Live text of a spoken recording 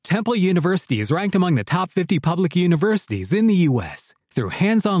Temple University is ranked among the top 50 public universities in the U.S. Through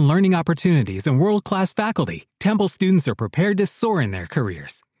hands-on learning opportunities and world-class faculty, Temple students are prepared to soar in their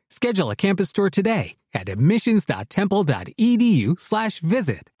careers. Schedule a campus tour today at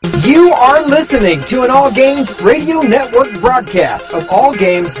admissions.temple.edu/visit. You are listening to an All Games Radio Network broadcast of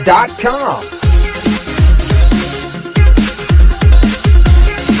allgames.com.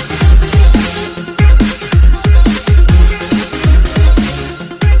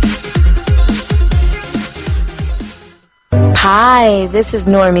 Hi, this is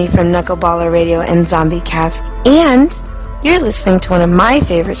Normie from Knuckleballer Radio and Zombie Cast, and you're listening to one of my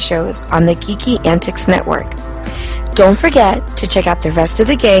favorite shows on the Geeky Antics Network. Don't forget to check out the rest of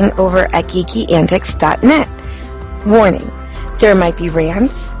the gang over at geekyantics.net. Warning, there might be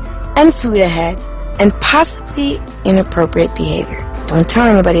rants and food ahead and possibly inappropriate behavior. Don't tell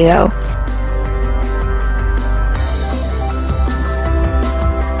anybody though.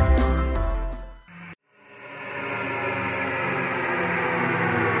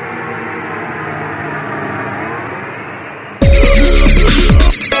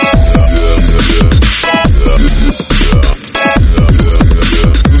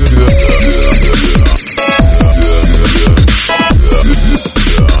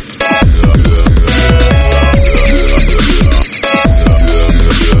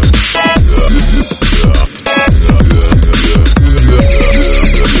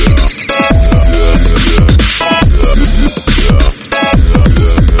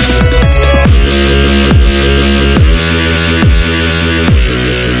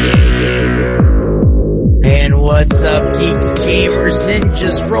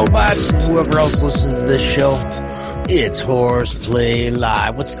 It's HorsePLAY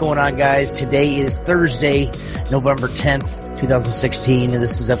Live. What's going on, guys? Today is Thursday, November 10th, 2016, and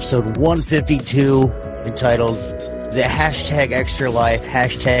this is episode 152, entitled the hashtag Extra Life,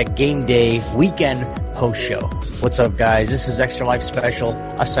 hashtag Game Day Weekend Post Show. What's up, guys? This is Extra Life Special,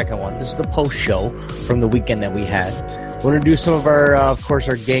 a second one. This is the post show from the weekend that we had. We're going to do some of our, of course,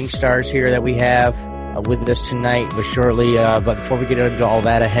 our gang stars here that we have with us tonight, but shortly. But before we get into all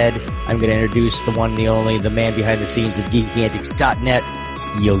that ahead, I'm going to introduce the one and the only, the man behind the scenes of GeekyAntics.net,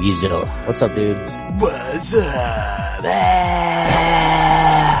 Yogi Zilla. What's up, dude? What's up?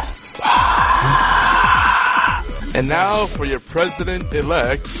 And now for your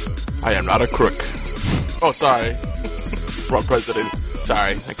president-elect, I am not a crook. Oh, sorry. Wrong president.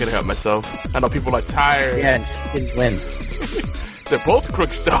 Sorry, I couldn't help myself. I know people are tired. Yeah, didn't win. They're both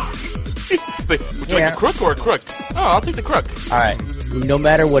crooks, though. Would you like a crook or a crook? Oh, I'll take the crook. All right. No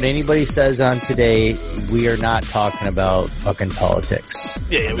matter what anybody says on today, we are not talking about fucking politics.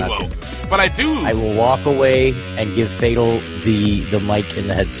 Yeah, we won't. But I do. I will walk away and give Fatal the mic and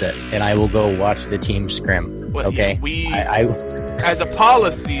the headset, and I will go watch the team scrim. Well, okay? As a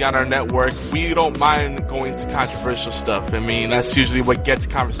policy on our network, we don't mind going to controversial stuff. I mean, that's usually what gets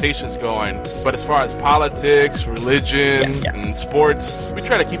conversations going. But as far as politics, religion, and sports, we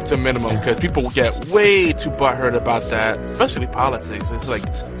try to keep it to a minimum because people get way too butthurt about that, especially politics. It's like,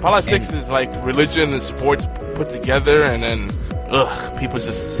 politics is like religion and sports put together, and then people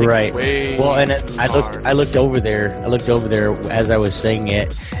just take it way well, and too I hard. looked over there as I was saying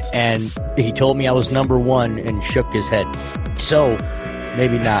it, and he told me I was number one and shook his head. So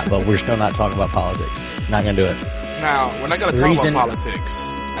maybe not, but we're still not talking about politics. Not gonna do it. Now, we're not gonna talk about politics,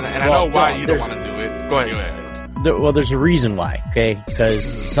 and I know why you don't want to do it. Go ahead. There's a reason why, okay? Because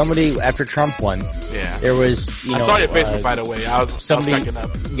somebody, after Trump won, there was, I saw your Facebook, by the way. I was checking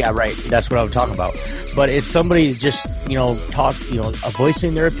up. Yeah, right. That's what I was talking about. But it's somebody just,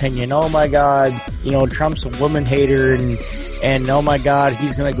 voicing their opinion. Oh my God, Trump's a woman hater, and oh my God,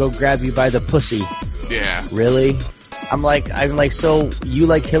 he's gonna go grab you by the pussy. Yeah. Really? I'm like, so you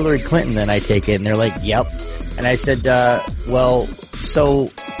like Hillary Clinton then, I take it? And they're like, yep. And I said, well, so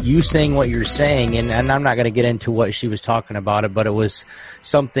you saying what you're saying, and I'm not going to get into what she was talking about it, but it was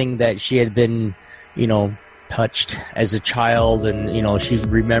something that she had been, touched as a child, and, she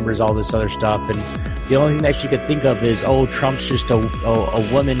remembers all this other stuff, and the only thing that she could think of is, oh, Trump's just a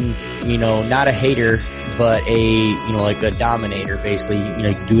woman, not a hater, but like a dominator, basically,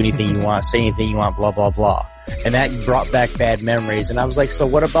 you can do anything you want, say anything you want, blah, blah, blah. And that brought back bad memories. And I was like, so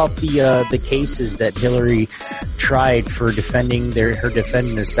what about the cases that Hillary tried for defending her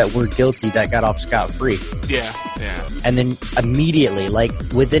defendants that were guilty that got off scot-free? Yeah. And then immediately, like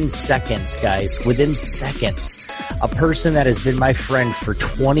within seconds, guys, a person that has been my friend for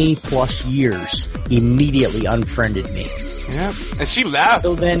 20 plus years immediately unfriended me. Yeah, and she laughed.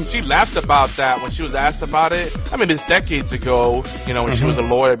 So then, she laughed about that when she was asked about it. I mean, it's decades ago, when she was a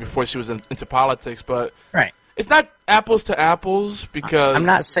lawyer before she was into politics. But right. it's not apples to apples because I'm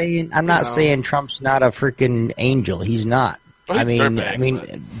not saying Trump's not a freaking angel. He's not. Well, I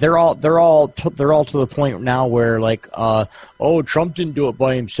mean, they're all to the point now where like, Trump didn't do it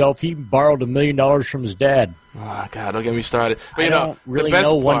by himself. He borrowed $1 million from his dad. Oh God, don't get me started. But I don't really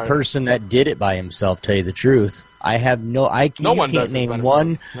know one person that did it by himself. Tell you the truth, I have no.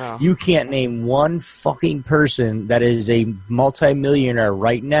 You can't name one fucking person that is a multimillionaire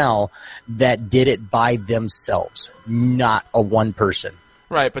right now that did it by themselves. Not a one person.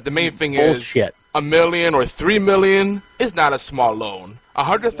 Right, but the main thing Bullshit. is $1 million or $3 million is not a small loan.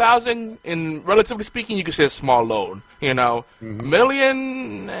 100,000, in relatively speaking, you could say a small loan. You know, $1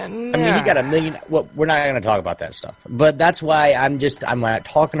 million. I mean, he got $1 million. Well, we're not going to talk about that stuff, but that's why I'm not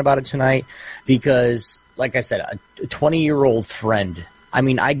talking about it tonight because, like I said, a 20-year-old friend. I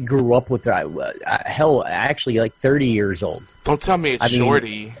mean, I grew up with her. Actually, like 30 years old. Don't tell me it's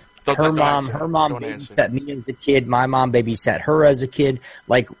Shorty. Her mom babysat me as a kid. My mom babysat her as a kid.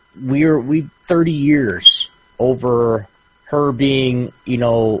 Like we 30 years over her being,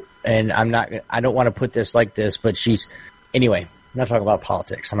 and I don't want to put this like this, but anyway, I'm not talking about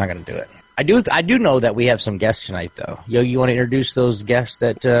politics. I'm not going to do it. I do know that we have some guests tonight, though. You want to introduce those guests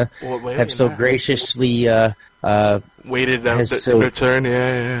that have so graciously waited their turn?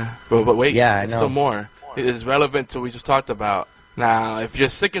 Yeah. But wait, there's still more. It is relevant to what we just talked about. Now, if you're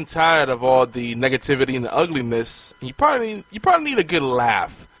sick and tired of all the negativity and the ugliness, you probably need a good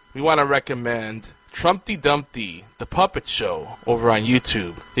laugh. We want to recommend Trumpty Dumpty, the puppet show, over on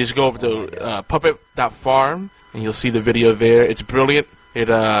YouTube. You just go over to puppet.farm, and you'll see the video there. It's brilliant.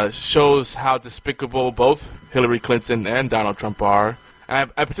 It shows how despicable both Hillary Clinton and Donald Trump are.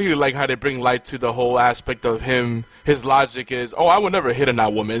 And I particularly like how they bring light to the whole aspect of him. His logic is, I would never hit on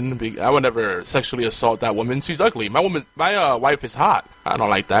that woman. I would never sexually assault that woman. She's ugly. My wife is hot. I don't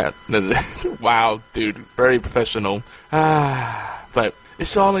like that. Wow, dude. Very professional. But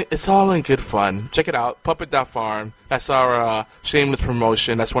it's all in good fun. Check it out. Puppet.farm. That's our shameless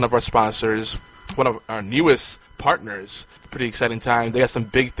promotion. That's one of our sponsors. One of our newest partners. Pretty exciting time. They got some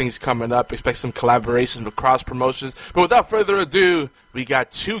big things coming up. Expect some collaborations with cross promotions. But without further ado, we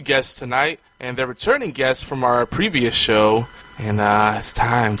got two guests tonight, and they're returning guests from our previous show. And it's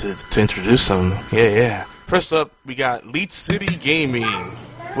time to introduce them. Yeah. First up, we got Leech City Gaming.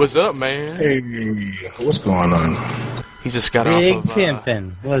 What's up, man? Hey, what's going on? He just got Big off of...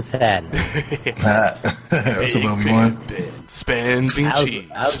 pimpin'. What's that? What's up, everyone? Spending cheese.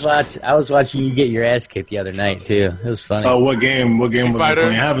 I was watching you get your ass kicked the other night, too. It was funny. Oh, what game was it playing?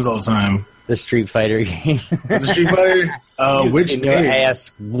 It happens all the time. The Street Fighter game. The Street Fighter? Which game? Your ass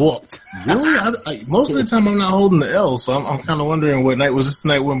whooped. Really? Most of the time I'm not holding the L, so I'm kind of wondering what night. Was this the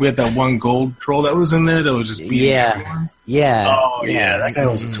night when we had that one gold troll that was in there that was just beating everyone? Yeah. Oh, yeah. That guy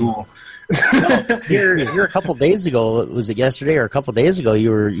was a tool. Here a couple days ago, was it yesterday or a couple days ago?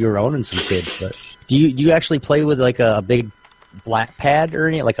 You were owning some kids, but do you actually play with like a big black pad or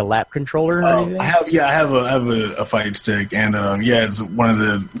anything, like a lap controller? Or anything? I have a fight stick, and it's one of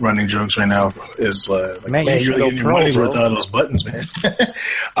the running jokes right now is man, you're really getting your money's worth out of those buttons, man.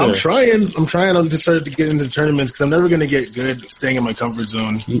 I'm trying to start to get into tournaments because I'm never going to get good staying in my comfort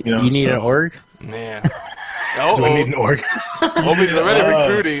zone. You need an org, man. Do I need an org? Obi's already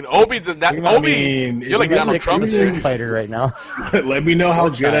recruiting. You're like Donald Trump Street Fighter right now. Let me know how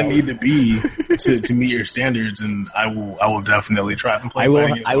good I need to be to meet your standards, and I will definitely try and play.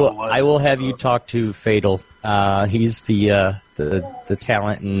 I will have you talk to Fatal. He's the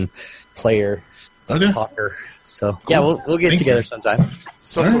talent and player talker. So cool. we'll get together sometime.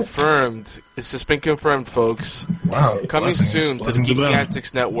 So confirmed. It's just been confirmed, folks. Wow. Coming soon to the Geeky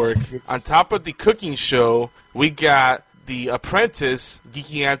Antics Network. On top of the cooking show, we got the Apprentice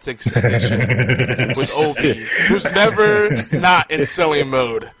Geeky Antics edition with Obi, who's never not in selling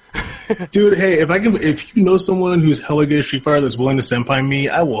mode. Dude, hey, if you know someone who's hella good at Street Fighter that's willing to senpai me,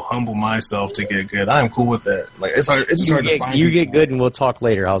 I will humble myself to get good. I am cool with that. Like it's hard to find. You get good, and we'll talk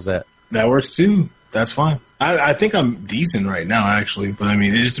later. How's that? That works too. That's fine. I think I'm decent right now, actually, but I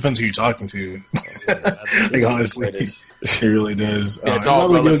mean, it just depends who you're talking to. Like honestly, it really does. Yeah, it's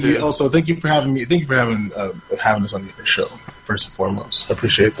all relative. Also, thank you for having me. Thank you for having us on your show. First and foremost, I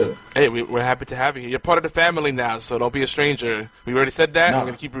appreciate that. Hey, we're happy to have you. You're part of the family now, so don't be a stranger. We already said that. I'm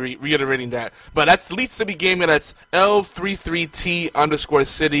going to keep reiterating that. But that's Leech City Gaming. That's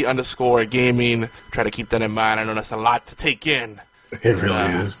L33T_city_gaming. Try to keep that in mind. I know that's a lot to take in. It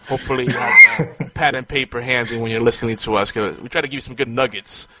really is. Hopefully you have a pad and paper handy when you're listening to us, because we try to give you some good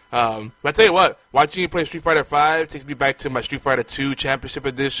nuggets. But I tell you what, watching you play Street Fighter V takes me back to my Street Fighter II Championship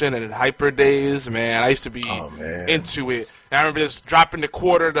Edition and Hyper days. Man, I used to be into it. And I remember just dropping the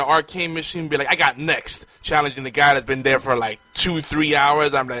quarter, the arcade machine, be like, I got next. Challenging the guy that's been there for like 2-3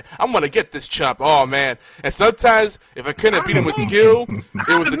 hours. I'm like, I'm going to get this chump. Oh, man. And sometimes, if I couldn't beat him with skill,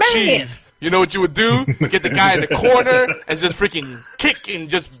 it was the cheese. You know what you would do? Get the guy in the corner and just freaking kick and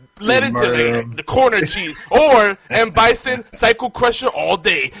just let it to the corner cheese. Or M. Bison, Psycho Crusher all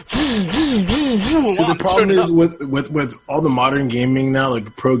day. So the problem is with all the modern gaming now, like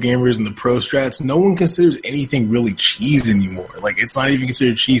the pro gamers and the pro strats, no one considers anything really cheese anymore. Like, it's not even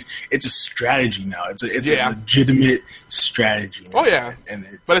considered cheese. It's a strategy now. It's a legitimate strategy now. Oh, yeah.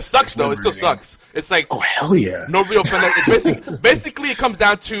 But it sucks, though. It still sucks. It's like, oh, hell yeah. No real finesse. Basically, it comes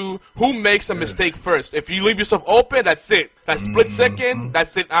down to who makes a mistake first. If you leave yourself open, that's it. That split second,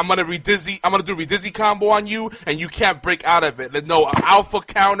 that's it. I'm gonna do a redizzy combo on you, and you can't break out of it. There's no alpha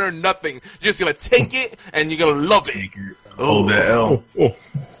counter, nothing. You're just gonna take it, and you're gonna love it. Hold that L.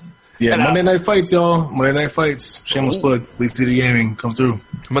 Yeah, and Monday Night Fights, y'all. Monday Night Fights. Shameless plug. Lead City Gaming. Come through.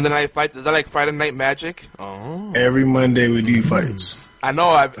 Monday Night Fights. Is that like Friday Night Magic? Oh. Every Monday we do fights. I know.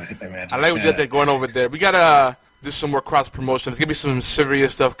 I like what you guys are going over there. We gotta do some more cross promotion. There's gonna be some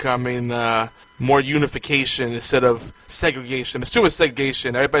serious stuff coming. More unification instead of segregation. It's too much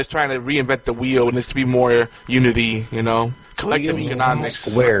segregation. Everybody's trying to reinvent the wheel. It needs to be more unity. You know, collective economics.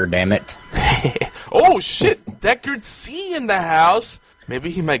 Square, damn it. Oh shit! Deckard C in the house.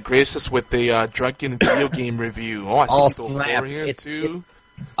 Maybe he might grace us with a drunken video game review. Oh, I see people over here too.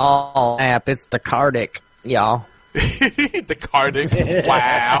 Oh snap! It's the Cardic, y'all. The Cardic.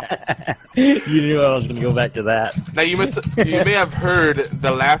 Wow. You knew I was going to go back to that. Now, you may have heard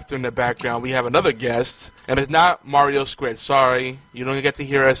the laughter in the background. We have another guest, and it's not Mario Squared. Sorry, you don't get to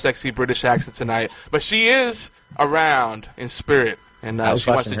hear her sexy British accent tonight. But she is around in spirit, and she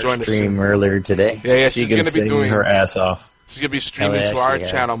wants to join us soon. Earlier today. Yeah, she's going to be doing her ass off. She's going to be streaming to our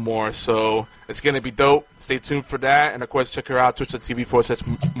channel more, so it's going to be dope. Stay tuned for that. And, of course, check her out,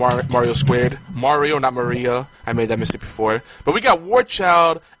 twitch.tv/Mario Squared. Mario, not Maria. I made that mistake before. But we got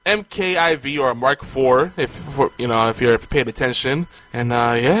Warchild, MKIV, or Mark IV, if you're paying attention. And,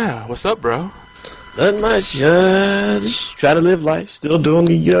 yeah, what's up, bro? Nothing much. Just try to live life. Still doing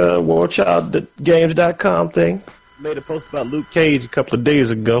the WarchildGames.com thing. Made a post about Luke Cage a couple of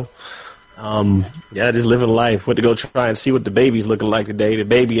days ago. Just living life. Went to go try and see what the baby's looking like today. The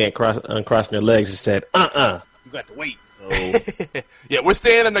baby ain't uncrossing their legs and said, you got to wait. So. Yeah, we're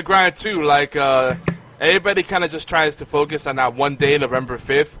staying on the grind too. Like, everybody kind of just tries to focus on that one day, November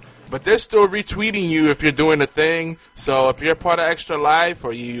 5th. But they're still retweeting you if you're doing a thing. So if you're part of Extra Life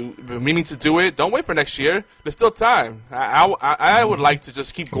or you've been meaning to do it, don't wait for next year. There's still time. I would like to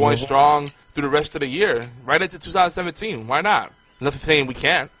just keep going strong through the rest of the year, right into 2017. Why not? Nothing saying we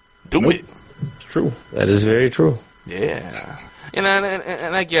can't. Do it. It's true. That is very true. Yeah. And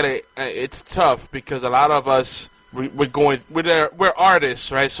I get it. It's tough because a lot of us, we're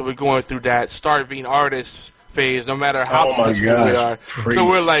artists, right? So we're going through that starving artist phase no matter how successful we are. Preach, so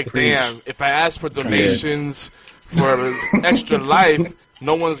we're like, damn, if I ask for donations for Extra Life,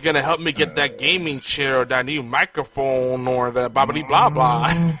 no one's going to help me get that gaming chair or that new microphone or the blah,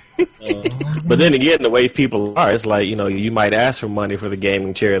 blah. But then again, the way people are, it's like, you might ask for money for the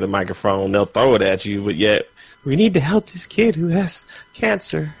gaming chair or the microphone. They'll throw it at you, but yet, we need to help this kid who has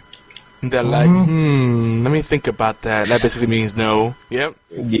cancer. And they're like, let me think about that. That basically means no. Yep.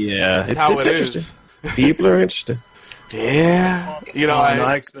 Yeah. It's how it interesting. Is. People are interested. Yeah.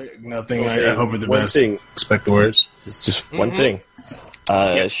 I expect nothing. I hope for the best. Expect the worst. It's just one thing.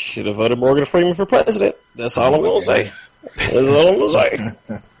 I should have voted Morgan Freeman for president. That's all I'm going to say. That's all I'm going to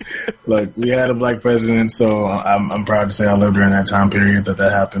say. Look, we had a black president, so I'm proud to say I lived during that time period that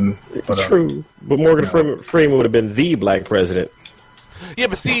happened. But, true. But Morgan Freeman would have been the black president. Yeah,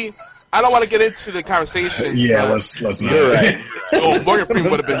 but see, I don't want to get into the conversation. Yeah, let's not. You're right. Morgan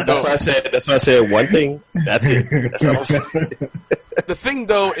Freeman would have been dope. That's why I said one thing. That's it. That's all I'm saying. The thing,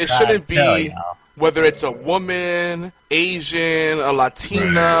 though, it shouldn't be whether it's a woman, Asian, a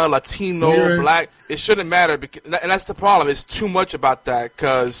Latina, Latino, black. It shouldn't matter, and that's the problem. It's too much about that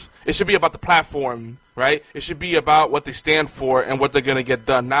because it should be about the platform, right? It should be about what they stand for and what they're going to get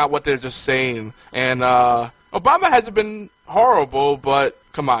done, not what they're just saying. And Obama hasn't been horrible, but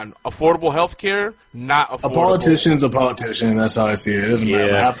come on, affordable health care, not affordable. A politician's a politician. That's how I see it. It doesn't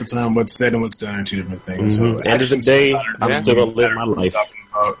matter. Half the time, what's said and what's done are two different things. So end of the day, I'm still going to live my life.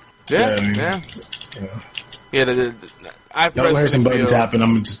 Yeah. I don't hear some button tapping.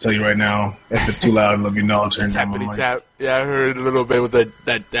 I'm going to just tell you right now. If it's too loud, let me know. I'll turn down my mic. Tap. Yeah, I heard a little bit with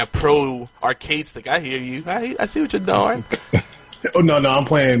that pro arcade stick. I hear you. I see what you're doing. Oh no! I'm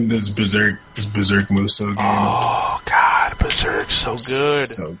playing this Berserk Muso game. Oh God, Berserk, so good.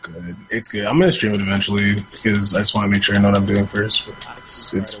 So good. It's good. I'm gonna stream it eventually because I just want to make sure I know what I'm doing first. But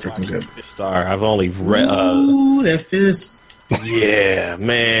it's freaking good. Star. I've only read. Ooh, that fist. Yeah,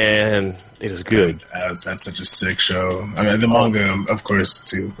 man, it is good. That's such a sick show. I mean, the manga, of course,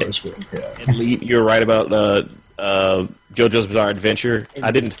 too. Of course, but yeah. You're right about JoJo's Bizarre Adventure.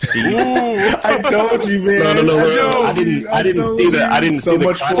 I didn't see. I told you, man. No. I didn't see that. I didn't see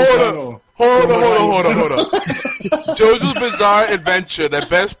the. Hold on. JoJo's Bizarre Adventure. The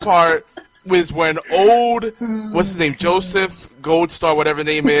best part was when what's his name, Joseph Goldstar, whatever his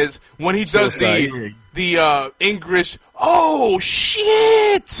name is, when he does the English. Oh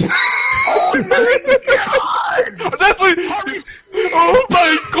shit! Oh my god! That's what. Oh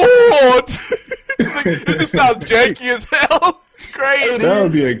my god! Like, this just sounds janky as hell. It's great. That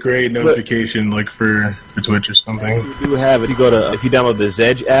would be a great notification, like for Twitch or something. You do have it. If you download the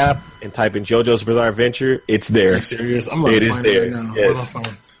Zedge app and type in JoJo's Bizarre Adventure, it's there. Are you serious? It is there. Right now. Yes.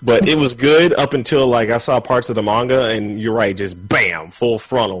 But it was good up until like I saw parts of the manga, and you're right, just bam, full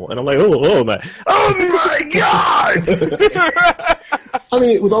frontal, and I'm like, oh my god! I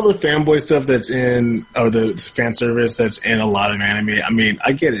mean, with all the fanboy stuff that's in, or the fan service that's in a lot of anime, I mean,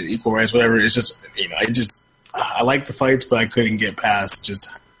 I get it, equal rights, whatever. It's just, I like the fights, but I couldn't get past just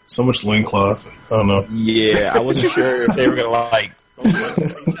so much loincloth. I don't know. Yeah, I wasn't sure if they were gonna like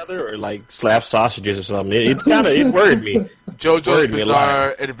each other or like slap sausages or something. It worried me. JoJo's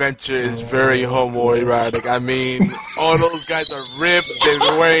Bizarre Adventure is very homoerotic. I mean, all those guys are ripped. They're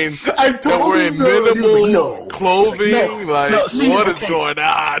wearing minimal clothing. What is going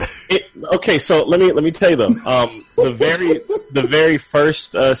on? Okay, so let me tell you though. The very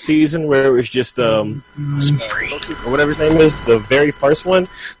first season where it was just or whatever his name is, the very first one,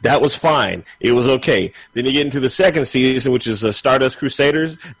 that was fine. It was okay. Then you get into the second season, which is Stardust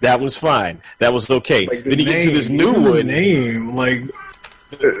Crusaders. That one's fine. That was okay. Then you get to this new one.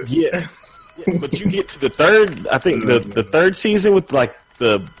 Yeah, but you get to the third. I think the third season with like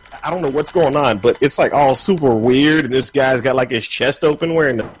I don't know what's going on, but it's like all super weird. And this guy's got like his chest open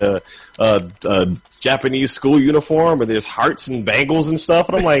wearing a Japanese school uniform, and there's hearts and bangles and stuff.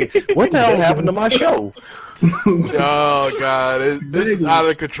 And I'm like, what the hell happened to my show? Oh god, it's out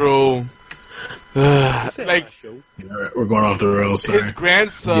of control. Like we're going off the rails. Sorry. His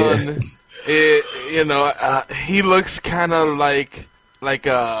grandson, he looks kind of like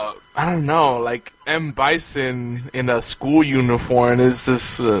I don't know, like M. Bison in a school uniform. It's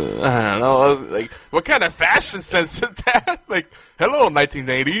just I don't know. Like, what kind of fashion sense is that? Like, hello,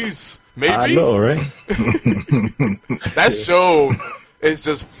 1980s, maybe. I know, right? That show is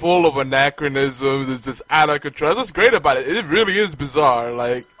just full of anachronisms. It's just out of control. That's what's great about it. It really is bizarre.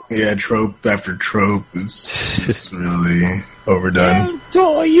 Like. Yeah, trope after trope. It's really overdone.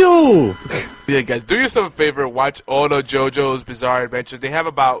 Adore you! Yeah, guys, do yourself a favor. Watch all the JoJo's Bizarre Adventures. They have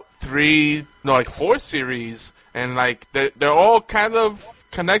about 4 series, and like they're all kind of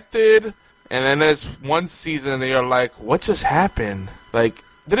connected. And then there's one season they are like, what just happened? Like,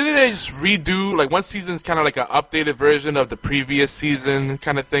 didn't they just redo, like, one season's kind of like an updated version of the previous season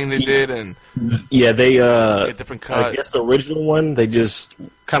kind of thing they did, and they a different cut. I guess the original one, they just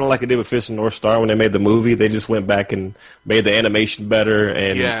kind of like it did with Fist and North Star when they made the movie. They just went back and made the animation better,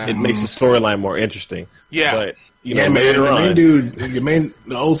 and it makes the storyline more interesting. Yeah, but the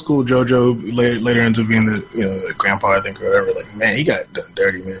old school JoJo later ends up being the grandpa, I think, or whatever. Like, man, he got done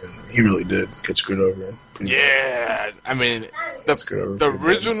dirty, man. He really did get screwed over. Yeah, I mean, the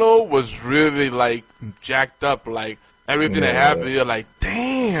original was really like jacked up. Like everything that happened, you're like,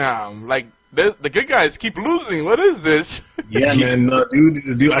 damn, like. The good guys keep losing. What is this? Yeah, man.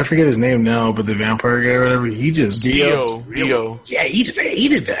 Dude, I forget his name now, but the vampire guy or whatever, he just... Dio. Yeah, he just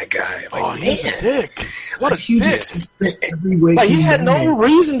hated that guy. Like, he's a dick. What a dick. Every way he had no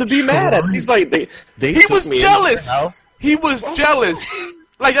reason to be mad at. He's like, he was jealous. He was jealous.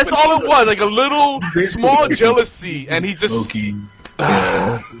 Like, that's all it was. Like, a little small jealousy. And he just... Loki.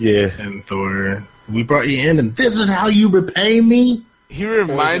 Yeah. And Thor. We brought you in, and this is how you repay me? He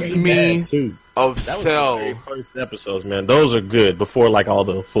reminds me of Cell. The very first episodes, man. Those are good. Before like all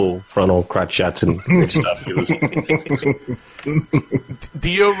the full frontal crotch shots and stuff.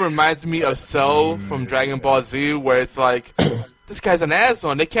 Dio reminds me of Cell from Dragon Ball Z, where it's like, this guy's an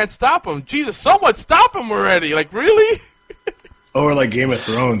asshole. They can't stop him. Jesus, someone stop him already. Like, really? Or like Game of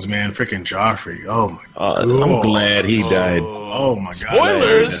Thrones, man. Freaking Joffrey. Oh my god. I'm glad he died. Oh my god.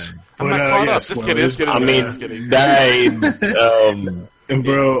 Spoilers. I'm not caught up. Just kidding. I mean, died. And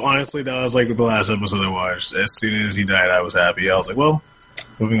bro, honestly, that was like the last episode I watched. As soon as he died, I was happy. I was like, well,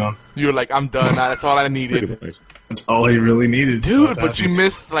 moving on. You were like, I'm done. That's all I needed. That's all he really needed. Dude, but you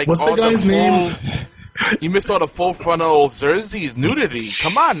missed like what's all the guy's name? You missed all the full frontal jerseys, nudity.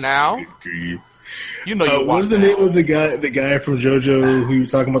 Come on now. You know you what's the name of the guy from JoJo who you were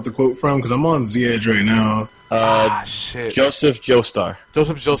talking about the quote from? Because I'm on Z-Edge right now. Shit. Joseph Joestar.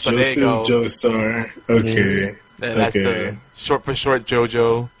 Joseph Joestar, there you go. Joestar. Okay. And that's the short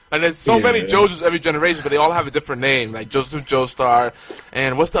Jojo. And there's so many JoJos every generation, but they all have a different name. Like Joseph Joestar.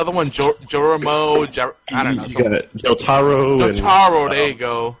 And what's the other one? Joromo? I don't know. You got it. Jotaro. Jotaro, there you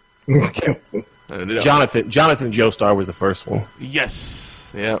go. Jonathan Joestar was the first one.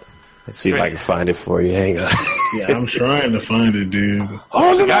 Yes. Yep. Let's see if I can find it for you. Hang on. Yeah, I'm trying to find it, dude.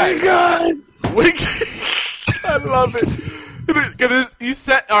 Oh my God! I love it. Because he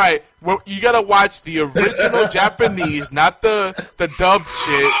said, all right, well, you gotta watch the original Japanese, not the dubbed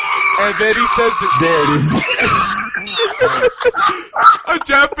shit. And then he says, there it is. A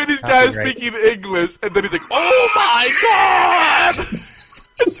Japanese guy speaking English, and then he's like, oh my God!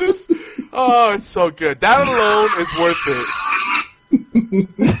 It's just, oh, it's so good. That alone is worth it.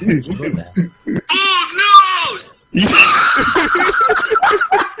 Oh no!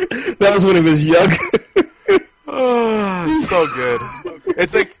 That was when he was young. Oh, so good.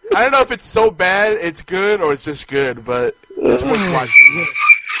 It's like, I don't know if it's so bad, it's good, or it's just good, but it's worth watching.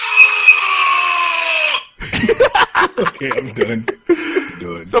 Okay, I'm done.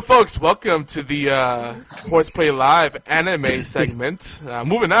 So, folks, welcome to the HorsePLAY Live anime segment.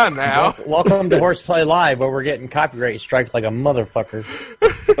 Moving on now. Welcome to HorsePLAY Live, where we're getting copyright strikes like a motherfucker.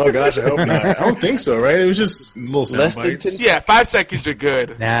 Oh, gosh, I hope not. I don't think so, right? It was just little sound bites. Yeah, 5 seconds, you're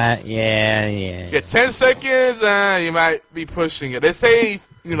good. Yeah. 10 seconds, you might be pushing it. They say,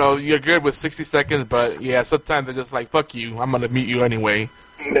 you're good with 60 seconds, but, yeah, sometimes they're just like, fuck you, I'm going to mute you anyway.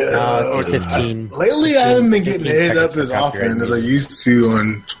 Or 15. Lately, I haven't been getting hit up as often as I used to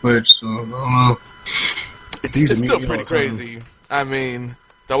on Twitch, so I don't know. It's still pretty crazy. I mean,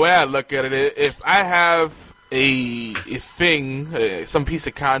 the way I look at it, if I have a thing, some piece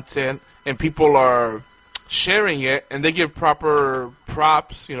of content, and people are sharing it, and they give proper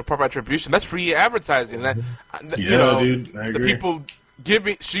props, proper attribution, that's free advertising. That, dude, I agree. The people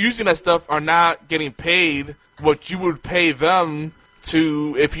using that stuff are not getting paid what you would pay them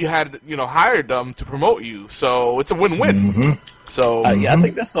to if you had hired them to promote you. So it's a win-win. Mm-hmm. So I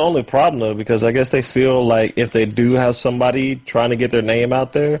think that's the only problem though, because I guess they feel like if they do have somebody trying to get their name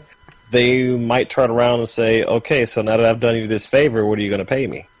out there, they might turn around and say, okay, so now that I've done you this favor, what are you going to pay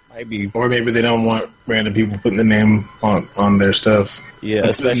me? Or maybe they don't want random people putting their name on their stuff. Yeah,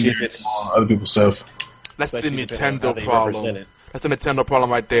 especially if it's other people's stuff. That's the Nintendo problem. That's the Nintendo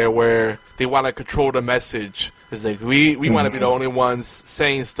problem right there, where they want to control the message. It's like, we want to be the only ones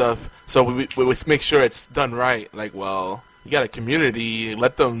saying stuff, so we make sure it's done right. Like, well, you got a community,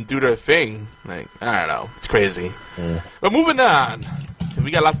 let them do their thing. Like, I don't know. It's crazy. Yeah. But moving on.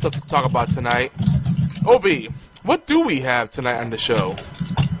 We got lots of stuff to talk about tonight. Obi, what do we have tonight on the show?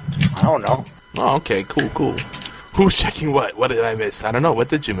 I don't know. Oh, okay. Cool. Who's checking what? What did I miss? I don't know. What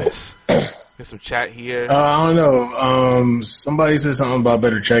did you miss? Get some chat here. I don't know. Somebody said something about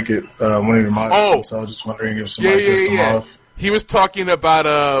better check it. One of your mods. So I was just wondering if somebody pissed him off. He was talking about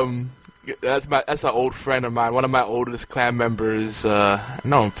that's an old friend of mine. One of my oldest clan members. I've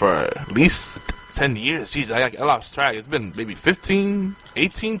known him for at least 10 years. Jeez, I lost track. It's been maybe 15,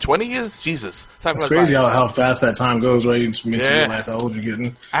 18, 20 years. Jesus. It's crazy how fast that time goes, right? You just realize how old you're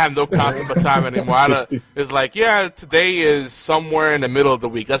getting. I have no concept of time anymore. It's like, today is somewhere in the middle of the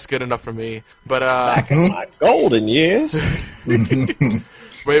week. That's good enough for me. But back in my golden years.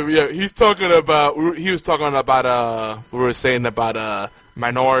 But yeah, he was talking about, we were saying about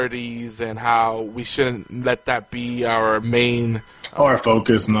minorities and how we shouldn't let that be our main... our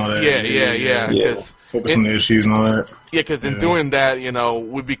focus and all that. Yeah. Focus on the issues and all that. Yeah, because in doing that,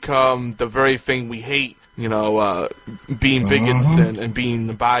 we become the very thing we hate, being bigots and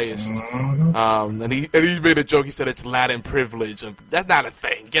being biased. And he made a joke. He said it's Latin privilege. That's not a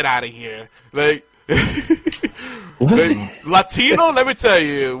thing. Get out of here. Like, Latino, let me tell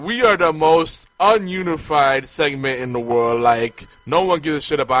you, we are the most ununified segment in the world. Like, no one gives a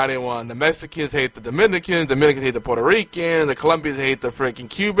shit about anyone. The Mexicans hate the Dominicans hate the Puerto Ricans, the Colombians hate the freaking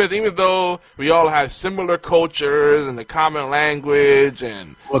Cubans, even though we all have similar cultures and the common language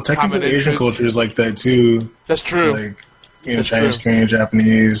and technically Asian culture is like that too. That's true. Like, Chinese, Korean,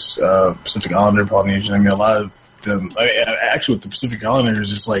 Japanese, Pacific Islander, Polynesian. I mean, a lot of them. Actually, with the Pacific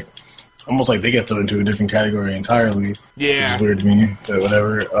Islanders, it's like almost like they get thrown into a different category entirely. Yeah, which is weird to me, but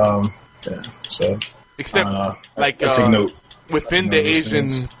whatever. So except I take note within the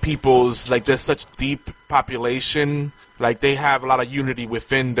Asian peoples, like there's such deep population. Like they have a lot of unity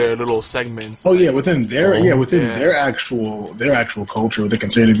within their little segments. Oh yeah, within their actual culture, what they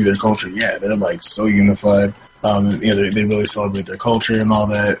consider to be their culture. Yeah, they're like so unified. They really celebrate their culture and all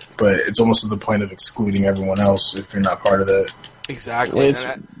that, but it's almost to the point of excluding everyone else if you're not part of that. Exactly. It's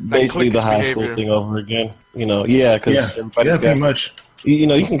basically the high school thing over again. Because everybody's pretty much. You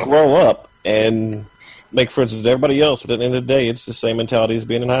can grow up and make friends with everybody else, but at the end of the day, it's the same mentality as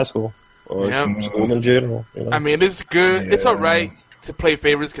being in high school or school in general. I mean, it's good. Yeah. It's all right to play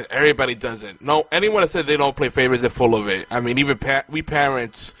favorites because everybody does it. No, anyone that says they don't play favorites, they're full of it. I mean, even we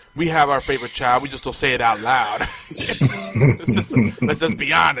parents, we have our favorite child. We just don't say it out loud. Let's just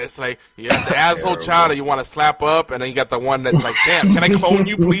be honest. Like, you have the asshole child that you want to slap up, and then you got the one that's like, damn, can I clone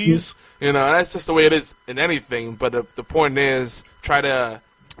you, please? That's just the way it is in anything. But the point is, try to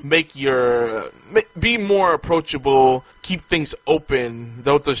be more approachable, keep things open,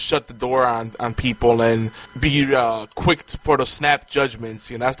 don't just shut the door on people, and be quick for the snap judgments.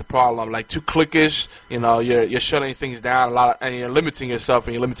 That's the problem. Like too cliquish, you're shutting things down a lot, and you're limiting yourself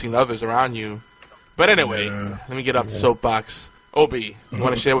and you're limiting others around you. But anyway, let me get off the soapbox. Obi, you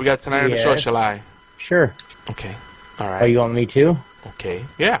want to share what we got tonight on the show? Shall I? Sure. Okay. All right. Are you on me too? Okay.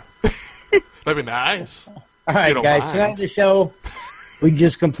 Yeah. That'd be nice. All right, guys. Tonight on the show, we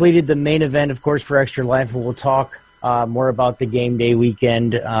just completed the main event, of course, for Extra Life, and we'll talk more about the game day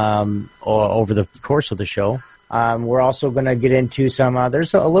weekend over the course of the show. We're also going to get into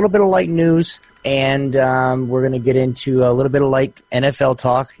there's a little bit of light news, and we're going to get into a little bit of light NFL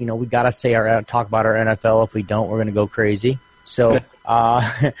talk. We got to talk about our NFL. If we don't, we're going to go crazy. So,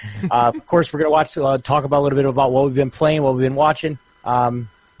 of course, we're going to talk about a little bit about what we've been playing, what we've been watching.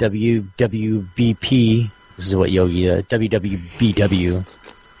 WWBP. This is what Yogi WWBW.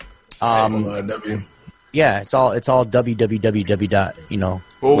 Yeah, it's all www.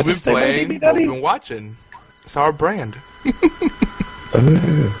 What we've been playing, what we've been watching. It's our brand. We're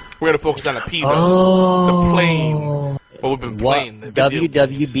gonna focus on the P though. The plane. What we've been playing.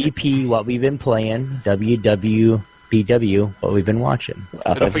 WWBP. What we've been playing. WWBW. What we've been watching.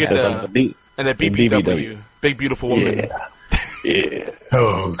 And don't forget the BBW. Big Beautiful Woman. Yeah.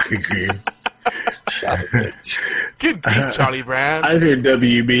 Oh, good. Good game, Charlie Brown. I hear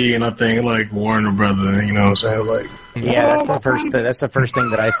WB and I think like Warner Brother. You know what I'm saying? Like, yeah, that's the first thing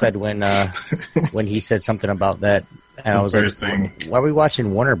that I said when he said something about that, and I was like, "Why are we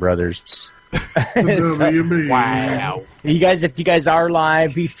watching Warner Brothers?" Wow. If you guys are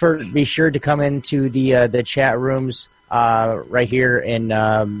live, be sure to come into the chat rooms right here, and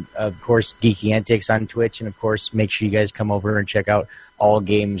of course Geeky Antics on Twitch, and of course make sure you guys come over and check out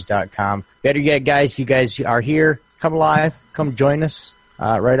allgames.com. Better yet, guys, if you guys are here, come live, come join us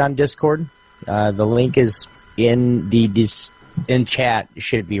right on Discord. The link is in chat. It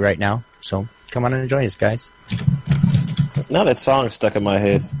should be right now. So come on and join us, guys. Now that song's stuck in my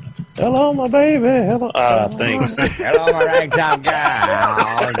head. Hello, my baby. Hello. Thanks. Hello, my ragtime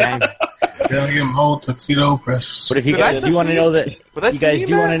guy. William Holt, Tuxedo Press. But if you guys do want to know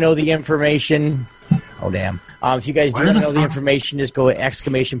the information, oh damn! If you guys do want to know the information, just go !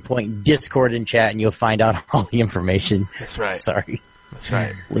 Discord and chat, and you'll find out all the information. That's right. Sorry. That's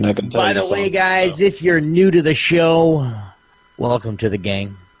right. We're not going to tell you. By the way, guys, if you're new to the show, welcome to the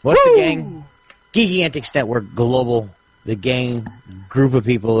gang. What's the gang? Geeky Antics Network Global. The gang, group of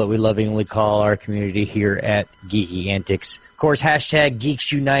people that we lovingly call our community here at Geeky Antics. Of course, hashtag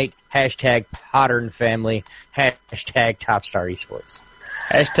Geeks Unite, hashtag Modern Family, hashtag Top Star Esports.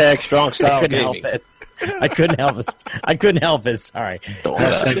 Hashtag Strong Style Gaming. I couldn't help it. All right.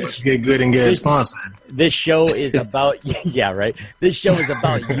 Get good and get sponsored. This show is about, yeah, right. This show is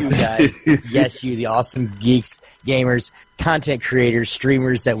about you guys. Yes, you, the awesome geeks, gamers, content creators,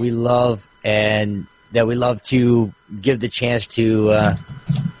 streamers that we love and that we love to give the chance to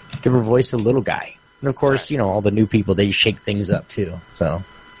give a voice to the little guy. And, of course, all the new people, they shake things up, too. So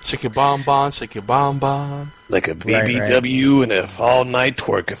shake your bomb, shake your bomb. Like a BBW and a all-night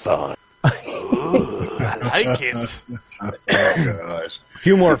twerkathon. Ooh, I like it. Oh, gosh.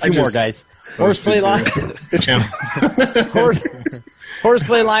 Few more, guys. Horseplay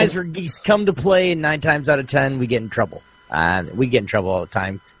lines for geeks come to play, and 9 times out of 10, we get in trouble. We get in trouble all the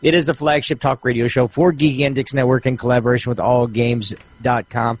time. It is the flagship talk radio show for Geeky Antics Network in collaboration with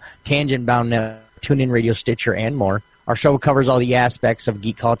allgames.com, Tangent Bound Network, TuneIn Radio, Stitcher, and more. Our show covers all the aspects of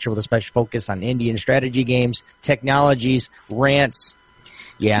geek culture with a special focus on indie and strategy games, technologies, rants.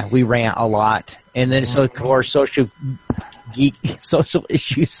 Yeah, we rant a lot. And then, so, of course, social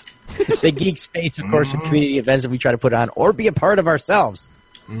issues. The geek space, of course, and community events that we try to put on or be a part of ourselves.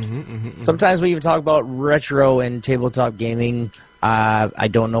 Sometimes we even talk about retro and tabletop gaming. I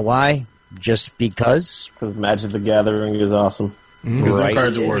don't know why. just because. Because Magic the Gathering is awesome. Because the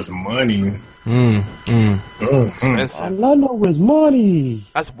cards are worth money. All I know is money.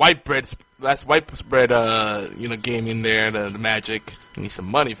 That's white bread. That's white bread. Game in there. The Magic. You need some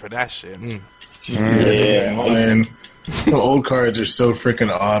money for that shit. Yeah, man. The old cards are so freaking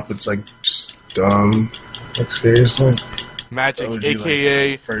off. It's like just dumb. Like seriously. Magic,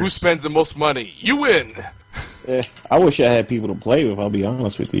 aka who spends the most money? You win. Yeah, I wish I had people to play with. I'll be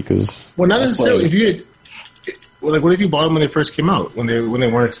honest with you, because not necessarily. If you had, what if you bought them when they first came out, when they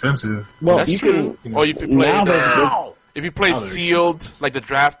weren't expensive? Well, that's true. Or if you play if you play sealed, like the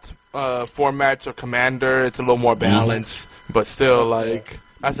draft formats or Commander, it's a little more balanced, but still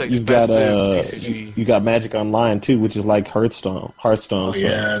that's expensive. TCG. You got Magic Online too, which is like Hearthstone. Oh,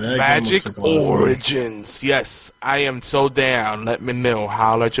 yeah, Magic Origins. Yes, I am so down. Let me know.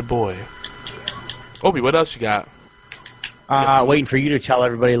 Holler at your boy. Obi, what else you got? Waiting for you to tell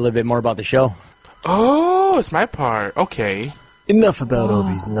everybody a little bit more about the show. Oh, it's my part. Okay. Enough about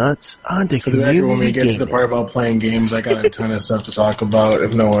Obi's nuts. On to community. When we get to the part about playing games, I got a ton of stuff to talk about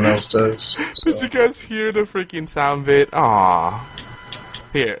if no one else does. So. Did you guys hear the freaking sound bit? Aww.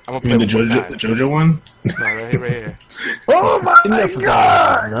 Here, I'm gonna play the Jojo one. No, right here. Oh my Enough God!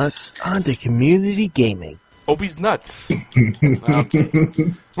 About Obi's nuts. On to community gaming. Obi's nuts. Okay.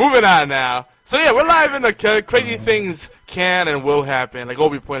 Moving on now. So yeah, we're live in the crazy things can and will happen. Like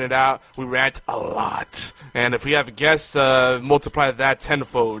Obi pointed out, we rant a lot. And if we have guests, multiply that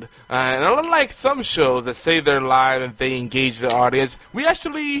tenfold. And unlike some shows that say they're live and they engage the audience, we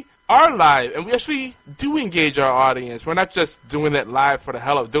actually are live and we actually do engage our audience. We're not just doing it live for the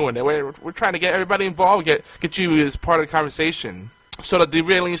hell of doing it. We're trying to get everybody involved, get you as part of the conversation. So the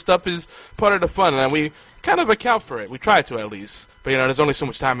derailing stuff is part of the fun, and we kind of account for it. We try to, at least. But, there's only so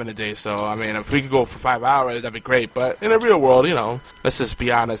much time in the day, so, if we could go for 5 hours, that'd be great. But in the real world, let's just be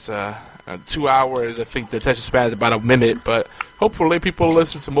honest, 2 hours, I think the attention span is about a minute, but hopefully people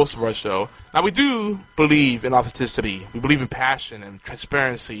listen to most of our show. Now, we do believe in authenticity. We believe in passion and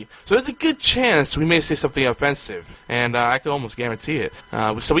transparency. So there's a good chance we may say something offensive, and I can almost guarantee it.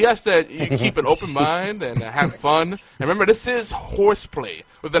 So we ask that you keep an open mind and have fun. And remember, this is HorsePLAY.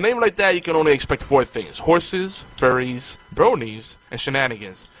 With a name like that, you can only expect 4 things: horses, furries, bronies, and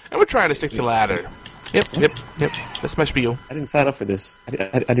shenanigans. And we're trying to stick to the latter. Yep. That's my spiel. I didn't sign up for this.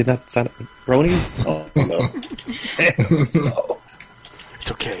 I did not sign up. Bronies? Oh, no.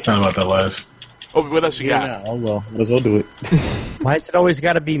 It's okay. Not about that life. Oh, what else you got? Oh, well. Might as well do it. Why is it always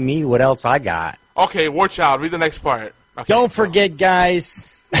got to be me? What else I got? Okay, War Child, read the next part. Okay. Don't forget,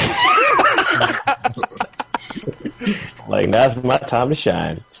 guys. That's my time to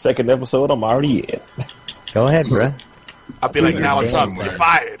shine. Second episode, I'm already in. Go ahead, bro. I'll be like Donald Trump. You're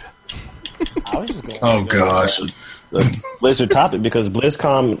fired. I was just going oh, gosh. The Blizzard topic, because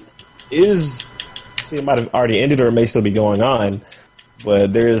BlizzCon it might have already ended or it may still be going on.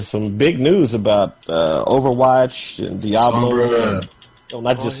 But there is some big news about Overwatch and Diablo.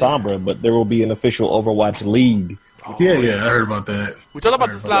 Not just Sombra, but there will be an official Overwatch League. Yeah, I heard about that. We talked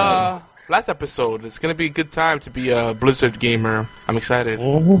about this last episode. It's going to be a good time to be a Blizzard gamer. I'm excited.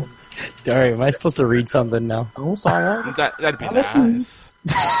 Oh. Sorry, am I supposed to read something now? Oh, sorry. That'd be nice.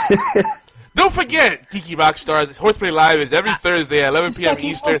 Don't forget, Geeky Rockstars, HorsePLAY Live is every Thursday at 11 p.m.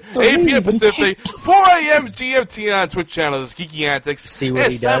 Eastern, 8 p.m. Pacific, 4 a.m. GMT on Twitch channels, Geeky Antics, see what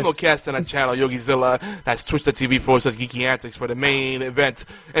and he does. simulcast on our channel, YogiZilla. That's twitch.tv/Geeky Antics for the main event.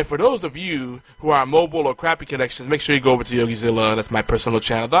 And for those of you who are on mobile or crappy connections, make sure you go over to YogiZilla. That's my personal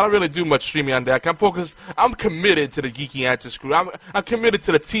channel. I don't really do much streaming on that. I'm committed to the Geeky Antics crew. I'm committed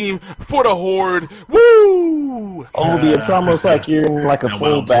to the team for the Horde. Woo! It's almost like you're in like a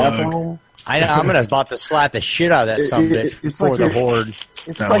full bathroom. I'm about to slap the shit out of that bitch for like the Horde.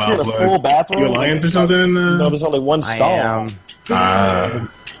 It's like you're in a full bathroom. You Alliance or something? No, there's only one stall.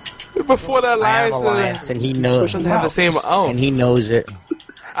 Before the Alliance, Alliance and he knows. Doesn't have the same and he knows it.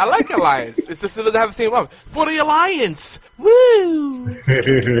 I like Alliance. It's just it doesn't have the same for the Alliance. Woo!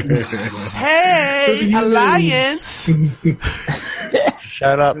 Hey, Alliance!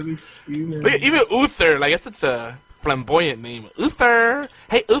 Shut up. Look, even Uther, that's such a flamboyant name. Uther!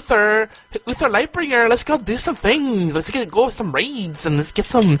 Hey, Uther Lightbringer, let's go do some things. Let's go with some raids and let's get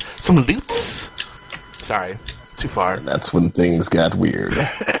some loots. Sorry, too far. And that's when things got weird.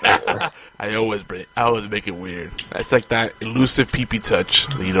 I always make it weird. That's like that elusive pee-pee touch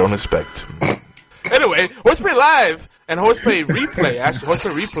that you don't expect. Anyway, HorsePLAY Live And HorsePLAY Replay,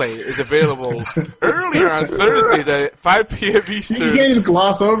 HorsePLAY Replay is available earlier on Thursdays at 5 p.m. Eastern. You can't just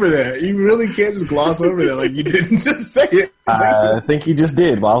gloss over that. You really can't just gloss over that like you didn't just say it. I think you just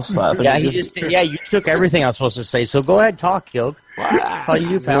did, boss. Yeah, you took everything I was supposed to say, so go ahead, talk, Gilg. That's all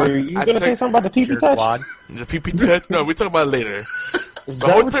you, pal. Are you going to say something about the PP touch? The PP touch? No, we'll talk about it later. So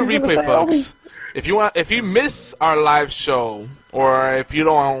HorsePLAY Replay, folks. If you miss our live show, or if you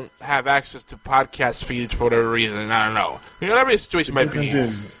don't have access to podcast feeds for whatever reason, I don't know. Whatever the situation might be,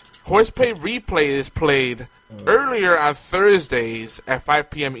 HorsePLAY Replay is played earlier on Thursdays at 5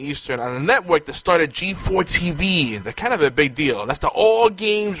 p.m. Eastern on a network that started G4 TV. That's kind of a big deal. That's the All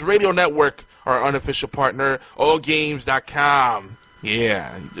Games Radio Network, our unofficial partner, allgames.com.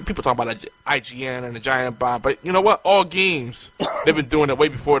 Yeah, people talk about IGN and the Giant Bomb, but you know what? All Games, they've been doing it way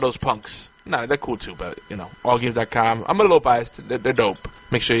before those punks. Nah, they're cool too, but, allgames.com. I'm a little biased. They're dope.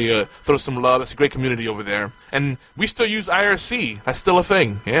 Make sure you throw some love. It's a great community over there. And we still use IRC. That's still a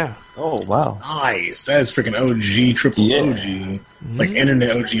thing. Yeah. Oh, wow. Nice. That's freaking OG, triple OG. Mm-hmm. Like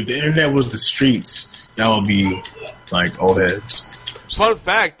internet OG. If the internet was the streets, y'all would be like old heads. Fun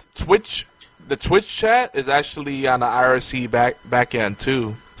fact, the Twitch chat is actually on the IRC back end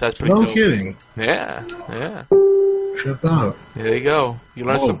too. So that's pretty dope. No kidding. Yeah. Trip out. There you go. You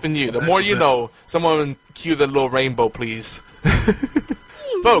learn something new. The more you know. Someone cue the little rainbow, please.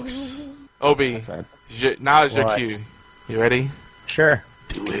 Folks, Obi, now is your cue. You ready? Sure.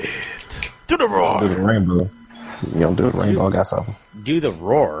 Do it. Do the roar. Do the rainbow. You don't do the rainbow. I got something. Do the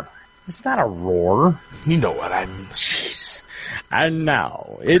roar. It's not a roar. You know what I mean. Jeez. And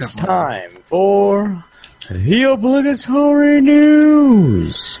now it's time for the obligatory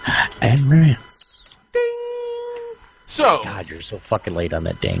news and rants. Ding. So, God, you're so fucking late on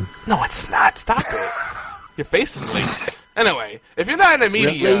that ding. No, it's not. Stop it. Your face is late. Anyway, if you're not in the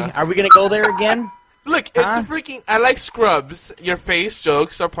media... Really? Are we going to go there again? Look, it's a freaking... I like Scrubs. Your face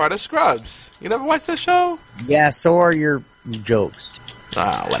jokes are part of Scrubs. You never watched that show? Yeah, so are your jokes.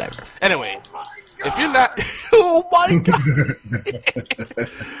 Whatever. Anyway, if you're not... Oh, my God.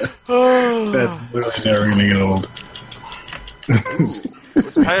 That's literally never going to get old.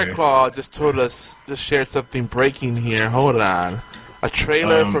 Tiger Claw just shared something breaking here. Hold on. A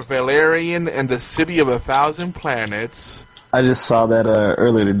trailer for Valerian and the City of 1,000 Planets. I just saw that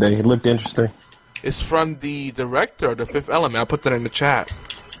earlier today. It looked interesting. It's from the director of The Fifth Element. I'll put that in the chat.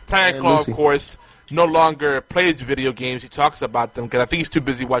 Tiger Claw, of course, no longer plays video games. He talks about them because I think he's too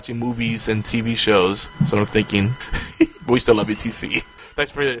busy watching movies and TV shows. That's what I'm thinking. But we still love you, TC. Thanks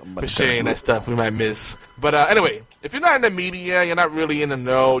for sharing that stuff we might miss. But anyway, if you're not in the media, you're not really in the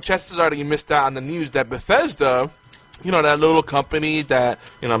know, chances are that you missed out on the news that Bethesda, that little company that,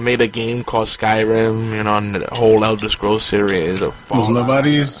 made a game called Skyrim, and the whole Elder Scrolls series. Those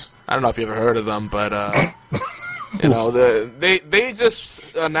nobodies? I don't know if you ever heard of them, but, they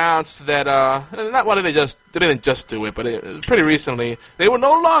just announced that, they didn't just do it, but it was pretty recently, they will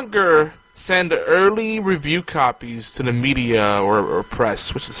no longer send early review copies to the media or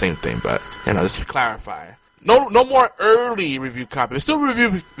press, which is the same thing, but, just to clarify. No more early review copies.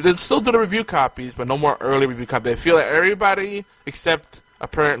 They still do the review copies, but no more early review copies. They feel that everybody, except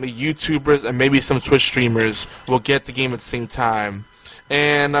apparently YouTubers and maybe some Twitch streamers, will get the game at the same time.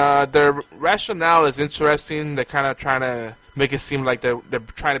 And their rationale is interesting. They're kind of trying to make it seem like they're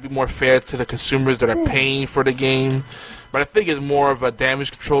trying to be more fair to the consumers that are paying for the game. But I think it's more of a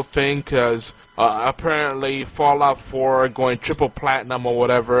damage control thing because apparently Fallout 4 going triple platinum or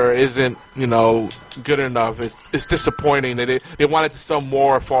whatever isn't, good enough. It's disappointing. They wanted to sell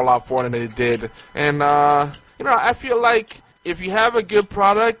more Fallout 4 than they did. And, I feel like if you have a good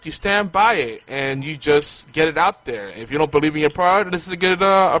product, you stand by it and you just get it out there. If you don't believe in your product, this is a good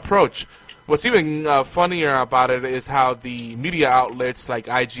approach. What's even funnier about it is how the media outlets like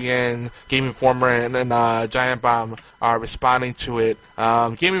IGN, Game Informer, and Giant Bomb are responding to it.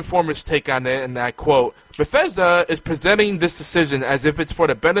 Game Informer's take on it, and I quote, Bethesda is presenting this decision as if it's for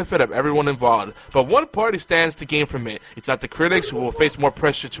the benefit of everyone involved, but one party stands to gain from it. It's not the critics who will face more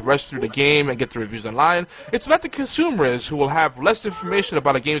pressure to rush through the game and get the reviews online. It's not the consumers who will have less information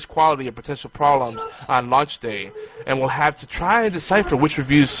about a game's quality and potential problems on launch day, and will have to try and decipher which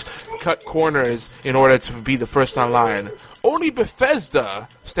reviews cut corners in order to be the first online. Only Bethesda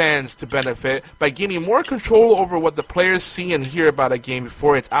stands to benefit by gaining more control over what the players see and hear about a game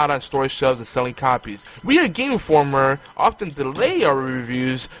before it's out on store shelves and selling copies. We at Game Informer often delay our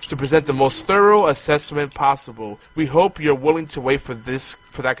reviews to present the most thorough assessment possible. We hope you're willing to wait for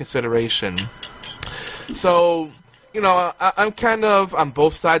that consideration. So, I'm kind of on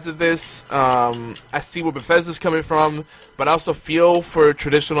both sides of this. I see where Bethesda's coming from, but I also feel for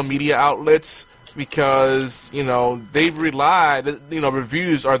traditional media outlets because, they've relied,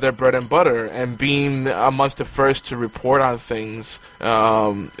 reviews are their bread and butter, and being amongst the first to report on things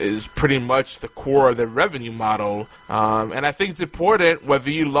is pretty much the core of their revenue model. And I think it's important, whether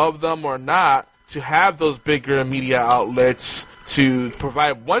you love them or not, to have those bigger media outlets to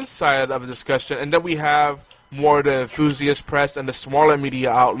provide one side of the discussion, and then we have more the enthusiast press and the smaller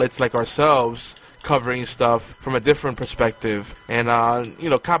media outlets like ourselves covering stuff from a different perspective. And,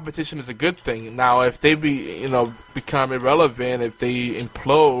 competition is a good thing. Now, if they become irrelevant, if they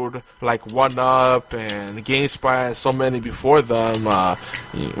implode like 1UP and GameSpy and so many before them,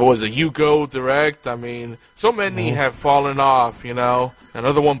 what was it, YouGo Direct? I mean, so many have fallen off,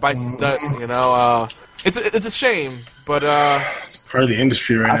 Another one bites the dust, It's a shame, but... it's part of the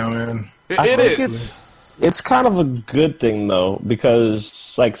industry right now, man. It is. It's kind of a good thing, though,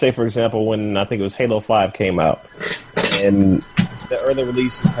 because, like, say, for example, when I think it was Halo 5 came out, and the early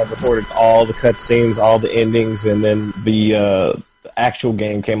releases have recorded all the cutscenes, all the endings, and then the actual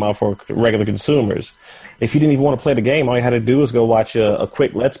game came out for regular consumers. If you didn't even want to play the game, all you had to do was go watch a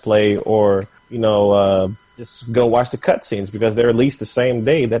quick Let's Play or, just go watch the cutscenes because they're released the same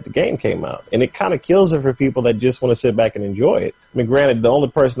day that the game came out. And it kind of kills it for people that just want to sit back and enjoy it. I mean, granted, the only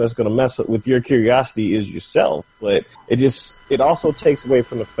person that's going to mess up with your curiosity is yourself, but it also takes away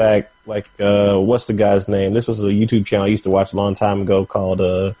from the fact, like, what's the guy's name? This was a YouTube channel I used to watch a long time ago called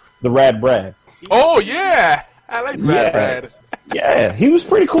The Rad Brad. Oh, yeah! I like Rad Brad. Yeah, he was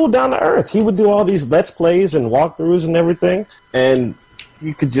pretty cool down to earth. He would do all these Let's Plays and walkthroughs and everything, and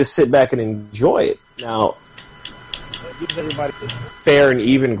you could just sit back and enjoy it. Now, it gives everybody fair and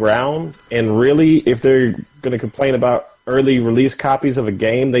even ground, and really, if they're going to complain about early release copies of a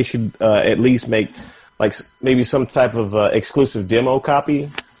game, they should at least make, like, maybe some type of exclusive demo copy,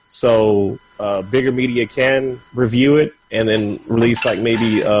 so bigger media can review it, and then release, like,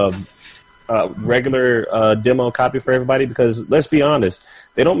 maybe regular demo copy for everybody, because let's be honest,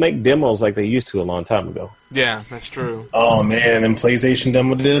 they don't make demos like they used to a long time ago. Yeah, that's true. Oh man, and PlayStation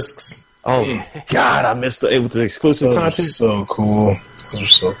demo discs. Oh God, I missed it with the exclusive content. So cool. Those are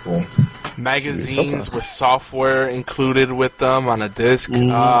so cool. Magazines with software included with them on a disc.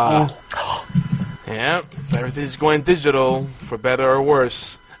 Yeah, everything's going digital for better or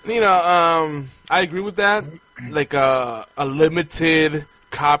worse. I agree with that. Like a limited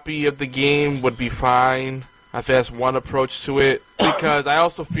copy of the game would be fine. I think that's one approach to it, because I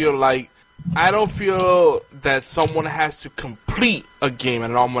also feel like I don't feel that someone has to complete a game,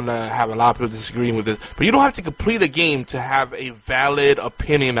 and I'm going to have a lot of people disagreeing with this, but you don't have to complete a game to have a valid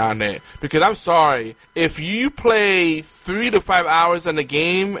opinion on it. Because I'm sorry, if you play 3 to 5 hours in a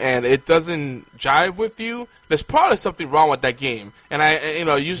game and it doesn't jive with you, there's probably something wrong with that game.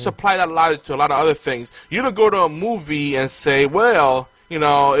 And you supply that logic to a lot of other things. You don't go to a movie and say, well,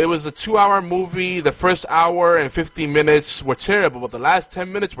 it was a 2-hour movie. The first hour and 15 minutes were terrible, but the last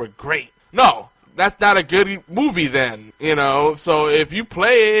 10 minutes were great. No, that's not a good movie then, So if you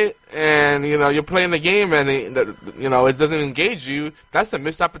play it and, you're playing the game and, it doesn't engage you, that's a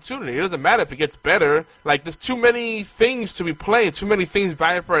missed opportunity. It doesn't matter if it gets better. Like, there's too many things to be playing, too many things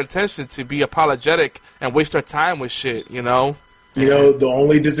vying for our attention to be apologetic and waste our time with shit, The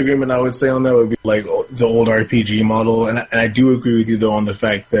only disagreement I would say on that would be like the old RPG model, and I do agree with you though on the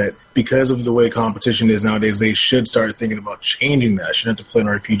fact that because of the way competition is nowadays, they should start thinking about changing that. I shouldn't have to play an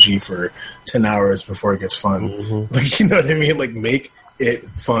RPG for 10 hours before it gets fun. Mm-hmm. Like, you know what I mean? Like, make it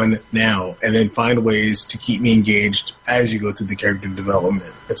fun now, and then find ways to keep me engaged as you go through the character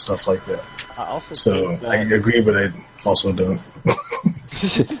development and stuff like that. I agree, but I also don't.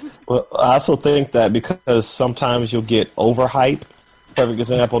 Well, I also think that because sometimes you'll get overhyped. Perfect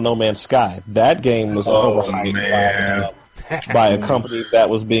example, No Man's Sky. That game was overhyped by a company that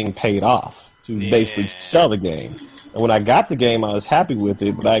was being paid off to basically sell the game. And when I got the game, I was happy with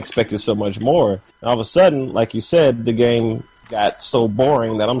it, but I expected so much more. And all of a sudden, like you said, the game got so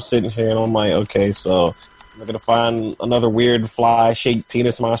boring that I'm sitting here and I'm like, okay, so I'm going to find another weird fly-shaped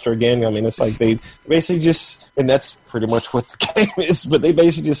penis monster again. I mean, it's like they basically just, and that's pretty much what the game is, but they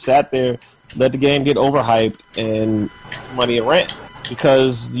basically just sat there, let the game get overhyped, and money and rent.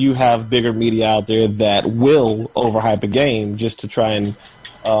 Because you have bigger media out there that will overhype a game just to try and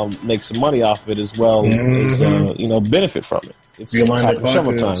make some money off of it as well as, benefit from it. It's happened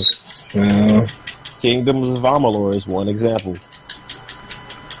several times. Yeah. Kingdoms of Amalur is one example.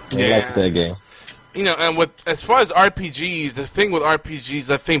 I like that game. You know, and with as far as RPGs, the thing with RPGs,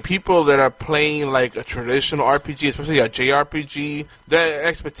 I think people that are playing like a traditional RPG, especially a JRPG, their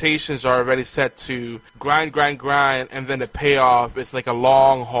expectations are already set to grind, and then the payoff is like a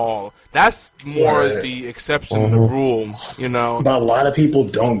long haul. That's more the exception than the rule, you know. But a lot of people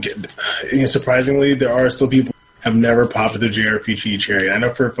don't get it. Surprisingly, there are still people who have never popped the JRPG cherry. I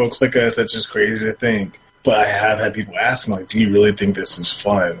know for folks like us, that's just crazy to think. But I have had people ask me, like, do you really think this is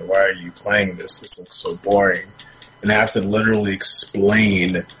fun? Why are you playing this? This looks so boring. And I have to literally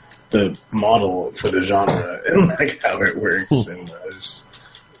explain the model for the genre and, like, how it works. And I just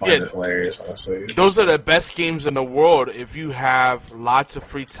find it hilarious, honestly. Those are the best games in the world if you have lots of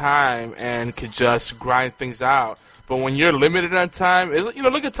free time and could just grind things out. But when you're limited on time, you know,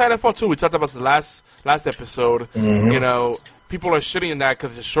 look at Titanfall 2. We talked about the last episode. You know, people are shitting in that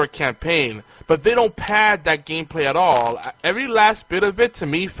because it's a short campaign. But they don't pad that gameplay at all. Every last bit of it, to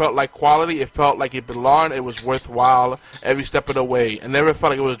me, felt like quality. It felt like it belonged. It was worthwhile every step of the way. It never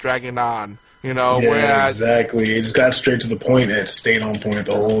felt like it was dragging on. You know, yeah, whereas... exactly. It just got straight to the point and it stayed on point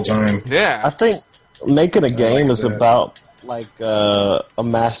the whole time. Yeah. I think making a game is about, like, a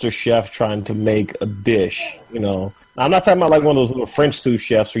master chef trying to make a dish, you know. I'm not talking about like one of those little French sous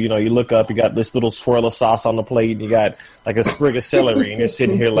chefs where, you know, you look up, you got this little swirl of sauce on the plate, and you got like a sprig of celery, and you're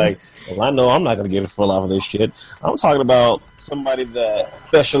sitting here like, well, I know I'm not going to get a full off of this shit. I'm talking about somebody that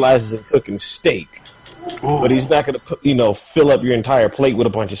specializes in cooking steak. Ooh. But he's not going to, you know, fill up your entire plate with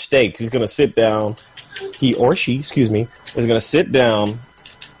a bunch of steaks. He's going to sit down, he or she, is going to sit down,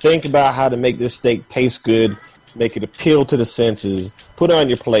 think about how to make this steak taste good, make it appeal to the senses, put it on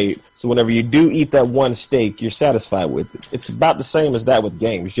your plate, so whenever you do eat that one steak, you're satisfied with it. It's about the same as that with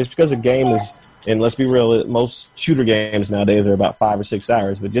games. Just because a game is, and let's be real, most shooter games nowadays are about 5 or 6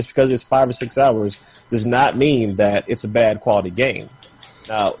 hours, but just because it's 5 or 6 hours does not mean that it's a bad quality game.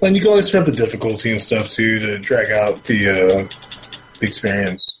 Now, and you can always turn up the difficulty and stuff, too, to drag out the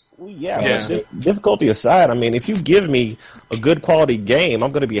experience. Yeah. Difficulty aside, I mean, if you give me a good quality game,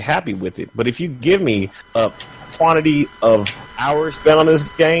 I'm going to be happy with it. But if you give me a quantity of hours spent on this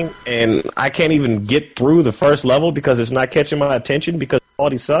game and I can't even get through the first level because it's not catching my attention because the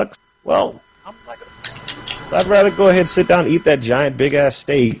quality sucks, well, I'm not going to. So I'd rather go ahead and sit down and eat that giant big-ass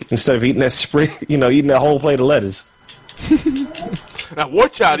steak instead of eating that eating that whole plate of lettuce. Now,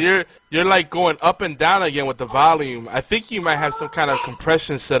 watch out. You're like going up and down again with the volume. I think you might have some kind of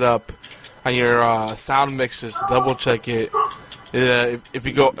compression set up on your sound mixers. Double check it. If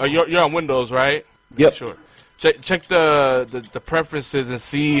you go, you're on Windows, right? Yep. Sure. Check the preferences and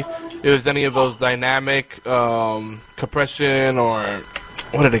see if there's any of those dynamic compression or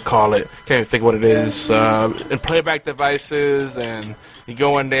what do they call it? Can't even think what it is. And playback devices, and you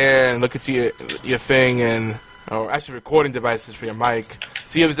go in there and look at your thing and. Or actually recording devices for your mic.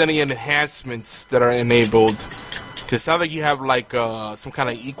 See if there's any enhancements that are enabled. Because it sounds like you have like some kind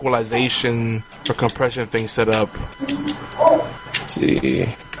of equalization or compression thing set up. Let's see.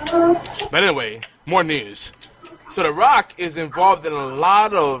 But anyway, more news. So The Rock is involved in a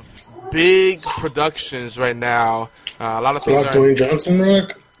lot of big productions right now. A lot of things. Dwayne Johnson,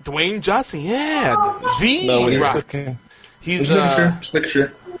 Rock? Dwayne Johnson, yeah. The Rock. He's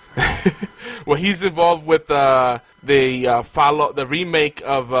picture. Well, he's involved with the remake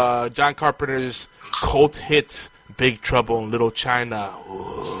of John Carpenter's cult hit Big Trouble in Little China.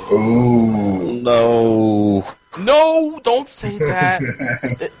 Ooh. No, don't say that.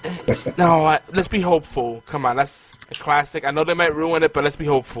 No, let's be hopeful. Come on, that's a classic. I know they might ruin it, but let's be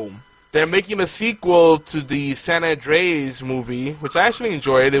hopeful. They're making a sequel to the San Andreas movie, which I actually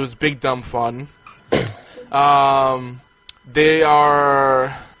enjoyed. It was big dumb fun.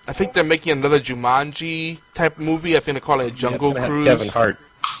 I think they're making another Jumanji type movie. I think they call it Jungle Cruise. Kevin Hart.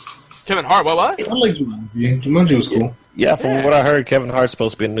 Kevin Hart, what? I like Jumanji. Jumanji was cool. Yeah, from what I heard, Kevin Hart's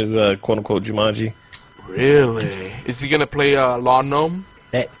supposed to be a new quote-unquote Jumanji. Really? Is he going to play Lawn Gnome?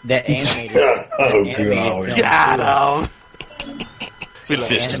 That animated... God. Got him!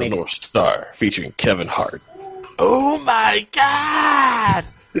 Fist of the North Star, featuring Kevin Hart. Oh my God!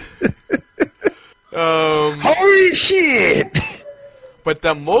 Holy shit! But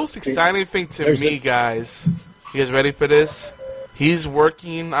the most exciting thing to me, guys, you guys ready for this? He's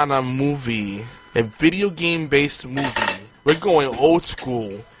working on a movie, a video game-based movie. We're going old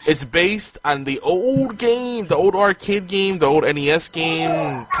school. It's based on the old game, the old arcade game, the old NES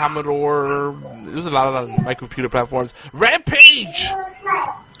game, Commodore. There's a lot of microcomputer platforms. Rampage!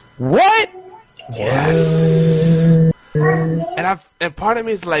 What? Yes. And part of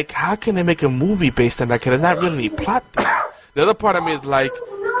me is like, how can they make a movie based on that? Because there's not really any plot there. The other part of me is like,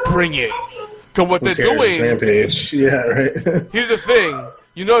 bring it. Because what they're doing... Rampage. Yeah, right. Here's the thing.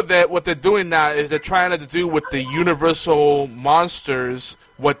 You know that what they're doing now is they're trying to do with the Universal monsters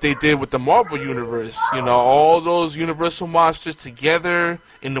what they did with the Marvel Universe. You know, all those Universal monsters together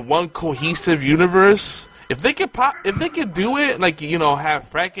in the one cohesive universe. If they could do it, like, you know, have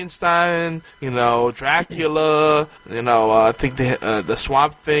Frankenstein, you know, Dracula, you know, I think the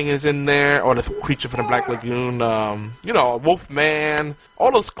Swamp Thing is in there, or the Creature from the Black Lagoon, you know, Wolfman,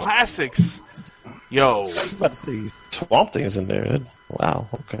 all those classics. Yo. Swamp Thing is in there. Wow,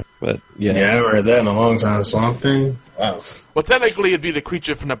 okay. But yeah, I haven't heard that in a long time. Swamp Thing? Wow. Well, technically, it'd be the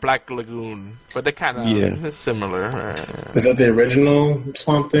Creature from the Black Lagoon, but they're kind of similar. Is that the original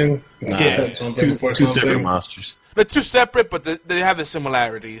Swamp Thing? Yeah. Two separate monsters. They're two separate, but they have the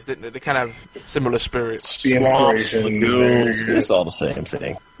similarities. They kind of have similar spirits. The inspiration. It's all the same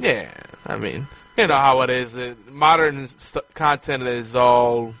thing. Yeah, I mean, you know how it is. Modern content is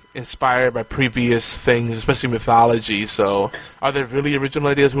all inspired by previous things, especially mythology. So, are there really original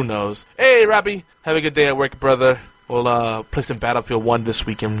ideas? Who knows? Hey, Robbie, have a good day at work, brother. We'll play some Battlefield 1 this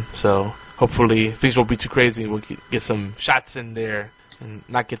weekend, so hopefully things won't be too crazy. We'll get some shots in there and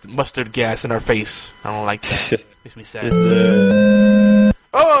not get the mustard gas in our face. I don't like that. Makes me sad.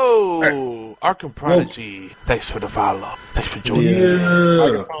 Oh, Arkham Prodigy. Thanks for the follow. Thanks for joining.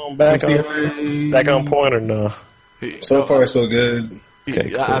 Yeah. Back on point or no? So far, so good.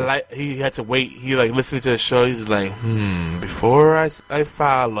 Okay, cool. He had to wait. He listening to the show. He's like, before I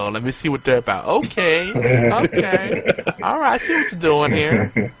follow, let me see what they're about. Okay, all right. I see what you're doing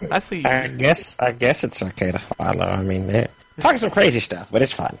here. I see you. I guess it's okay to follow. I mean, they're talking some crazy stuff, but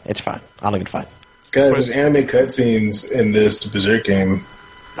it's fine. I'll look it fine. Guys, there's anime cutscenes in this Berserk game.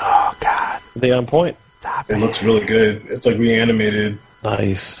 Oh God, they on point. It looks really good. It's like reanimated.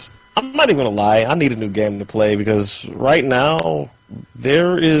 Nice. I'm not even gonna lie. I need a new game to play because right now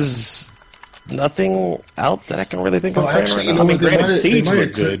there is nothing out that I can really think of. Actually, right now. I mean, granted, Siege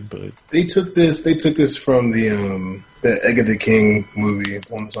looked good, but they took this from the Egg of the King movie,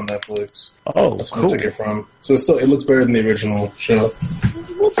 the one that's on Netflix. Oh, that's cool. Where I took it from. So it looks better than the original show.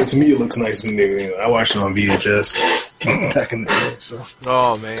 So to me, it looks nice and new. I watched it on VHS back in the day. So.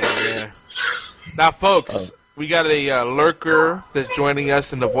 Oh man, yeah. Now, folks. We got a lurker that's joining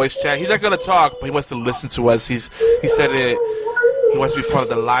us in the voice chat. He's not going to talk, but he wants to listen to us. He said it. He wants to be part of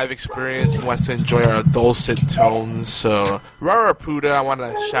the live experience. He wants to enjoy our dulcet tones. So, Rarapuda, I want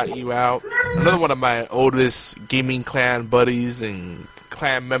to shout you out. Another one of my oldest gaming clan buddies and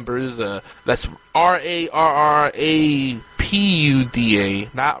clan members. That's Rarrapuda.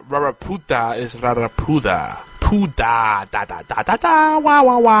 Not Rarapuda, it's Rarapuda. Puda, da da da da da, wah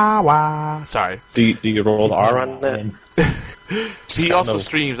wah wah wah. Sorry. Do you roll the R on that? He also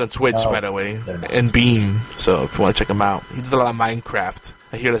streams on Twitch, by the way, and Beam. So if you want to check him out, he does a lot of Minecraft.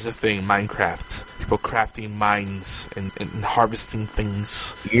 I hear that's a thing, Minecraft. People crafting mines and harvesting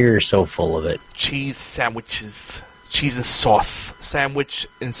things. You're so full of it. Cheese sandwiches, cheese and sauce, sandwich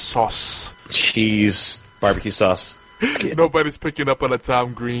and sauce, cheese, barbecue sauce. Nobody's picking up on a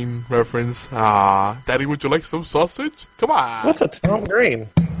Tom Green reference. Daddy, would you like some sausage? Come on. What's a Tom Green?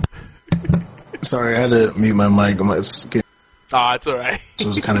 Sorry, I had to mute my mic. It's alright. So it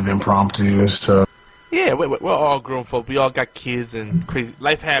was kind of impromptu. So yeah, we're all grown folk. We all got kids and crazy.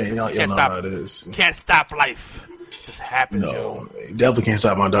 Life happens. Yeah, can't stop it. Is. Can't stop life. It just happens, yo. You definitely can't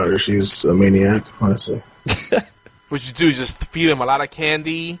stop my daughter. She's a maniac, honestly. What you do is just feed him a lot of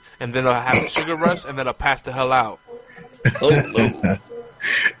candy, and then they'll have a sugar rush, and then they'll pass the hell out. Or you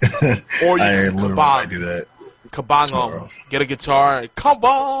I do that. Kabong them. Get a guitar and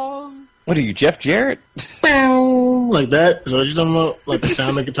kabong. What are you, Jeff Jarrett? Like that? Is that what you're talking about? Like the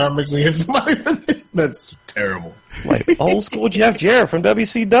sound the guitar makes against somebody? That's terrible. Like old school Jeff Jarrett from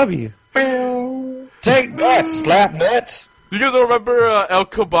WCW. Take that, slap nuts. You guys remember El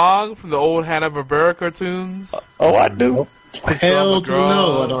Kabong from the old Hanna-Barbera cartoons? Oh, I do. Hell to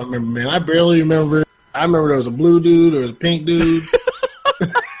no, I don't remember, man. I barely remember. I remember there was a blue dude, there was a pink dude.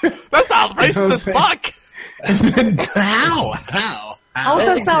 That sounds racist as fuck. How? How does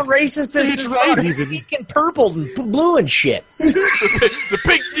that sound racist? It's pink and purple and blue and shit. The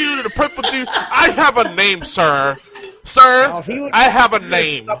pink dude and the purple dude. I have a name, sir. Sir, I have a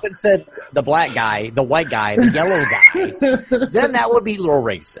name. Up and said the black guy, the white guy, the yellow guy. Then that would be a little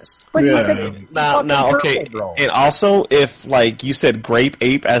racist. But you said now, okay. Purple, and also, if like you said Grape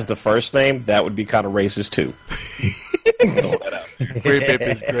Ape as the first name, that would be kind of racist too. Grape Ape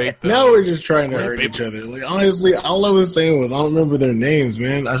is great. Though. Now we're just trying to hurt each other. Like honestly, all I was saying was I don't remember their names,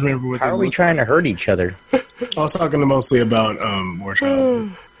 man. I just remember what. How are we trying to hurt each other? I was talking mostly about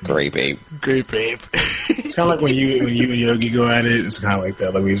Warchild. Grape Ape. Grape Ape. It's kind of like when you and Yogi go at it. It's kind of like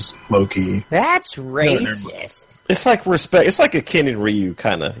that. Like we just low key. That's racist. It's like respect. It's like a Ken and Ryu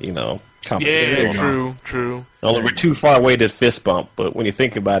kind of, competition. Yeah, true. Only we're too far away to fist bump, but when you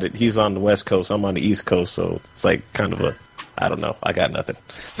think about it, he's on the West Coast, I'm on the East Coast, so it's like kind of I don't know. I got nothing.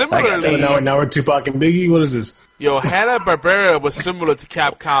 Similarly, now we're Tupac and Biggie. What is this? Yo, Hanna-Barbera was similar to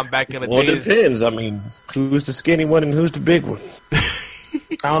Capcom back in the days. Well, it depends. I mean, who's the skinny one and who's the big one?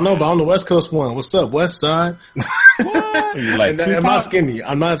 I don't know, but I'm the West Coast one. What's up, West Side? You like Tupac?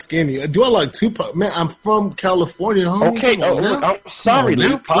 I'm not skinny. Do I like Tupac? Man, I'm from California, homie. Okay, look, I'm sorry,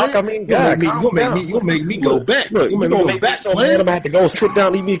 Tupac. I mean, God, you'll make me go back. Look, you're gonna make me so mad. I'm gonna have to go sit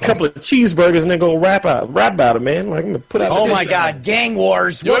down, eat me a couple of cheeseburgers, and then go rap about it, man. Like I'm gonna put out. Oh my God, gang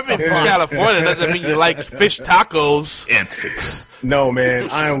wars! You're from California doesn't mean you like fish tacos. No, man,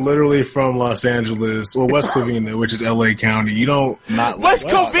 I am literally from Los Angeles, or West Covina, which is LA County. You don't not West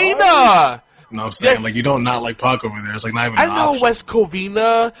Covina. No, I'm saying like you don't not like Pac over there. It's like not even. I know West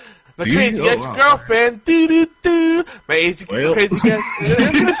Covina. The crazy ex-girlfriend, do. My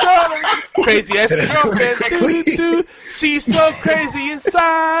crazy ex-girlfriend, she's so crazy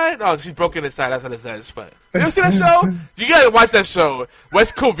inside. Oh, she's broken inside. That's what it says. But you ever see that show? You gotta watch that show.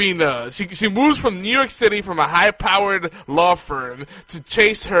 West Covina. She moves from New York City from a high-powered law firm to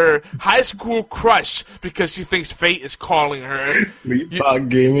chase her high school crush because she thinks fate is calling her. Pac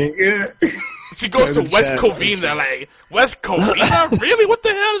gaming, yeah. She goes to West Covina, like, West Covina? Really? What the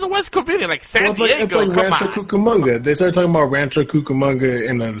hell is a West Covina? Like, San Diego, it's like Rancho Cucamonga. They started talking about Rancho Cucamonga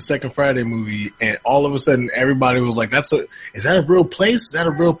in the Second Friday movie, and all of a sudden, everybody was like, is that a real place? Is that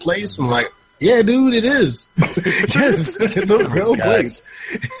a real place? I'm like, yeah, dude, it is. Yes, it's a real place.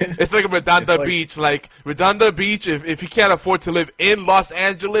 It's like Redondo Beach. Like, Redondo Beach, if you can't afford to live in Los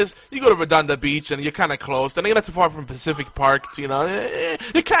Angeles, you go to Redondo Beach, and you're kind of close. And you're not too far from Pacific Park, you're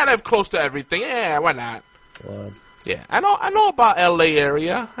kind of close to everything. Yeah, why not? Yeah, I know about L.A.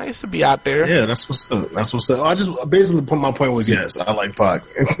 area. I used to be out there. Yeah, that's what's up. I just basically my point was yes, I like Pac.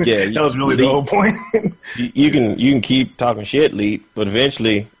 Yeah, that was really the whole point. you can keep talking shit, Leet, but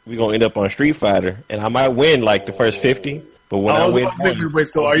eventually we're gonna end up on Street Fighter, and I might win like the first 50. But when I win,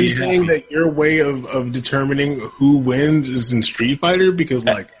 so are you saying that your way of determining who wins is in Street Fighter? Because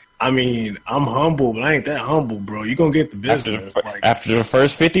I mean, I'm humble, but I ain't that humble, bro. You gonna get the business after the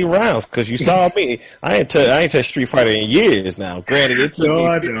first 50 rounds, because you saw me. I ain't touched Street Fighter in years now. Granted, it took me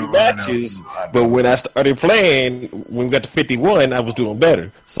 50 matches, but when I started playing, when we got to 51, I was doing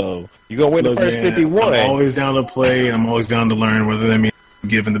better. So you gonna win the first 51. I'm always down to play, and I'm always down to learn. Whether that means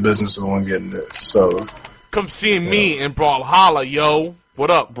giving the business to the one getting it. So come see me in Brawlhalla, yo. What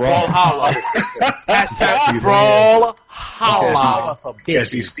up, Brawlhalla? Hashtag Brawlhalla.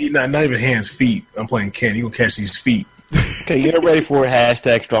 Catch these feet, not even hands, feet. I'm playing Ken. You gonna catch these feet? Okay, get ready for it.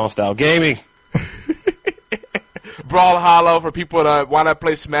 Hashtag Strong Style Gaming. Brawlhalla for people that want to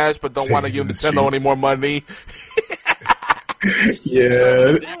play Smash but don't want to give Nintendo any more money.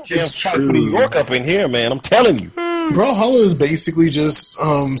 Yeah, it's true. For New York up in here, man. I'm telling you. Brawlhalla is basically just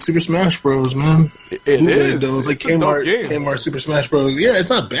Super Smash Bros, man. It is. It's like Kmart Super Smash Bros. Yeah, it's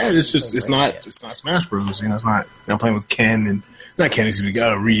not bad. It's just it's not Smash Bros. You know, it's not. I'm playing with Ken and not Ken. We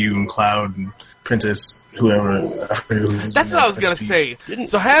got Ryu and Cloud and Princess, whoever. That's what I was gonna say.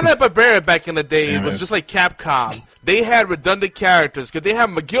 So Hanna-Barbera back in the day was just like Capcom. They had redundant characters because they have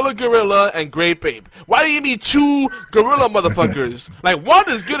Magilla Gorilla and Grape Ape. Why do you need two gorilla motherfuckers? Like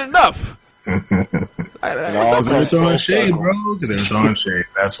one is good enough. They were throwing shade, bro. Because they were throwing shade.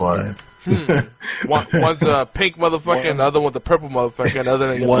 That's why. One's a pink motherfucker, and the other one's a purple motherfucker. And the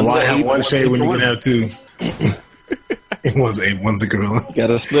other one shade when you can have two. One's a gorilla. You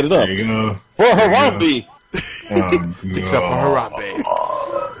gotta split it up. There you go. For Harambe. Except for Harambe.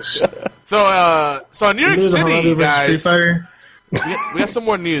 So in New York City, guys. Street Fighter? We got some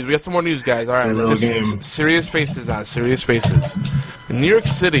more news. Guys. All right, serious faces on serious faces. In New York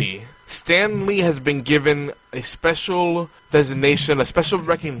City, Stan Lee has been given a special designation, a special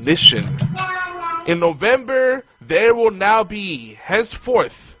recognition. In November, there will now be,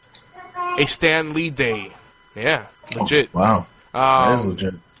 henceforth, a Stan Lee Day. Yeah, legit. Oh, wow. That is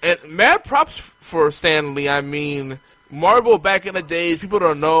legit. And mad props for Stan Lee. I mean, Marvel back in the days, people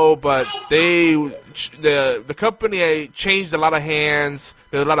don't know, but the company changed a lot of hands.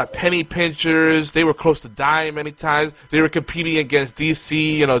 There were a lot of penny pinchers. They were close to dying many times. They were competing against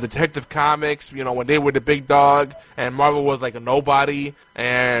DC, Detective Comics, when they were the big dog, and Marvel was like a nobody.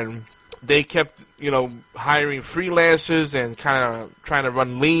 And they kept, hiring freelancers and kind of trying to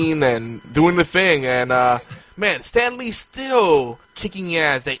run lean and doing the thing. And, man, Stan Lee's still kicking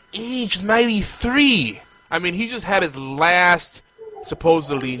ass at age 93. I mean, he just had his last,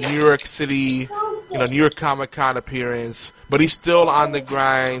 supposedly, New York City New York Comic Con appearance, but he's still on the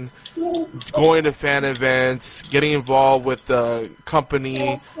grind, going to fan events, getting involved with the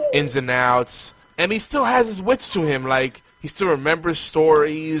company ins and outs, and he still has his wits to him. Like, he still remembers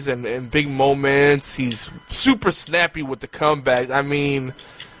stories and big moments. He's super snappy with the comebacks. I mean,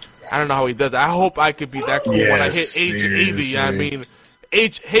 I don't know how he does it. I hope I could be that cool when I hit age 80. I mean,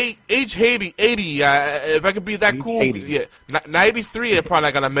 age 80. If I could be that cool, 80. Yeah. 93, I'm probably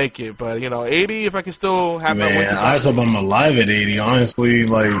not gonna make it. But 80, if I can still have my wits. I just hope I'm alive at 80. Honestly,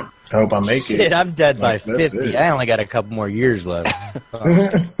 like, I hope I make it. Shit, I'm dead by 50. I only got a couple more years left.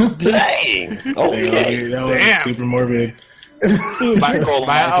 Dang. Okay. That was super morbid. my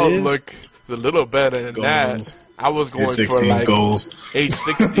outlook is a little better than that. I was going for like goals. Age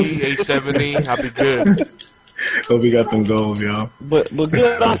 60, age 70. I'll be good. Hope he got them goals, y'all. But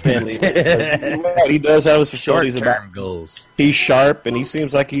good on Stanley. He does have his facilities about goals. He's sharp, and he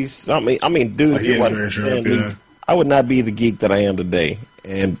seems like he's. I mean, dude, he is very sharp. Yeah. I would not be the geek that I am today,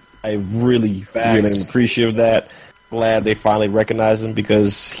 and I really am appreciative of that. Glad they finally recognize him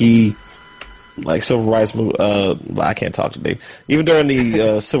because he. Like civil rights move, I can't talk today. Even during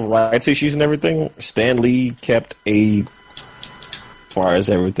the civil rights issues and everything, Stan Lee kept as far as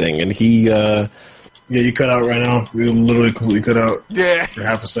everything, and he. Yeah, you cut out right now. You literally completely cut out. Yeah, for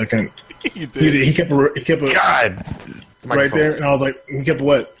half a second. He did. He kept a God right there, and I was like, he kept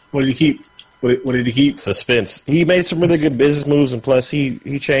what? What did he keep? What did he keep? Suspense. He made some really good business moves, and plus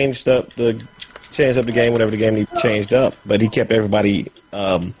he changed up the game whenever the game needed changed up, but he kept everybody.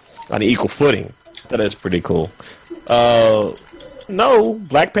 On an equal footing. That is pretty cool. No,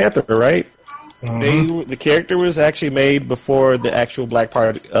 Black Panther, right? The character was actually made before the actual Black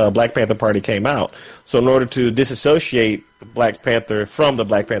Panther Party came out. So in order to disassociate the Black Panther from the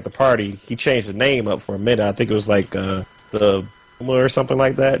Black Panther Party, he changed the name up for a minute. I think it was like the or something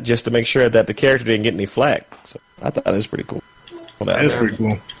like that, just to make sure that the character didn't get any flack. So I thought that was pretty cool. That is pretty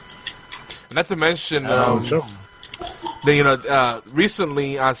cool. And not to mention,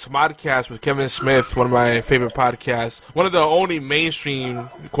 recently on Smodcast with Kevin Smith, one of my favorite podcasts, one of the only mainstream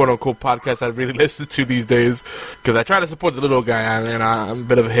quote-unquote podcasts I really listen to these days, because I try to support the little guy, and I'm a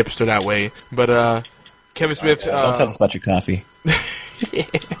bit of a hipster that way. But Kevin Smith... don't tell us about your coffee.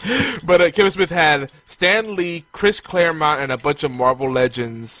 But Kevin Smith had Stan Lee, Chris Claremont, and a bunch of Marvel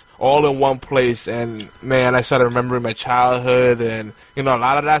legends all in one place. And man, I started remembering my childhood, and a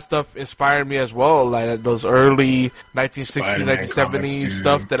lot of that stuff inspired me as well. Like those early 1960s, 1970s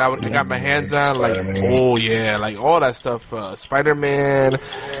stuff that I got my hands on. Spider-Man. Oh yeah, like all that stuff. Spider-Man,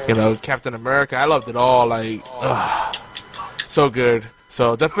 Captain America. I loved it all. Like, so good.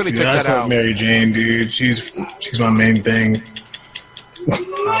 So definitely check that out. Mary Jane, dude. She's my main thing.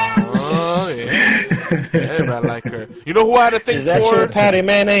 Oh yeah, I like her. You know who I had a thing for? Is that your Patty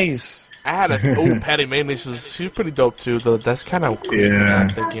Mayonnaise? I had Patty Mayonnaise. She was pretty dope too. Though that's kind of cool. Yeah.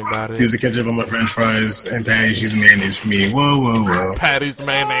 Thinking about it. She's the ketchup on my French fries, and Patty, she's mayonnaise for me. Whoa. Patty's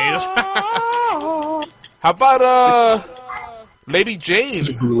mayonnaise. How about Lady Jane?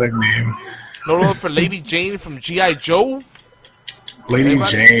 Such a bootleg name. No love for Lady Jane from G.I. Joe. Lady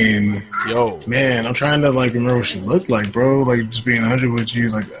Jane. Yo. Man, I'm trying to remember what she looked like, bro. Like, just being 100 with you.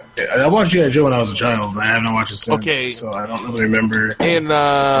 Like, I watched G.I. Joe when I was a child, but I haven't watched it since. Okay. So I don't really remember. Like,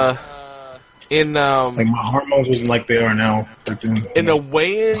 my hormones wasn't like they are now. In the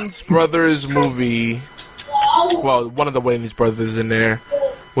Wayans Brothers movie, well, one of the Wayans Brothers in there,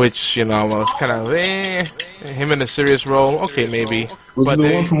 which, was kind of, him in a serious role. Okay, maybe. Was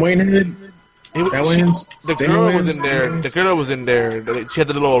the one from Waynehead? The girl was in there. The girl was in there. She had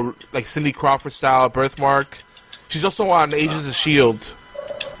the little Cindy Crawford style birthmark. She's also on Agents of S.H.I.E.L.D.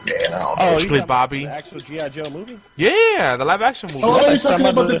 Yeah, she played Bobby. The actual G.I. Joe movie? Yeah, the live action movie. Oh, you're talking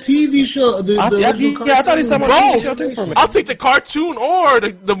about the TV show. I thought he was talking about the TV show too for me. I'll take the cartoon or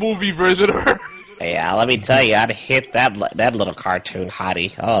the movie version of her. Yeah, let me tell you, I'd hit that little cartoon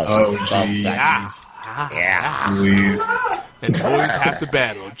hottie. Oh, she's so sexy. Yeah. Please. And boys have to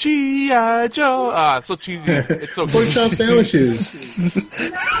battle. G.I. Joe. So cheesy. It's so good. Pork chop sandwiches.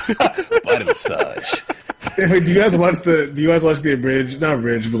 Butter massage. Wait, do you guys watch the abridged? Not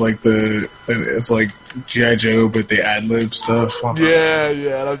abridged, but it's like G.I. Joe, but they ad-lib stuff.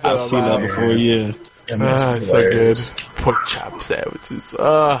 Yeah. I've seen that before. Yeah. It's so good. Pork chop sandwiches.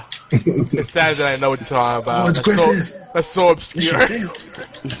 It's sad that I know what you're talking about. That's so obscure.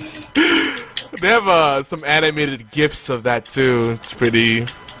 They have some animated GIFs of that too. It's pretty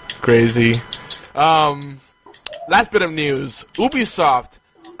crazy. Last bit of news. Ubisoft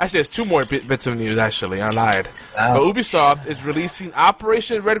Actually, there's two more bits of news, actually. I lied. But Ubisoft is releasing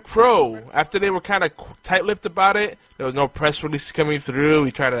Operation Red Crow. After they were kind of tight-lipped about it, there was no press release coming through. We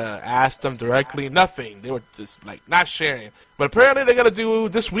tried to ask them directly. Nothing. They were just, like, not sharing. But apparently they're going to do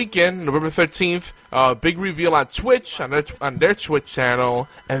this weekend, November 13th, a big reveal on Twitch, on their Twitch channel.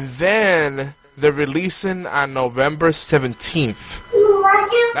 And then they're releasing on November 17th.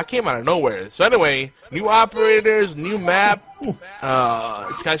 That came out of nowhere. So anyway, new operators, new map,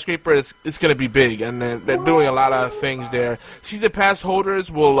 Skyscraper is going to be big, and they're doing a lot of things there. Season pass holders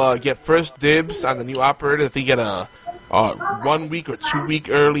will get first dibs on the new operator if they get a 1 week or 2 week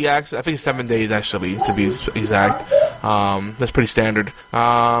early access. I think 7 days, actually, to be exact. That's pretty standard.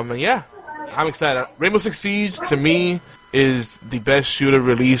 Yeah, I'm excited. Rainbow Six Siege, to me, is the best shooter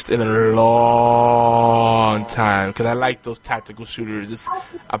released in a long time, because I like those tactical shooters. It's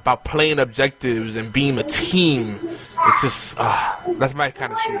about playing objectives and being a team. It's just, that's my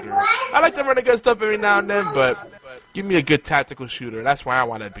kind of shooter. I like to run against stuff every now and then, but give me a good tactical shooter. That's where I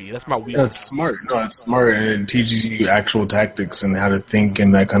want to be. That's my weakness. That's smart. No, it's smart, and it teaches you actual tactics and how to think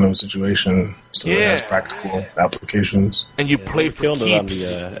in that kind of situation. So it has practical applications. And you play for keeps. On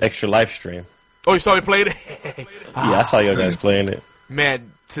the extra live stream. Oh, you saw me play it? Yeah, I saw you guys playing it.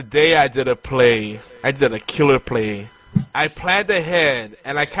 Man, today I did a play. I did a killer play. I planned ahead,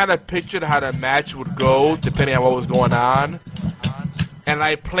 and I kind of pictured how the match would go, depending on what was going on. And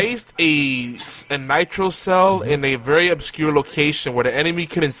I placed a nitro cell in a very obscure location where the enemy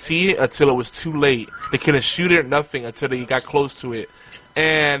couldn't see it until it was too late. They couldn't shoot it or nothing until they got close to it.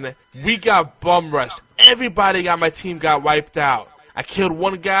 And we got bum rushed. Everybody on my team got wiped out. I killed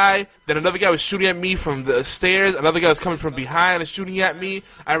one guy, then another guy was shooting at me from the stairs, another guy was coming from behind and shooting at me.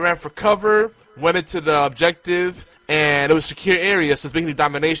 I ran for cover, went into the objective, and it was a secure area, so it's basically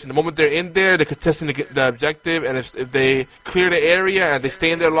domination. The moment they're in there, they're contesting the objective, and if they clear the area and they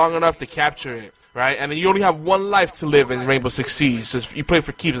stay in there long enough, they capture it, right? And then you only have one life to live in Rainbow Six Siege, so you play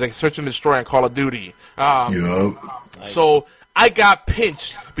for keeps, like Search and Destroy on Call of Duty. So I got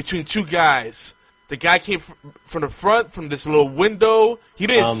pinched between two guys. The guy came from the front, from this little window. He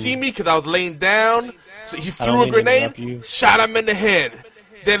didn't see me because I was laying down. So he threw a grenade, shot him in the head.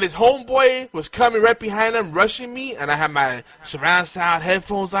 Then his homeboy was coming right behind him, rushing me, and I had my surround sound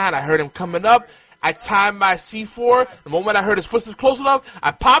headphones on. I heard him coming up. I timed my C4. The moment I heard his footsteps close enough,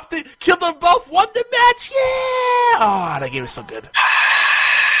 I popped it, killed them both, won the match. Yeah! Oh, that game is so good.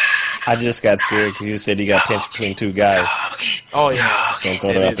 I just got scared because you said you got pinched between two guys. Oh, yeah. Don't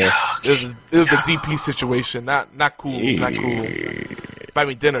throw that out there. It was a DP situation. Not cool. Not cool. Buy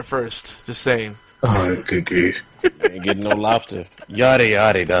me dinner first. Just saying. Oh, good grief. Ain't getting no lobster. Yada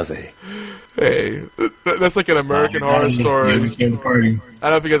yada, does he? Hey, that's like an American Horror Story. Yeah, we came to party. I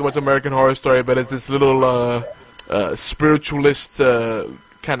don't know if you guys watch American Horror Story, but it's this little spiritualist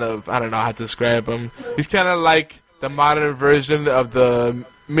kind of, I don't know how to describe him. He's kind of like the modern version of the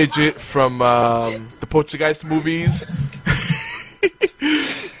midget from the Poltergeist movies.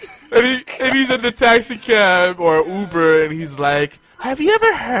 and he's in the taxi cab or Uber, and he's like, have you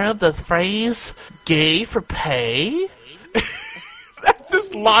ever heard the phrase gay for pay? I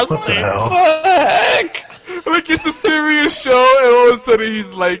just lost what the hell? Like, it's a serious show, and all of a sudden he's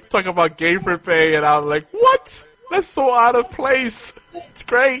like talking about gay for pay, and I'm like, what? That's so out of place. It's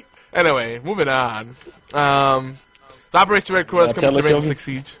great. Anyway, moving on. So Operation Red Crow is coming to Rainbow Six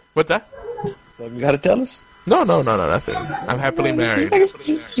Siege. What's that? You gotta tell us? No, nothing. I'm happily married.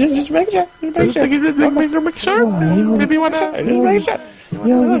 Just make sure. Make sure. Maybe you want to...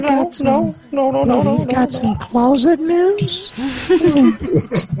 Yo, you got some... No. You got some closet news?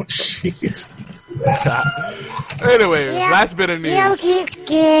 Jeez. Anyway, last bit of news. Yo, he's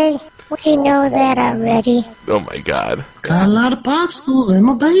gay. We know that already. Oh my god. Got a lot of popsicles in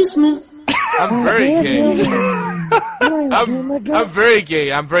my basement. I'm very gay. I'm very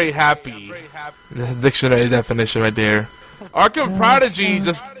gay. I'm very happy. That's a dictionary definition right there. Arkham Prodigy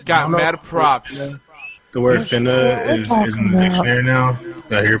just got mad props. The word finna is in the dictionary now.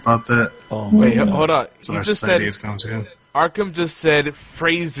 Did I hear about that? Wait, hold on. So You just said Arkham just said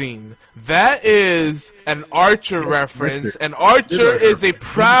phrasing. That is an Archer reference, and Archer is a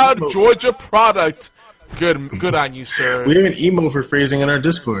proud Georgia product. Good on you, sir. We have an emo for phrasing in our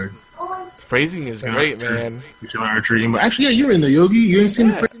Discord. Phrasing is great, man. Archer emo. Actually, yeah, you're in the Yogi. You ain't seen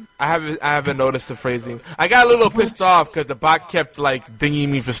the phrasing. I haven't noticed the phrasing. I got a little pissed off because the bot kept like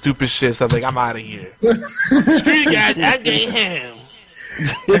dinging me for stupid shit. So I'm like, I'm out of here. Screw you guys, I'm getting him.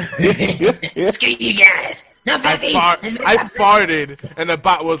 Screw you guys. No, I farted, and the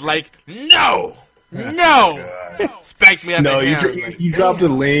bot was like, no. No! Spank me on the hands. You dropped a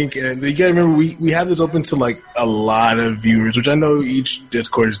link, and you gotta remember, we have this open to like a lot of viewers, which I know each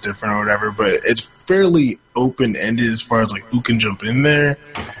Discord is different or whatever, but it's fairly open-ended as far as like who can jump in there.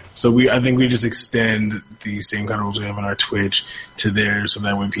 So I think we just extend the same kind of rules we have on our Twitch to there, so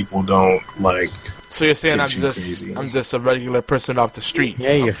that way people don't like. So you're saying I'm just a regular person off the street?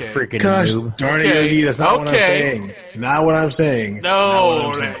 Yeah, you freaking Gosh, noob. darn it, Yogi, that's not what I'm saying. Not what I'm saying.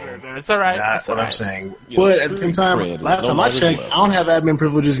 No, it's all right. That's what I'm saying. But at the same time, last time I checked, I don't have admin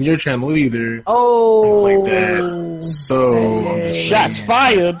privileges in your channel either. Oh, like that. So shots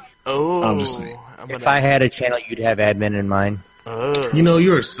fired. Oh, I'm just saying. If I had a channel, you'd have admin in mine. You know,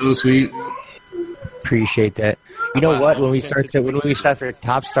 you are so sweet. Appreciate that. You know what? When we start the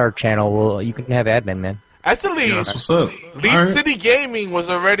Top Star channel, you can have admin, man. Actually, that's what's up. Lead City Gaming was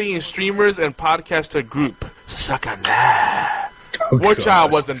already in streamers and podcaster group. So suck on that. War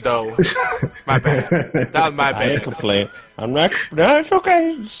Child wasn't though. My bad. That was my bad. I ain't complain. I'm not. No, it's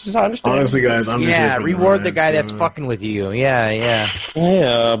okay. Just understand. Honestly, guys, I'm just here for reward the guy that's fucking with you. Yeah.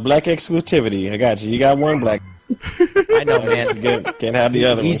 Black exclusivity. I got you. You got one black. I know, man. Can't have the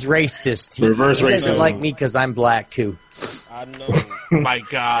other. He's racist. Reverse he racism. doesn't like me because I'm black too. I know. My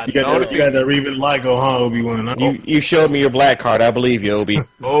God. You got that Reven Ligo, huh, Obi-Wan? You showed me your black card. I believe you, Obi.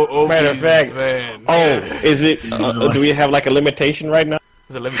 Matter of fact. Man. Is it? Do we have like a limitation right now?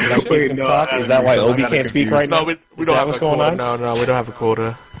 Is it limitation? Wait, no, is that why Obi can't speak right now? No, we don't have what's a quota. going on? No, we don't have a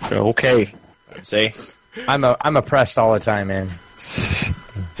quota. Okay. Say. I'm oppressed all the time, man.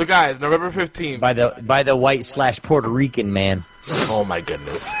 So guys, November 15th. By the white / Puerto Rican man. Oh my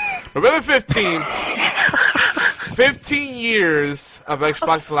goodness. November 15th. 15 years of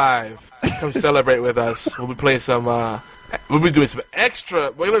Xbox Live. Come celebrate with us. We'll be playing some we'll be doing some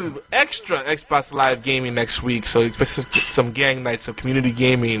extra Xbox Live gaming next week. So expect some gang nights, some community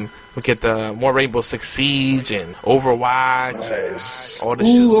gaming. We'll get more Rainbow Six Siege and Overwatch. Nice. All this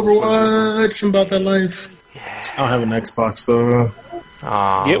shit. Overwatch. I'm about that life. Yeah. I don't have an Xbox though.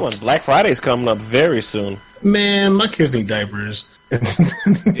 Get one. Black Friday's coming up very soon. Man, my kids need diapers. You know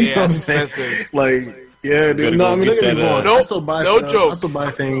what I'm saying? Like, yeah, dude. No, I mean, look at me going. I still buy stuff. Joke. I still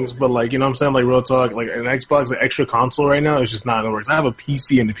buy things, but like, you know what I'm saying? Like, real talk, like an Xbox, an extra console right now is just not in the works. I have a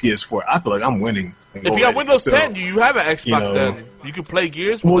PC and the PS4. I feel like I'm winning. If you got Windows 10, you have an Xbox then. You can play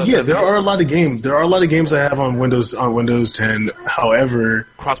Gears with there are a lot of games. There are a lot of games I have on Windows 10. However,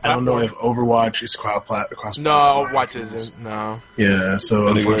 I don't know if Overwatch is cross-platform. No, Overwatch isn't. No. Yeah,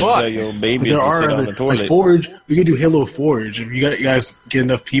 so tell your babies there to are sit on other, the toilet. like Forge. We can do Halo Forge. If you guys get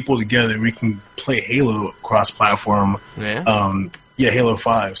enough people together, we can play Halo cross-platform. Yeah. Halo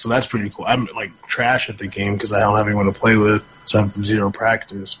 5. So that's pretty cool. I'm like trash at the game because I don't have anyone to play with, so I have zero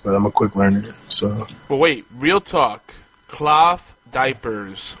practice. But I'm a quick learner. So. But wait, real talk. Cloth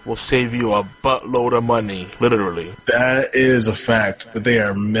diapers will save you a buttload of money, literally. That is a fact, but they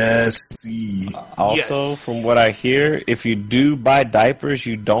are messy. Also, from what I hear, if you do buy diapers,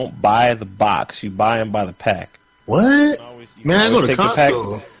 you don't buy the box. You buy them by the pack. What? Man, I go to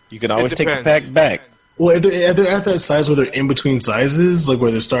Costco. You can always take the pack back. Well, if they're at that size where they're in between sizes, like where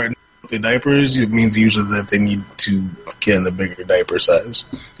they're starting the diapers, it means usually that they need to get in the bigger diaper size.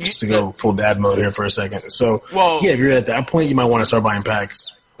 Just to go full dad mode here for a second. So, if you're at that point, you might want to start buying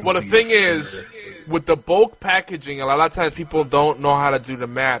packs. Well, the thing is, with the bulk packaging, a lot of times people don't know how to do the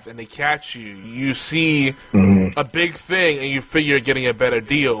math, and they catch you. You see a big thing, and you figure you're getting a better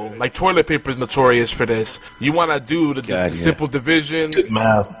deal. Like toilet paper is notorious for this. You want to do the simple division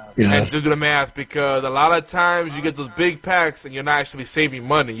math, and do the math, because a lot of times you get those big packs, and you're not actually saving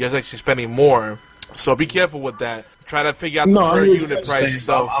money. You're actually spending more. So be careful with that. Try to figure out the per unit price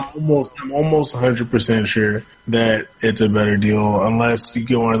yourself. I'm almost 100% sure that it's a better deal, unless you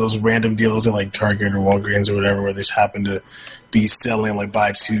get one of those random deals at like Target or Walgreens or whatever, where they just happen to be selling like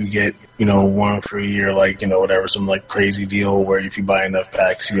buy two get one for a year, like whatever, some like crazy deal where if you buy enough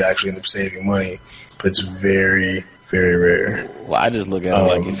packs, you actually end up saving money. But it's very, very rare. Well, I just look at it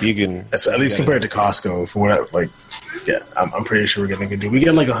like if you can, at least compared to Costco, for what I'm pretty sure we're getting a good deal. We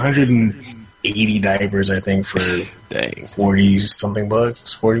get like 180 diapers, I think, for 40 something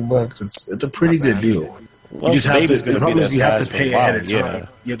bucks, $40. It's a pretty good deal. Well, you just have to. The problem is you have to pay ahead of time.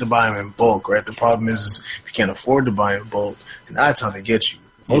 You have to buy them in bulk, right? The problem is if you can't afford to buy in bulk, and that's how they get you.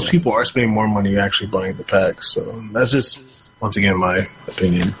 Most people are spending more money actually buying the packs. So that's just once again my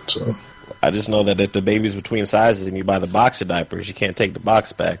opinion. So I just know that if the baby's between sizes and you buy the box of diapers, you can't take the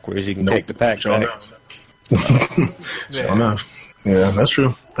box back, whereas you can take the pack back. Sure enough. Yeah, that's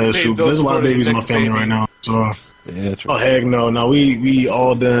true. That's true. There's a lot of babies in my family right now. So, yeah, that's right. Oh heck no! We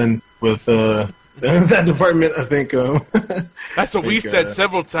all done with That department, I think. That's what we said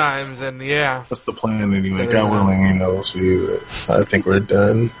several times, and yeah. That's the plan anyway. God willing, we'll see. I think we're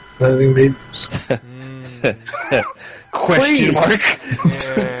done having babies. Question mark.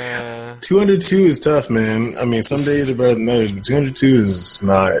 Yeah. 202 is tough, man. I mean, some days are better than others, but 202 is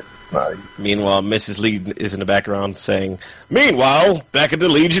not. Meanwhile, Mrs. Lee is in the background saying, "Meanwhile, back at the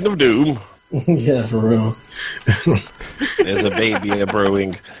Legion of Doom." Yeah, for real. There's a baby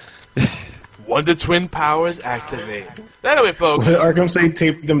brewing. Wonder Twin powers activate. Anyway, folks. What did Arkham say?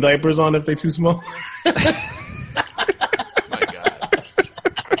 Tape them diapers on if they too small. My God.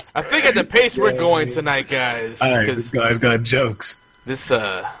 I think at the pace we're going tonight, guys. All right, this guy's got jokes. We're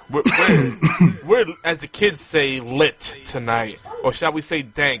as the kids say, lit tonight, or shall we say,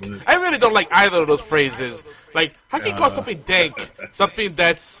 dank? I really don't like either of those phrases. Like, how can you call something dank? Something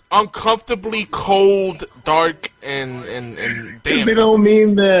that's uncomfortably cold, dark, and damp. They don't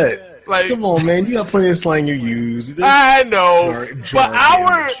mean that. Like, come on, man! You got plenty of slang you use. I know, but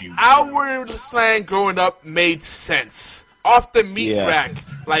our slang growing up made sense. Off the meat rack,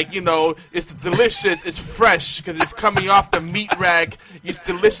 like, it's delicious, it's fresh because it's coming off the meat rack. It's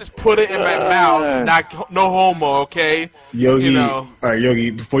delicious. Put it in my mouth. No homo, okay? Yogi, all right, Yogi.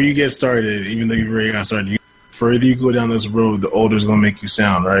 Before you get started, even though you already got started, further you go down this road, the older it's gonna make you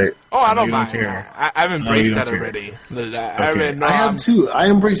sound, right? Oh, I don't mind. I've embraced that already. I have too. I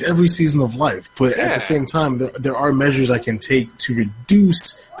embrace every season of life, but at the same time, there are measures I can take to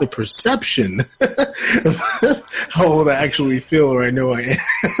reduce the perception of how old I actually feel right now. I am.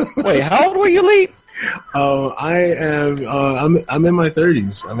 Wait, how old were you, Lee? I am. I'm in my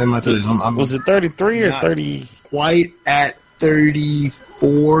 30s. I'm in my 30s. Was it 33 or 30? Quite at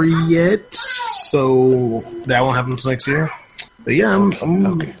 34 yet, so that won't happen until next year. But yeah, I'm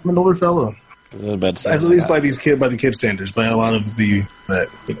an older fellow. As at least by the kid standards, by a lot of the that.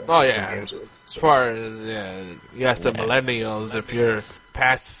 Oh yeah. As far as yes, the millennials. If you're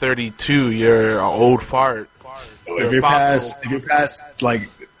past 32, you're an old fart. If you're past like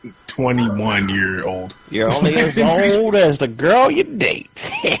 21, you're old. You're only as old as the girl you date.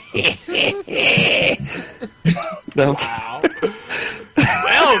 Wow.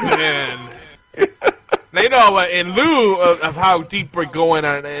 Well, man. Now, in lieu of how deep we're going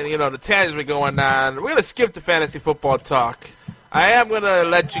on, and the tangents we're going on, we're gonna skip the fantasy football talk. I am gonna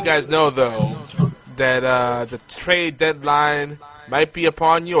let you guys know, though, that the trade deadline might be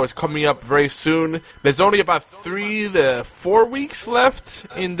upon you, or it's coming up very soon. There's only about 3 to 4 weeks left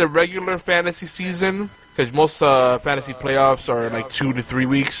in the regular fantasy season, because most fantasy playoffs are like 2 to 3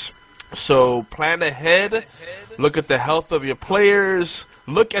 weeks. So plan ahead, look at the health of your players,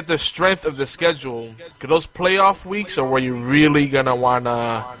 look at the strength of the schedule. Because those playoff weeks are where you're really going to want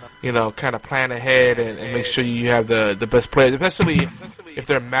to, kind of plan ahead and make sure you have the best players, especially if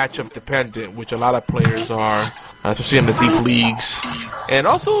they're matchup dependent, which a lot of players are, especially in the deep leagues. And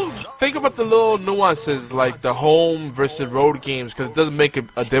also think about the little nuances like the home versus road games, because it doesn't make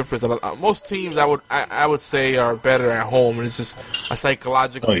a difference. Most teams I would say are better at home, and it's just a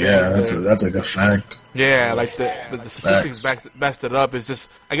psychological thing. Oh yeah, that's like a fact. Yeah, like the statistics backs it up. It's just,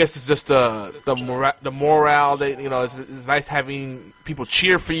 I guess it's just the morale. That it's nice having people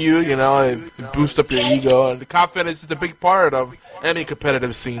cheer for you. It boosts up your ego, and the confidence is a big part of any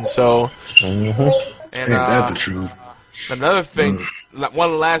competitive scene. So, and that's the truth. Another thing,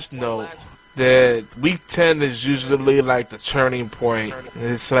 one last note. That week 10 is usually like the turning point.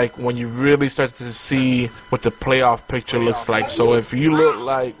 It's like when you really start to see what the playoff picture looks like. So if you look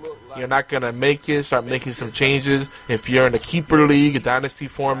like you're not going to make it, start making some changes. If you're in a keeper league, a dynasty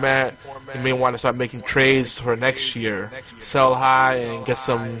format, you may want to start making trades for next year. Sell high and get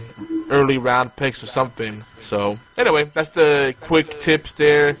some early round picks or something. So anyway, that's the quick tips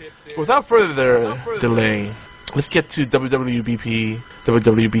there. Without further delay, let's get to WWBP,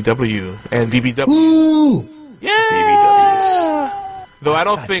 WWBW, and BBW. Woo! Yeah! BBWs. Though I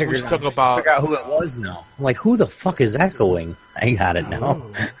don't think we should talk about... I forgot who it was now. I'm like, who the fuck is echoing? I got it now.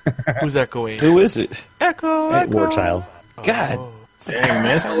 Who's echoing? Who is it? Echo. Warchild. God. Dang,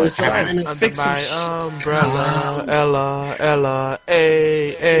 man. Under my umbrella, Ella,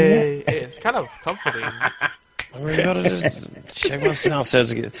 It's kind of comforting. I'm going to just check my sound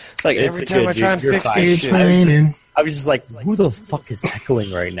settings again. It's like every time I try and fix this shit. I was just like, who the fuck is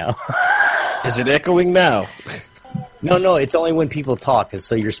echoing right now? Is it echoing now? No, it's only when people talk.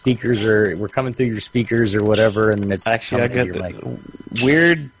 So your speakers we're coming through your speakers or whatever, and it's actually, I got the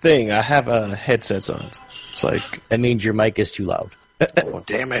weird thing. I have headsets on. It's like, that means your mic is too loud. Oh,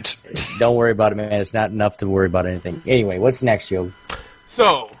 damn it. Don't worry about it, man. It's not enough to worry about anything. Anyway, what's next, yo?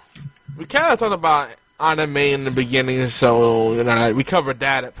 So, we kind of talked about anime in the beginning, so we covered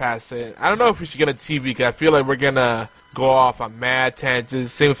that at past it. I don't know if we should get a TV, because I feel like we're going to go off on mad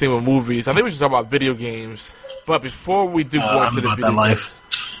tangents. Same thing with movies. I think we should talk about video games. But before we do go into the video games,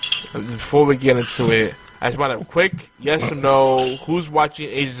 before we get into it, I just want a quick yes or no. Who's watching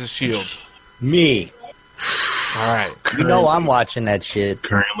Agents of S.H.I.E.L.D.? Me. All right. You know I'm watching that shit.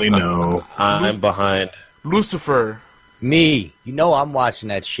 Currently, no. I'm behind. Lucifer. Me. You know I'm watching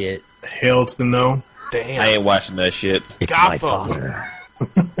that shit. Hell to the no. Damn. I ain't watching that shit. It's my father.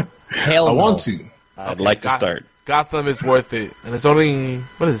 Hell I no. want to. I'd like to start. Gotham is worth it. And it's only,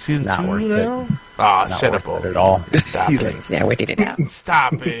 what is it, season 2 worth now? it. Ah, Not shut worth up. it at all. Stop He's it. like, yeah, we did it out.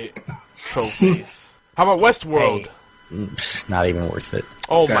 Stop it. Trophies. How about Westworld? Hey, not even worth it.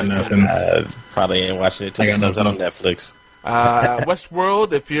 Oh Got my nothing. goodness. Probably ain't watching it. It comes out on Netflix.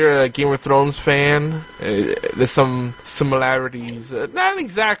 Westworld, if you're a Game of Thrones fan, there's some similarities. Not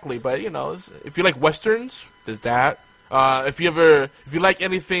exactly, but, if you like Westerns, there's that. If you like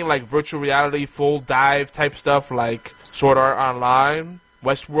anything like virtual reality, full dive type stuff like Sword Art Online,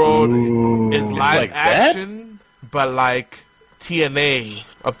 Westworld is live like action, but like TNA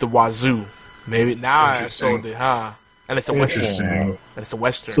up the wazoo. Maybe now I sold it, huh? And it's a Western. And it's a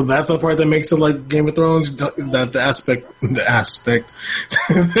Western. So that's the part that makes it like Game of Thrones. That the aspect that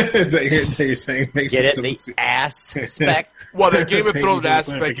you're saying makes Get it. The aspect. Well, the Game of Thrones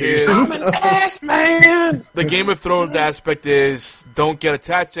aspect is I'm an ass man. the Game of Thrones aspect is don't get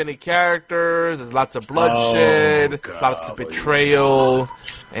attached to any characters. There's lots of bloodshed, lots of betrayal,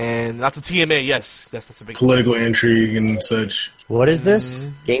 and lots of TNA. Yes, that's a big political intrigue and such. What is this?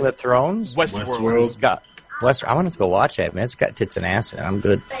 Game of Thrones? Westworld. It's got I want to go watch that, man. It's got tits and ass in it. I'm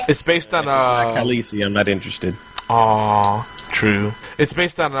good. It's based on Khaleesi, I'm not interested. Aw, true. It's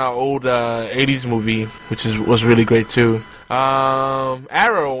based on an old 80s movie, which was really great too.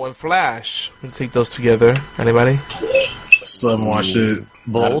 Arrow and Flash. We can take those together. Anybody? Still haven't watched it.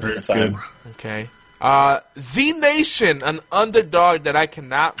 Both. It's good. Okay. Z Nation, an underdog that I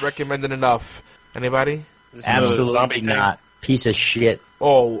cannot recommend it enough. Anybody? Absolutely not. Piece of shit.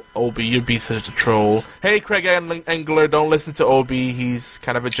 Oh, Obi, you'd be such a troll. Hey, Craig Engler, don't listen to Obi. He's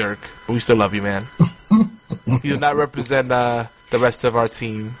kind of a jerk. But we still love you, man. He does not represent the rest of our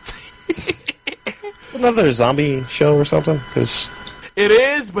team. It's another zombie show or something? Cause it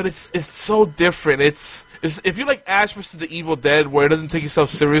is, but it's so different. It's if you like Ash vs. the Evil Dead, where it doesn't take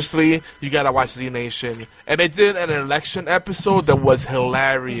itself seriously, you gotta watch Z Nation. And they did an election episode that was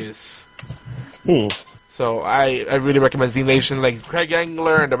hilarious. So I really recommend Z Nation. Like Craig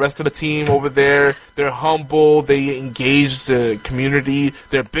Engler and the rest of the team over there, they're humble. They engage the community.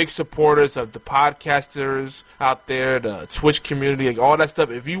 They're big supporters of the podcasters out there, the Twitch community, like all that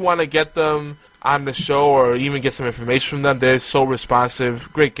stuff. If you want to get them on the show or even get some information from them, they're so responsive.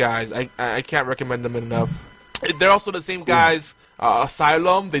 Great guys. I can't recommend them enough. They're also the same guys,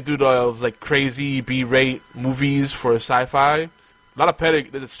 Asylum. They do those like crazy B-rate movies for sci-fi. A lot of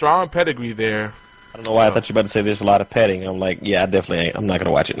there's a strong pedigree there. I don't know why I thought you were about to say there's a lot of petting. I'm like, yeah, I definitely ain't. I'm not going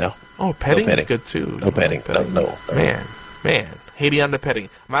to watch it now. Oh, petting is good too. No petting. No. Man. Hating on the petting.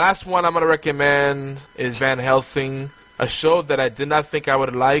 My last one I'm going to recommend is Van Helsing, a show that I did not think I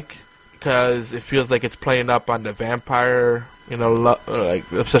would like because it feels like it's playing up on the vampire, like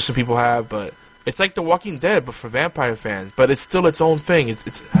obsession people have, but it's like The Walking Dead, but for vampire fans. But it's still its own thing.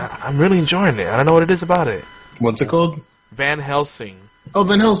 I'm really enjoying it. I don't know what it is about it. What's it called? Van Helsing. Oh,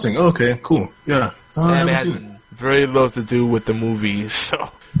 Van Helsing. Okay, cool. Yeah. And it had very little to do with the movies,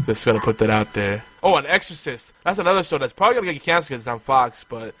 so just gonna put that out there. Oh, and Exorcist. That's another show that's probably gonna get canceled because it's on Fox,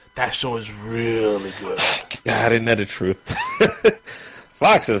 but that show is really good. God, isn't that the truth?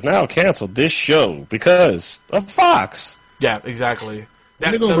 Fox has now canceled this show because of Fox. Yeah, exactly.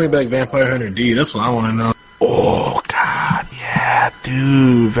 They're gonna bring back Vampire Hunter D. That's what I want to know. Oh God, yeah,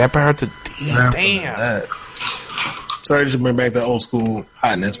 dude, Vampire Hunter D. Damn. Sorry to bring back that old school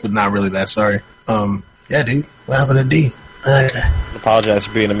hotness, but not really that sorry. Yeah, dude. What happened to D? Okay. Apologize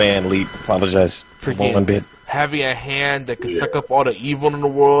for being a man, Lee. Apologize for one bit. Having a hand that can suck up all the evil in the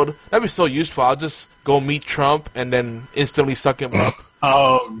world. That'd be so useful. I'll just go meet Trump and then instantly suck him up.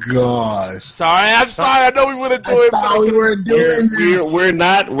 Oh, gosh. Sorry. I know we wouldn't do it. We weren't doing this. We're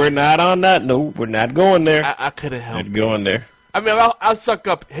not on that. No, we're not going there. I couldn't help it. Going there. I mean, I'll suck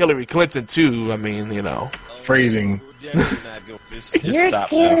up Hillary Clinton, too. I mean, Phrasing. You're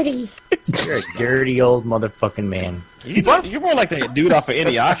dirty. You're a dirty old motherfucking man. You're more like that dude off of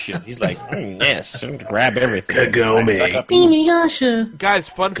Inuyasha. He's like, yes, grab everything. Kagome. Guys,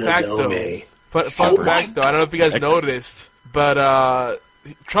 fun fact though. I don't know if you guys noticed, but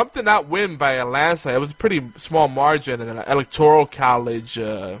Trump did not win by a landslide. It was a pretty small margin, and an electoral college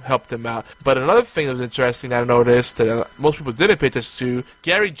helped him out. But another thing that was interesting that I noticed that most people didn't pay attention to,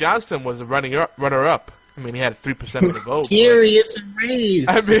 Gary Johnson was a runner-up. I mean, he had 3% of the vote. Gary, it's a race.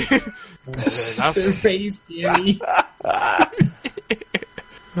 I mean, it's a race, Gary.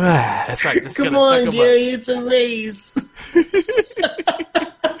 That's right. Just Come on, Gary, it's a race.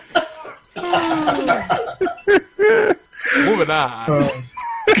 Moving on.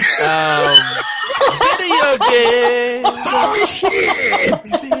 Video games. Oh,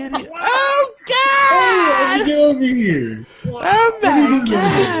 shit. Oh, God. Get over here. Oh, my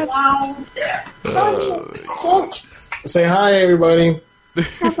God. Say hi, everybody.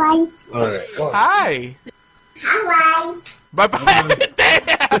 Bye-bye. All right. Well. Hi. Bye-bye.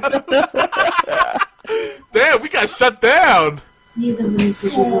 Bye-bye. Damn, we got shut down.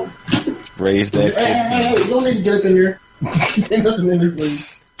 Raise that kid. Hey, you don't need to get up in here. Say nothing in here,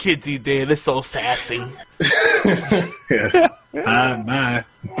 please. Kiddie Dan, it's so sassy. Yeah. Bye.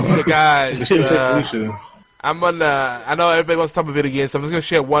 So, guys, I know everybody wants to talk about video games, so I'm just going to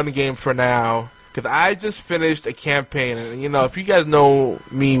share one game for now. Because I just finished a campaign, and, if you guys know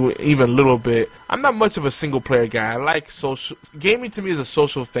me even a little bit, I'm not much of a single-player guy. I like social... Gaming to me is a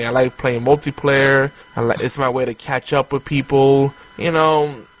social thing. I like playing multiplayer. It's my way to catch up with people.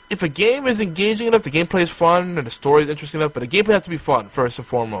 If a game is engaging enough, the gameplay is fun, and the story is interesting enough, but the gameplay has to be fun, first and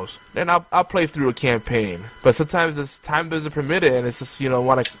foremost. Then I'll play through a campaign. But sometimes time doesn't permit it, and it's just, you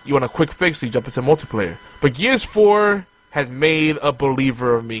want a quick fix, so you jump into multiplayer. But Gears 4... has made a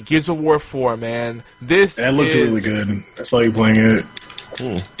believer of me. Gears of War 4, man. That looked really good. I saw you playing it.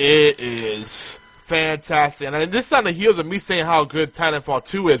 It is fantastic. And this is on the heels of me saying how good Titanfall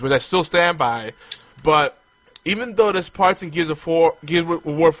 2 is, which I still stand by. But even though there's parts in Gears of War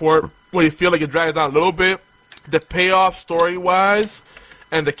 4 where you feel like it drags down a little bit, the payoff story-wise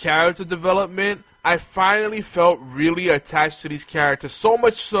and the character development, I finally felt really attached to these characters. So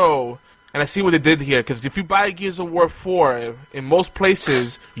much so... And I see what they did here, because if you buy Gears of War 4, in most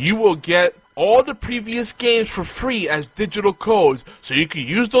places, you will get all the previous games for free as digital codes. So you can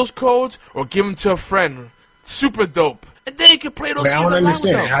use those codes or give them to a friend. Super dope. And then you can play those games. I don't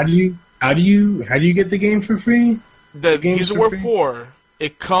understand. How do you get the game for free? The Gears of War 4,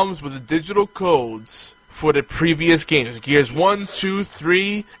 it comes with the digital codes for the previous games. Gears 1, 2,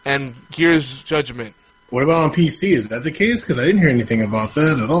 3, and Gears Judgment. What about on PC? Is that the case? Because I didn't hear anything about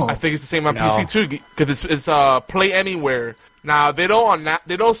that at all. I think it's the same on PC too, because it's Play Anywhere. Now they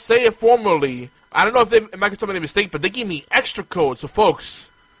don't say it formally. I don't know if Microsoft made a mistake, but they gave me extra codes. So folks,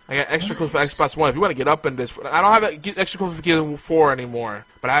 I got extra codes for Xbox One. If you want to get up in this, I don't have extra codes for Gears 4 anymore,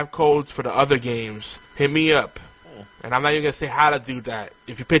 but I have codes for the other games. Hit me up. And I'm not even going to say how to do that.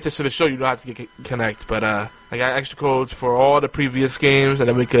 If you pay attention to the show, you know how to connect. But I got extra codes for all the previous games, and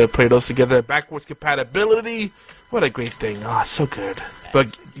then we could play those together. Backwards compatibility. What a great thing. Oh, so good.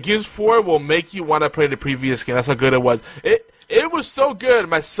 But Gears 4 will make you want to play the previous game. That's how good it was. It was so good.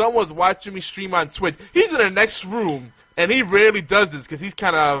 My son was watching me stream on Twitch. He's in the next room, and he rarely does this because he's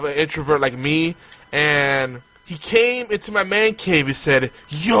kind of an introvert like me. And... he came into my man cave. He said,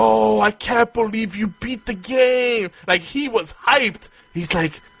 "Yo, I can't believe you beat the game." Like, he was hyped. He's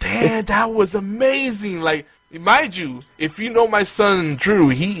like, "Damn, that was amazing." Like, mind you, if you know my son Drew,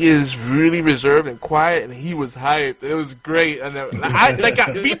 he is really reserved and quiet, and he was hyped. It was great. And that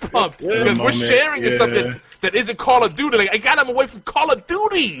got me pumped because we're sharing something that isn't Call of Duty. Like, I got him away from Call of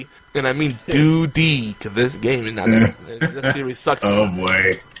Duty. And I mean duty, because this game is not that series sucks. Oh,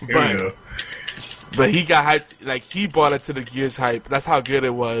 boy. Here we go. But he got hyped, like, he bought into the Gears hype. That's how good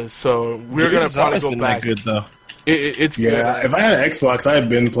it was. So we're going to probably go back. That good, though. It's good. Yeah, if I had an Xbox, I had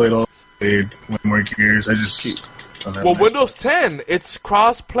been played all day with more Gears. I just... Well, Windows 10, it's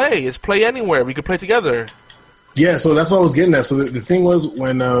cross-play. It's Play Anywhere. We could play together. Yeah, so that's what I was getting at. So the thing was,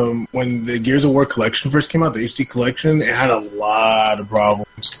 when the Gears of War collection first came out, the HD collection, it had a lot of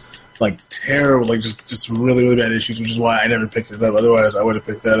problems. Like, terrible, like, just really, really bad issues, which is why I never picked it up. Otherwise, I would have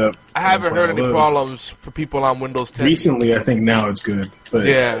picked that up. I haven't heard any problems for people on Windows 10. Recently, I think now it's good. But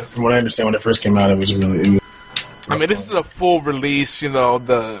yeah, from what I understand, when it first came out, it was I mean, this is a full release,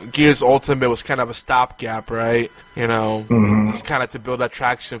 the Gears Ultimate was kind of a stopgap, right? It's kind of to build that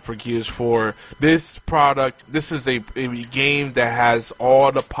traction for Gears 4. This is a game that has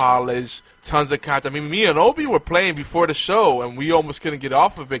all the polish, tons of content. I mean, me and Obi were playing before the show, and we almost couldn't get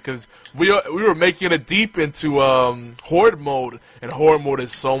off of it because we were making it deep into Horde mode, and Horde mode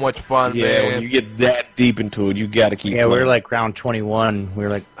is so much fun, man. Yeah, when you get that deep into it, you got to keep playing. We were like round 21. We were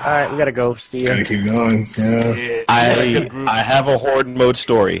like, all right, we got to go, Steve. Got to keep going, yeah. I have a Horde mode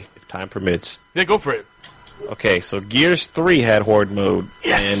story, if time permits. Yeah, go for it. Okay, so Gears 3 had Horde mode.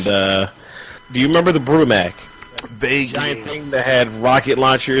 Yes. And do you remember the Brumac? The giant thing that had rocket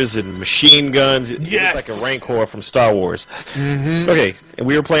launchers and machine guns. It was like a Rancor from Star Wars. Mm-hmm. Okay, and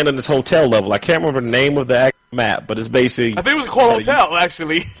we were playing on this hotel level. I can't remember the name of the actual map, but it's basically... I think it was called Hotel,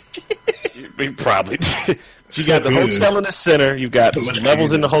 actually. Probably. You got the hotel in the center. You've got some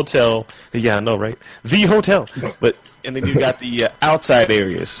levels in the hotel. Yeah, I know, right? The hotel. And then you got the outside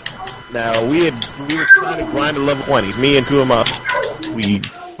areas. Now, we were trying to grind to level 20s. Me and two of my... We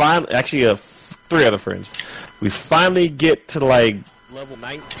finally... Actually, 3 other friends. We finally get to, like, level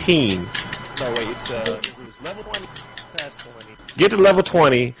 19. No, wait, it was level 20, past 20. Get to level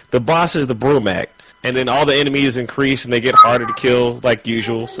 20, the boss is the Brumac. And then all the enemies increase, and they get harder to kill, like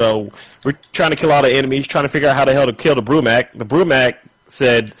usual. So we're trying to kill all the enemies, trying to figure out how the hell to kill the Brumac. The Brumac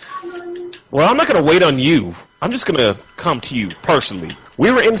said, well, I'm not going to wait on you. I'm just going to come to you personally.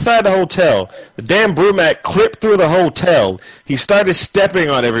 We were inside the hotel. The damn Brumac clipped through the hotel. He started stepping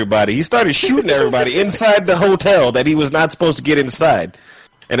on everybody. He started shooting everybody inside the hotel that he was not supposed to get inside.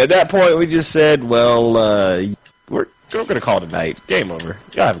 And at that point, we just said, well, we're going to call it a night. Game over.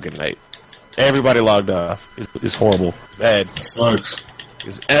 Y'all have a good night. Everybody logged off. It's horrible. Bad. It sucks.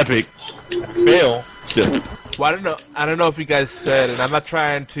 It's epic. Fail. Still. Well, I don't know if you guys said, and I'm not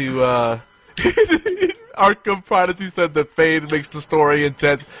trying to, Arkham Prodigy said the fade makes the story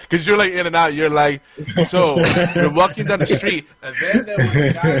intense. Because you're like in and out. You're like, so, you're walking down the street, and then there was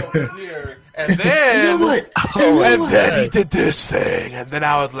a guy over here, and then, you know what? Then he did this thing. And then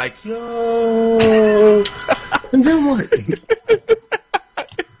I was like, yo. And then what?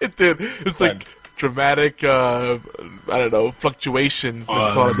 Dude, it's like dramatic, I don't know, fluctuation.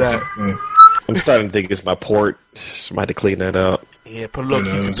 Let's call it that. I'm starting to think it's my port. Just might have to clean that up. Yeah, put a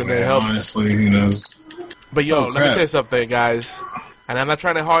little Q-tip in there. Helps. Honestly, who knows? But yo, let me tell you something, guys. And I'm not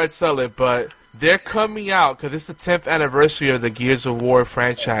trying to hard sell it, but they're coming out, because it's the 10th anniversary of the Gears of War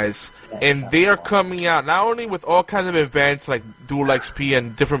franchise. And they are coming out not only with all kinds of events like Dual XP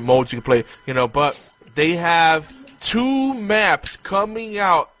and different modes you can play, you know, but they have 2 maps coming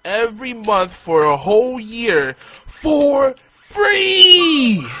out every month for a whole year for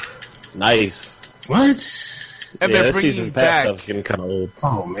free. Nice. What? And yeah, they're bringing back. Stuff's getting kind of old.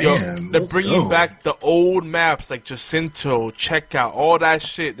 Oh man, yo, they're bringing back the old maps like Jacinto, Checkout, all that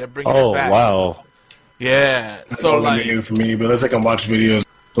shit. They're bringing it back. Oh wow. Yeah. That's so all like new for me, but let's like I watch videos,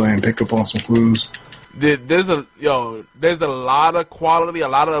 play and pick up on some clues. There's a lot of quality, a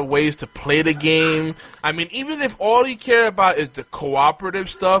lot of ways to play the game. I mean, even if all you care about is the cooperative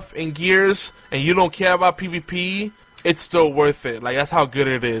stuff in Gears, and you don't care about PvP, it's still worth it. Like, that's how good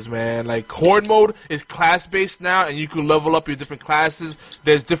it is, man. Like, Horde mode is class-based now, and you can level up your different classes.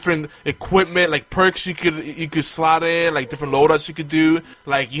 There's different equipment, like perks you could slot in, like different loadouts you could do.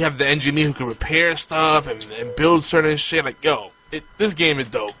 Like, you have the engineer who can repair stuff and build certain shit. Like, yo, this game is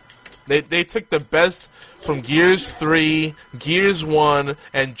dope. They took the best from Gears 3, Gears 1,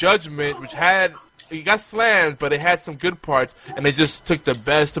 and Judgment, which it got slammed, but it had some good parts, and they just took the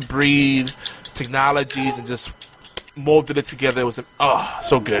best of breed technologies and just molded it together. It was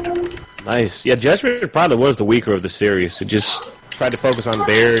so good. Nice. Yeah, Judgment probably was the weaker of the series. It just tried to focus on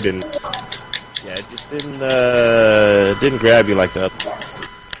Baird, and yeah, it just didn't grab you like that.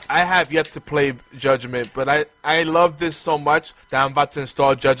 I have yet to play Judgment, but I love this so much that I'm about to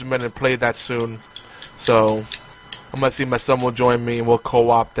install Judgment and play that soon. So I'm going to see my son will join me and we'll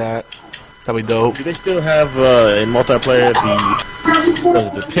co-op that. That'll be dope. Do they still have in multiplayer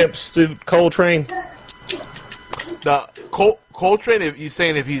the pimp suit Coltrane? The Coltrane, if you're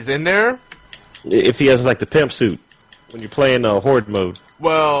saying if he's in there? If he has like the pimp suit when you're playing Horde mode.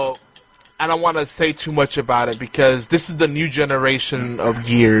 Well, I don't want to say too much about it because this is the new generation of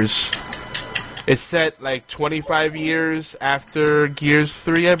Gears. It's set like 25 years after Gears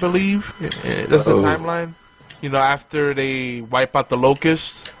 3, I believe. That's the timeline. You know, after they wipe out the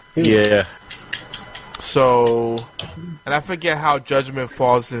locusts. Yeah. So, and I forget how Judgment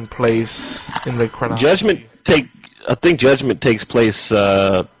falls in place in the chronology. I think Judgment takes place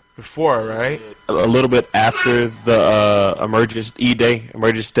before, right? A little bit after the Emergence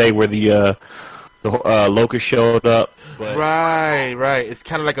Day, where the Locust showed up. But right. It's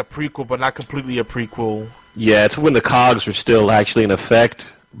kind of like a prequel, but not completely a prequel. Yeah, it's when the cogs were still actually in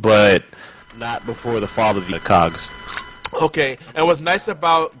effect, but not before the fall of the cogs. Okay, and what's nice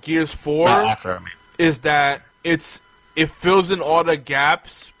about Gears 4 is that it fills in all the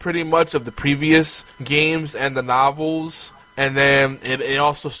gaps, pretty much, of the previous games and the novels. And then it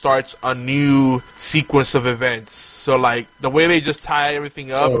also starts a new sequence of events. So, like, the way they just tie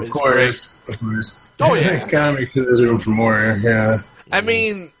everything up is great. Of course. Oh, yeah. Kind of makes there's room for more, yeah. I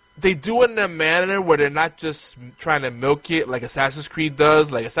mean, they do it in a manner where they're not just trying to milk it like Assassin's Creed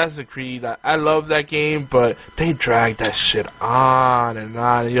does. Like Assassin's Creed, I love that game, but they drag that shit on and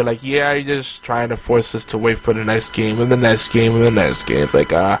on. And you're like, yeah, you're just trying to force us to wait for the next game and the next game and the next game. It's like,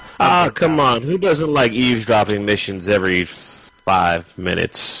 come on. Who doesn't like eavesdropping missions every 5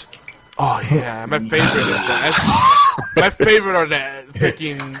 minutes? Oh, yeah. My favorite is that. My favorite are the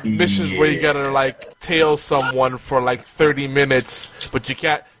freaking missions where you gotta like tail someone for like 30 minutes, but you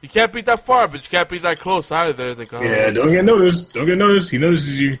can't beat that far, but you can't be that close either. It's like, yeah, don't get noticed. Don't get noticed. He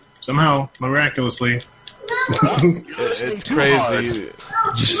notices you somehow, miraculously. It's crazy.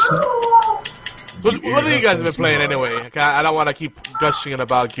 What have you guys been playing anyway? I don't want to keep gushing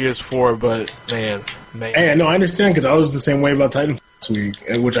about Gears 4, but man. Hey, no, I understand because I was the same way about Titanfall this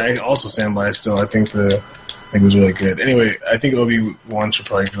week, which I also stand by still. I think it was really good. Anyway, I think Obi-Wan should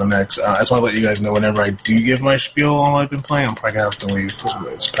probably go next. I just want to let you guys know whenever I do give my spiel on what I've been playing, I'm probably going to have to leave because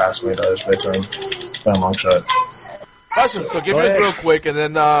it's past my daughter's bedtime by a long shot. Awesome, so give it real quick and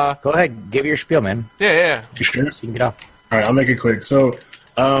then... Go ahead, give your spiel, man. Yeah. You sure? So you can get off. Alright, I'll make it quick. So,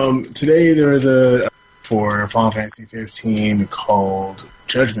 today there is for Final Fantasy 15 called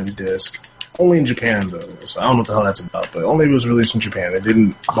Judgment Disc. Only in Japan, though, so I don't know what the hell that's about, but only it was released in Japan. They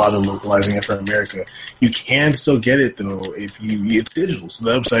didn't bother localizing it for America. You can still get it, though, it's digital. So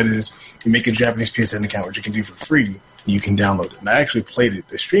the website is, you make a Japanese PSN account, which you can do for free, you can download it. And I actually played it,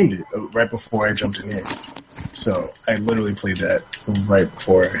 I streamed it right before I jumped in here. So I literally played that right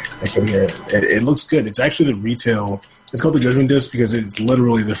before I came here. It looks good. It's actually the retail, it's called the Judgment Disc because it's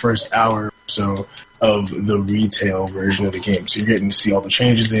literally the first hour or so of the retail version of the game. So you're getting to see all the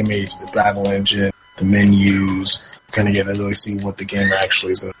changes they made to the battle engine, the menus, kind of getting to really see what the game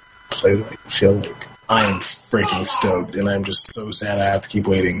actually is going to play like, feel like. I am freaking stoked, and I'm just so sad I have to keep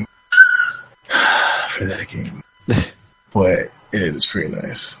waiting for that game. But it is pretty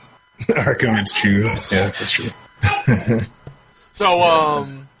nice. Arkham, it's true. Yeah, it's true. So,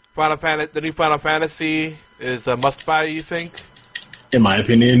 the new Final Fantasy is a must-buy, you think? In my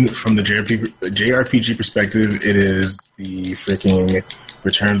opinion, from the JRPG perspective, it is the freaking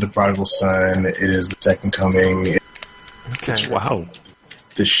Return of the Prodigal Son. It is the Second Coming. Okay. Wow.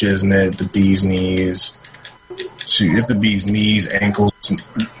 The shiznit, the bee's knees. It's the bee's knees, ankles,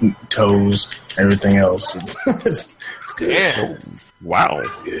 toes, everything else. It's good. Yeah. Wow.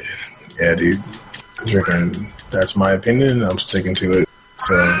 Yeah, dude. That's my opinion, and I'm sticking to it.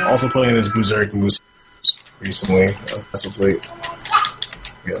 So, also playing this Berserk Moose recently. That's a plate.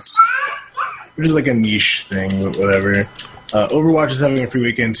 Yes. Which is like a niche thing, but whatever. Overwatch is having a free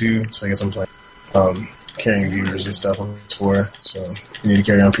weekend too, so I guess I'm playing. Carrying viewers and stuff on PS4. So, if you need to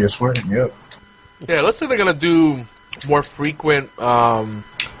carry on PS4, hit me up. Yeah, looks like they're going to do more frequent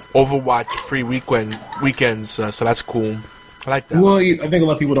Overwatch free weekends, so that's cool. I like that. Well, I think a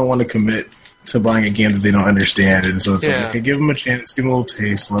lot of people don't want to commit to buying a game that they don't understand, and so it's like, okay, give them a chance, give them a little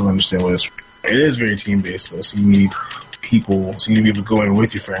taste, let them understand what it's. It is very team-based, though, so you need people to go in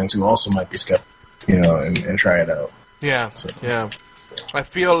with your friends who also might be skeptical, and try it out. Yeah, yeah. I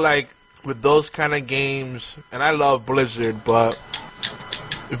feel like with those kind of games, and I love Blizzard, but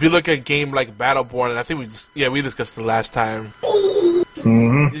if you look at a game like Battleborn, and I think we discussed it last time,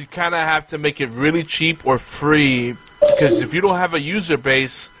 you kind of have to make it really cheap or free, because if you don't have a user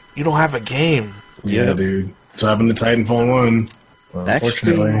base, you don't have a game. Yeah, dude. It's happened to Titanfall 1,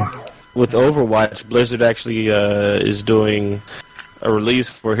 unfortunately. Actually, with Overwatch, Blizzard actually is doing a release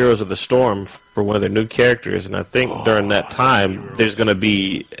for Heroes of the Storm for one of their new characters, and I think during that time there's going to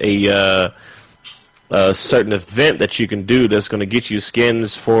be a certain event that you can do that's going to get you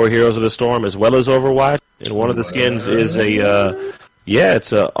skins for Heroes of the Storm as well as Overwatch, and one of the skins is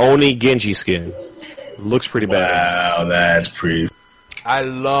it's a Oni Genji skin. Looks pretty bad. Wow, that's pretty. I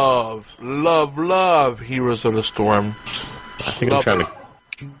love Heroes of the Storm. I think I'm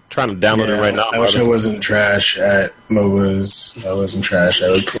trying to download it right now. I wish I wasn't trash at MOBAs. I wasn't trash. I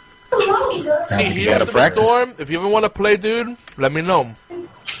would. See, Heroes of the Storm, if you ever want to play, dude, let me know.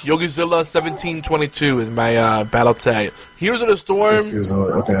 Yogizilla1722 is my battle tag. Heroes of the Storm,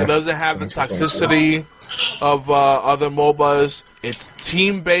 it doesn't have the toxicity of other MOBAs. It's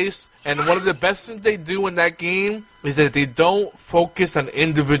team-based, and one of the best things they do in that game is that they don't focus on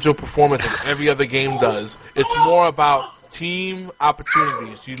individual performance as every other game does. It's more about team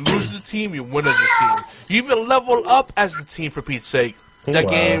opportunities. You lose as a team, you win as a team. You even level up as a team, for Pete's sake.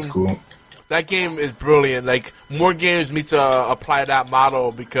 That's cool. That game is brilliant. Like, more games need to apply that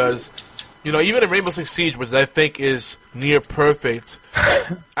model because, even in Rainbow Six Siege, which I think is near perfect,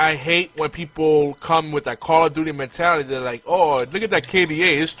 I hate when people come with that Call of Duty mentality. They're like, "Oh, look at that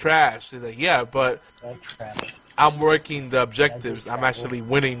KDA, it's trash." They're like, "Yeah, but I'm working the objectives. I'm actually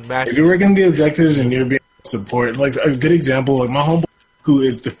winning matches." If you're working the objectives and you're being support, like a good example, like my homeboy, who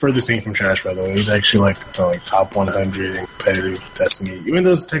is the furthest thing from trash, by the way, he's actually like top 100 in competitive Destiny. Even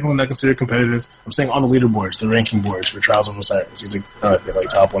though it's technically not considered competitive, I'm saying on the leaderboards, the ranking boards for Trials of Osiris, he's like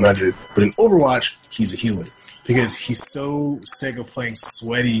top 100. But in Overwatch, he's a healer. Because he's so sick of playing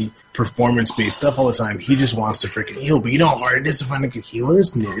sweaty, performance-based stuff all the time, he just wants to freaking heal. But you know how hard it is to find a good healer?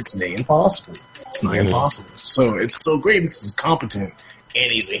 It's near impossible. It's not impossible. So it's so great because he's competent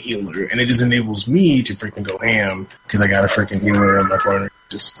and he's a healer. And it just enables me to freaking go ham because I got a freaking healer in my corner.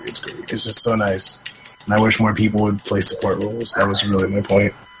 It's great. It's just so nice. And I wish more people would play support roles. That was really my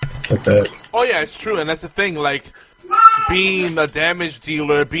point with that. Oh, yeah, it's true. And that's the thing. Like, being a damage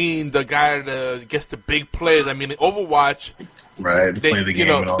dealer, being the guy that gets the big plays. I mean, in Overwatch, right? Play of the game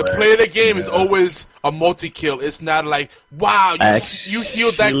and all that. The play of the game is always a multi-kill. It's not like, wow, you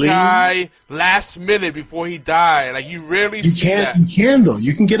healed that guy last minute before he died. Like, you rarely see that. You can, though.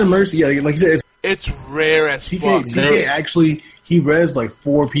 You can get a mercy. Yeah, like you said, it's rare as fuck. TK actually, he res like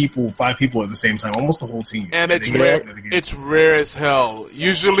 4 people, 5 people at the same time, almost the whole team. And it's rare as hell.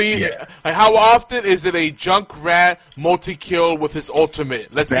 Usually, like, how often is it a Junkrat multi-kill with his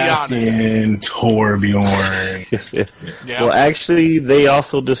ultimate? Let's be honest. Bastion, Torbjorn. Yeah. Well, actually, they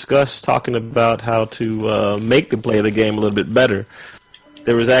also discussed talking about how to make the play of the game a little bit better.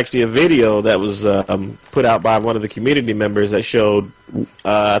 There was actually a video that was put out by one of the community members that showed,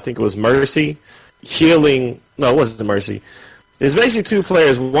 I think it was Mercy, healing. No, it wasn't Mercy. There's basically 2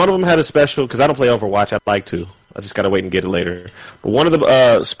 players. One of them had a special, because I don't play Overwatch, I'd like to. I just got to wait and get it later. But one of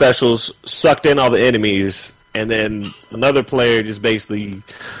the specials sucked in all the enemies, and then another player just basically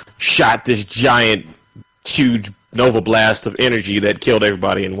shot this giant, huge Nova Blast of energy that killed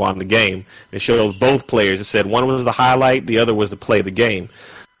everybody and won the game. It shows both players. It said one was the highlight, the other was to play the game.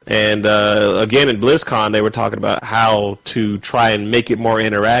 And again, in BlizzCon, they were talking about how to try and make it more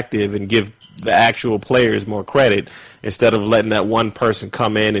interactive and give the actual players more credit, instead of letting that one person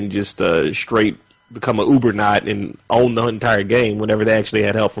come in and just straight become an Ubernaut and own the entire game whenever they actually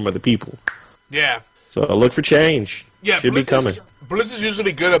had help from other people. Yeah. So look for change. Yeah, should be coming. Blizzard's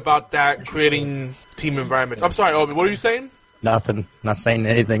usually good about that, creating team environments. I'm sorry, Obi, what are you saying? Nothing. Not saying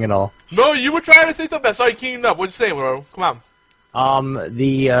anything at all. No, you were trying to say something. I saw you keying up. What you saying, bro? Come on.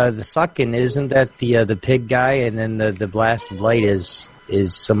 The sucking, isn't that the pig guy, and then the blast of light is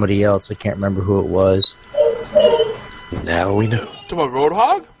somebody else. I can't remember who it was. Now we know. Talking about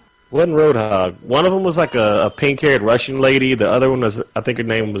Roadhog? Wasn't Roadhog. One of them was like a pink-haired Russian lady. The other one was, I think her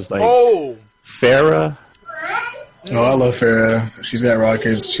name was like Farah. Oh, I love Farah. She's got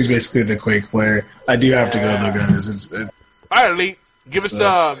rockets. She's basically the Quake player. I do have to go though, guys. All right, Lee. Give us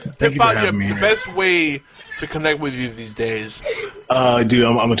the best way to connect with you these days. Dude,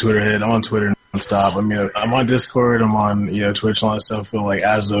 I'm a Twitter head. I'm on Twitter nonstop. I mean, I'm on Discord. I'm on Twitch and all that stuff. But like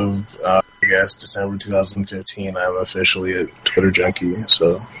as of I guess December 2015, I'm officially a Twitter junkie.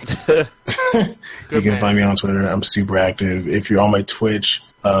 So you can find me on Twitter. I'm super active. If you're on my Twitch,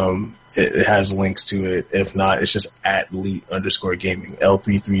 it has links to it. If not, it's just @Leet_gaming,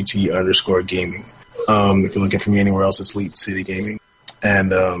 L33T_gaming. If you're looking for me anywhere else, it's Leet City Gaming.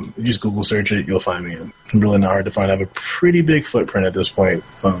 And you just Google search it, you'll find me. I'm really not hard to find. I have a pretty big footprint at this point,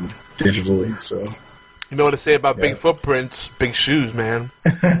 digitally. So, you know what to say about big footprints? Big shoes, man.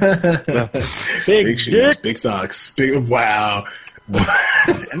 big shoes, big socks, big wow.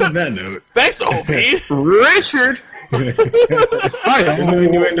 And on that note, thanks, OP Richard. There's no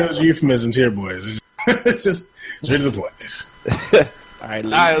innuendos or euphemisms here, boys. It's just straight to the point. All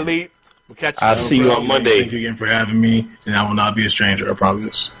right, Elite. We'll catch you. I'll see you on Monday. Thank you again for having me, and I will not be a stranger, I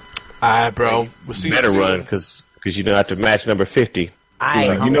promise. All right, bro. We'll see you soon. Better run, because you don't have to match number 50.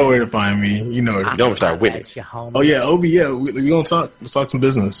 You know where to find me. You know where to find me. Don't start with it. Oh, yeah, Obi, yeah. We're going to talk. Let's talk some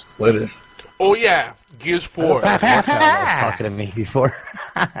business later. Oh, yeah. Gears 4. Was talking to me before.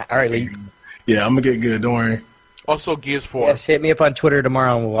 All right, Lee. Yeah, I'm going to get good. Don't worry. Also, Gears 4. Yeah, hit me up on Twitter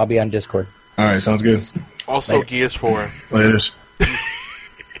tomorrow, and I'll be on Discord. All right, sounds good. Also, later. Gears 4. Later.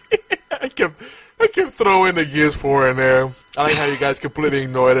 I kept throwing the Gears 4 in there. I like how you guys completely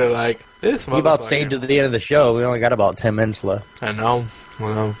ignored it. Like, this motherfucker. We about stayed to the end of the show. We only got about 10 minutes left. I know.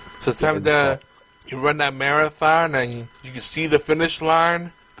 Well, so it's time to you run that marathon, and you can see the finish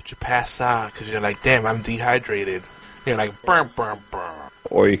line, but you pass out because you're like, damn, I'm dehydrated. You're like, burn.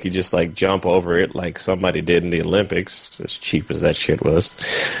 Or you could just, like, jump over it like somebody did in the Olympics, as cheap as that shit was.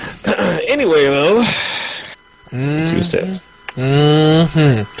 Anyway, though, 2 cents.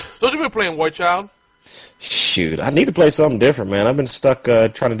 Mm-hmm. Those of you playing White Child? Shoot, I need to play something different, man. I've been stuck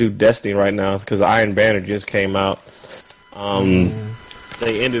trying to do Destiny right now because Iron Banner just came out.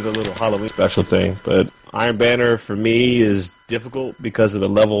 They ended a little Halloween special thing, but Iron Banner for me is difficult because of the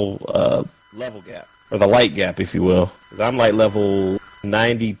level gap, or the light gap, if you will. Because I'm like level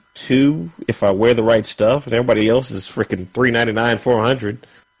 92 if I wear the right stuff, and everybody else is freaking 399, 400.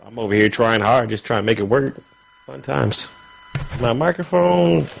 I'm over here trying hard, just trying to make it work. Fun times. My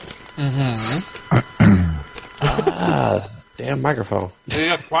microphone. Damn microphone. You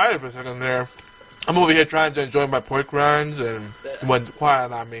got quiet for a second there. I'm over here trying to enjoy my pork rinds, and it went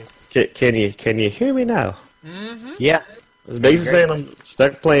quiet on me. Can you hear me now? Mm-hmm. Yeah. I was basically saying I'm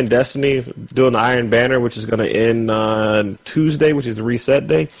stuck playing Destiny, doing the Iron Banner, which is going to end on Tuesday, which is the reset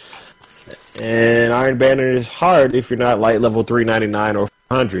day. And Iron Banner is hard if you're not light level 399 or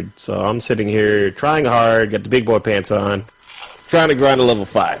 400. So I'm sitting here trying hard, got the big boy pants on, trying to grind to level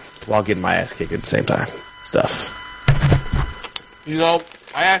 5 while getting my ass kicked at the same time. Stuff. You know,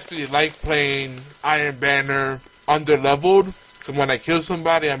 I actually like playing Iron Banner under-leveled. So when I kill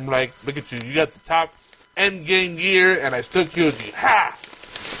somebody, I'm like, look at you. You got the top end game gear, and I still killed you. Ha!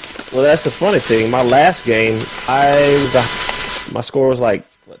 Well, that's the funny thing. My last game, my score was like,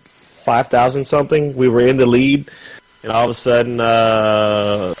 5,000 something. We were in the lead, and all of a sudden,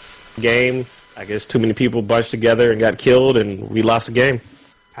 game, I guess too many people bunched together and got killed, and we lost the game.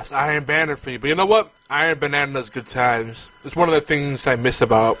 That's Iron Banner for you. But you know what? Iron Banana's good times. It's one of the things I miss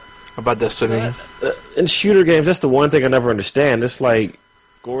about Destiny. In shooter games, that's the one thing I never understand. It's like,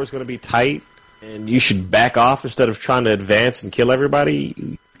 score's going to be tight, and you should back off instead of trying to advance and kill everybody.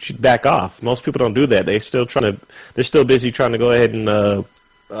 You should back off. Most people don't do that. They're still busy trying to go ahead and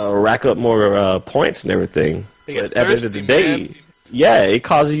rack up more points and everything. But at the end of the day, yeah, it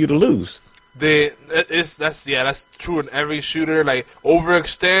causes you to lose. That's true in every shooter. Like,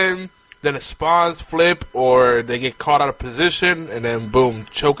 overextend, then it spawns, flip, or they get caught out of position, and then boom,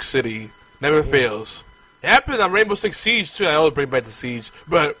 choke city. Never fails. It happens on Rainbow Six Siege too. I always bring back the Siege,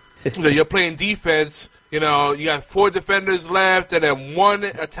 but you're playing defense. You know, you got 4 defenders left, and then 1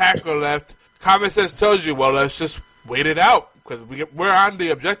 attacker left. Common sense tells you, well, let's just wait it out because we're on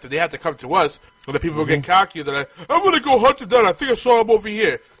the objective. They have to come to us. When the people get cocky, they're like, I'm going to go hunt him down. I think I saw him over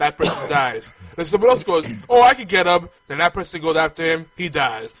here. That person dies. Then someone else goes, oh, I can get him. Then that person goes after him. He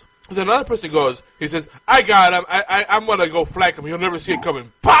dies. Then another person goes, he says, I got him. I'm going to go flank him. He'll never see it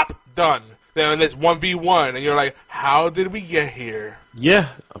coming. Pop! Done. Then it's 1v1. And you're like, how did we get here? Yeah.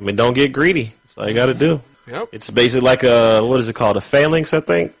 I mean, don't get greedy. That's all you got to do. Yep. It's basically like what is it called? A phalanx, I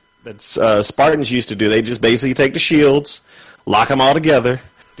think. That's Spartans used to do. They just basically take the shields, lock them all together,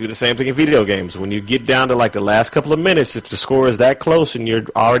 do the same thing in video games. When you get down to like the last couple of minutes, if the score is that close and you're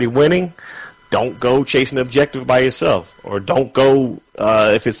already winning, don't go chasing the objective by yourself. Or don't go,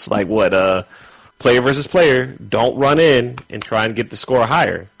 if it's like player versus player, don't run in and try and get the score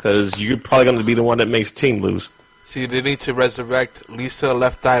higher because you're probably going to be the one that makes the team lose. See, they need to resurrect Lisa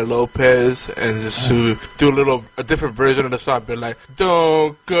Left Eye Lopez and just to do a different version of the song. Be like,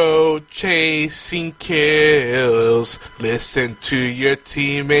 don't go chasing kills. Listen to your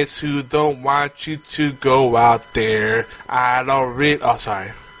teammates who don't want you to go out there. I don't read. Oh,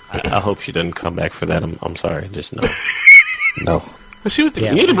 sorry. I hope she doesn't come back for that. I'm sorry. Just no. No. But she would think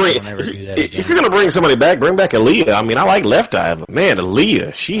you need to bring. If you're gonna bring somebody back, bring back Aaliyah. I mean, I like Left Eye, but man,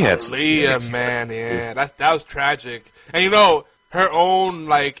 Aaliyah, she had some. Aaliyah, man, yeah, that was tragic. And you know, her own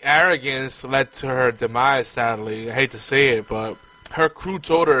like arrogance led to her demise. Sadly, I hate to say it, but her crew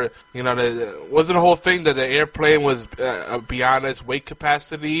told her, you know, that wasn't the whole thing that the airplane was beyond its weight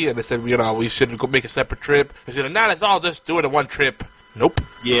capacity, and they said, you know, we should go make a separate trip. They said, nah, let's all just do it in one trip. Nope.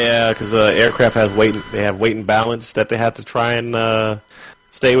 Yeah, because aircraft has weight. They have weight and balance that they have to try and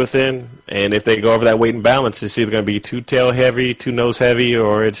stay within. And if they go over that weight and balance, it's either going to be too tail heavy, too nose heavy,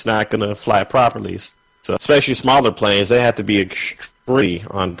 or it's not going to fly properly. So, especially smaller planes, they have to be extremely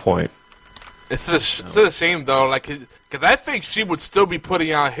on point. It's a shame though, like, because I think she would still be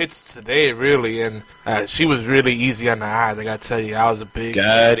putting out hits today, really, and she was really easy on the eyes. I got to tell you, I was a big.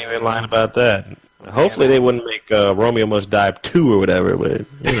 God, you ain't lying about that. Hopefully they wouldn't make Romeo Must Die 2 or whatever, but,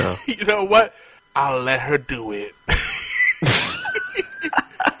 you know. You know what? I'll let her do it.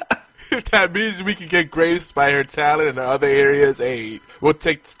 If that means we can get graced by her talent in the other areas, hey, we'll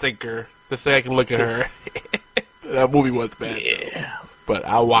take the stinker to say I can look at her. That movie was bad. Yeah. But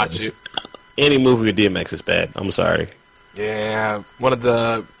I'll watch it. Any movie with DMX is bad. I'm sorry. Yeah,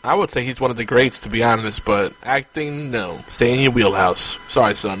 I would say he's one of the greats, to be honest, but acting, no. Stay in your wheelhouse.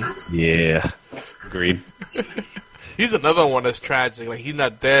 Sorry, son. Yeah. Agreed. He's another one that's tragic. Like, he's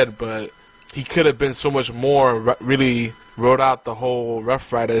not dead, but he could have been so much more really wrote out the whole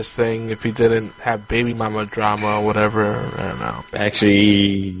Rough Riders thing if he didn't have baby mama drama or whatever. I don't know.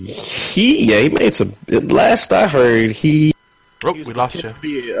 Actually, he made some. Last I heard, he we lost you. To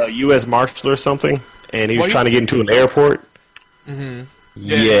be a U.S. Marshal or something, and he was trying to get into an airport. Mm-hmm.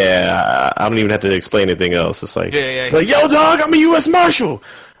 Yeah, I don't even have to explain anything else. It's like, it's like, yo, dog, I'm a U.S. Marshal.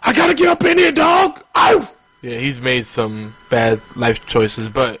 I gotta get up in here, dog. Ow! Yeah, he's made some bad life choices,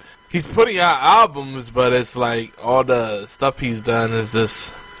 but he's putting out albums, but it's like all the stuff he's done is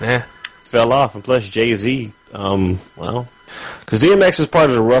just, fell off. And plus Jay-Z, because DMX is part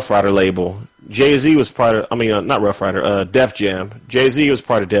of the Rough Rider label. Jay-Z was part of, not Rough Rider, Def Jam. Jay-Z was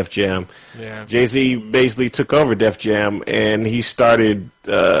part of Def Jam. Yeah. Jay-Z basically took over Def Jam, and he started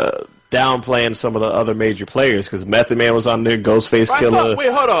downplaying some of the other major players, because Method Man was on there, Ghostface Killah.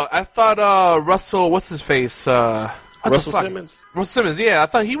 Wait, hold on. I thought Russell, what's his face? Russell Simmons? Russell Simmons, yeah. I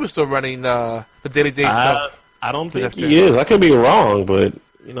thought he was still running the day-to-day stuff. I don't think he is. I could be wrong, but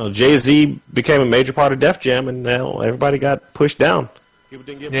Jay-Z became a major part of Def Jam, and now everybody got pushed down.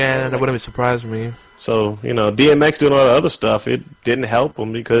 That wouldn't have surprised me. So, DMX doing all the other stuff, it didn't help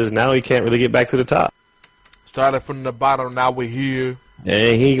him because now he can't really get back to the top. Started from the bottom, now we're here.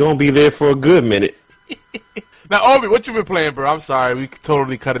 And he gonna be there for a good minute. Now, Obi, what you been playing, bro? I'm sorry, we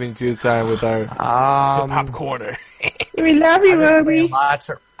totally cut it into your time with our hip-hop corner. We love you, Obi.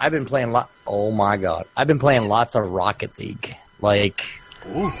 I've been playing oh my god. I've been playing lots of Rocket League. Like,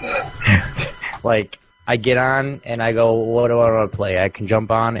 I get on and I go, what do I want to play? I can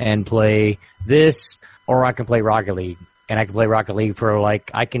jump on and play this, or I can play Rocket League. And I can play Rocket League for,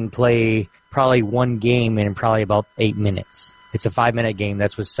 I can play probably one game in probably about 8 minutes. It's a 5-minute game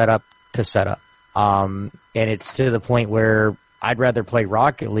that's was set up to set up. And it's to the point where I'd rather play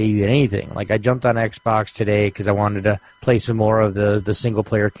Rocket League than anything. Like, I jumped on Xbox today because I wanted to play some more of the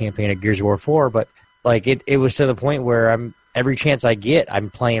single-player campaign of Gears of War 4, but, it was to the point where every chance I get, I'm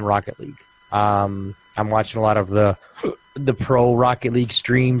playing Rocket League. I'm watching a lot of the pro Rocket League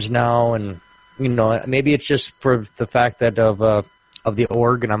streams now, and maybe it's just for the fact that of the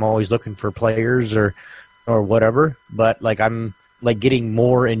org, and I'm always looking for players or whatever. But I'm getting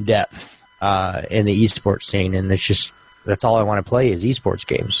more in depth in the esports scene, and that's all I want to play is esports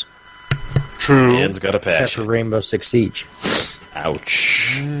games. True. Ian's got a passion. Except for Rainbow Six Siege.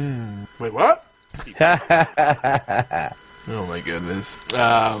 Ouch. Wait, what? Oh my goodness.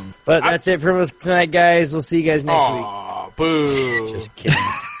 But that's it from us tonight, guys. We'll see you guys next week. Boo. Just kidding.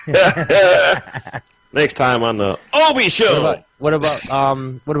 Next time on the Obi Show. What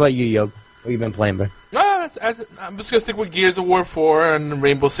about you, Yo? What have you been playing, bud? No, I'm just gonna stick with Gears of War 4 and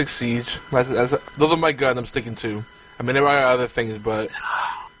Rainbow Six Siege. Those are my guns I'm sticking to. I mean, there are other things, but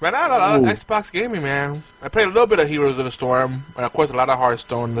right now, a lot of Xbox gaming, man. I played a little bit of Heroes of the Storm, and of course, a lot of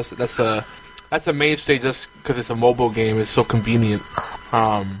Hearthstone. That's a mainstay just because it's a mobile game. It's so convenient.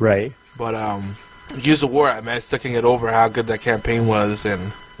 Right. But Gears of War, I managed to get over how good that campaign was,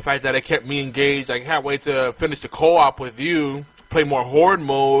 and the fact that it kept me engaged. I can't wait to finish the co-op with you, play more Horde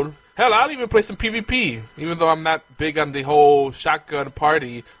mode. Hell, I'll even play some PvP, even though I'm not big on the whole shotgun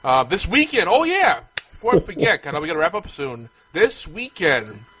party. This weekend, before I forget, I know we got to wrap up soon. This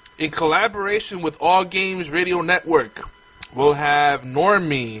weekend, in collaboration with All Games Radio Network, we'll have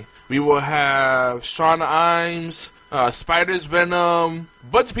Normie. We will have Sean Imes, Spider's Venom, a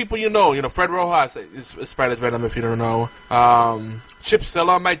bunch of people you know. Fred Rojas is Spider's Venom if you don't know. Chip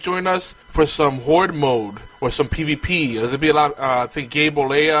Sella might join us for some Horde mode or some PvP. There'll be a lot. I think Gabe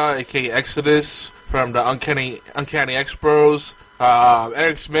Olea, aka Exodus, from the Uncanny X Bros.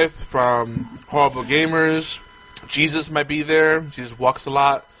 Eric Smith from Horrible Gamers. Jesus might be there. Jesus walks a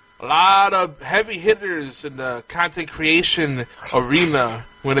lot. A lot of heavy hitters in the content creation arena.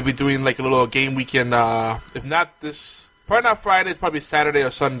 We're going to be doing a little game weekend. If not this, probably not Friday, it's probably Saturday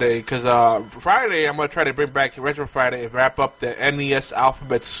or Sunday. Because Friday, I'm going to try to bring back Retro Friday and wrap up the NES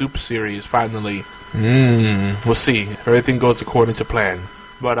Alphabet Soup series finally. We'll see. If everything goes according to plan.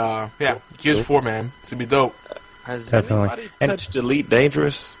 But Gears 4, man. It's going to be dope. Has Definitely. anybody touched Elite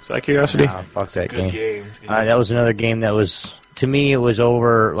Dangerous? Is that curiosity? Nah, fuck that game. That was another game that was, to me, it was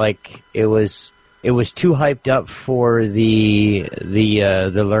over. It was too hyped up for the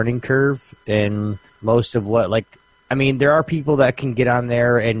learning curve, and most of what there are people that can get on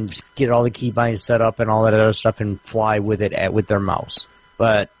there and get all the keybinds set up and all that other stuff and fly with it with their mouse.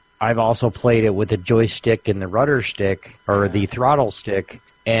 But I've also played it with the joystick and the rudder stick or the throttle stick.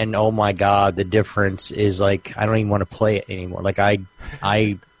 And oh my god, the difference is I don't even want to play it anymore. I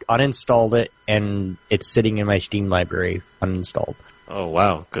uninstalled it and it's sitting in my Steam library uninstalled. Oh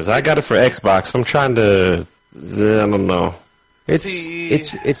wow, because I got it for Xbox. I'm trying to, I don't know.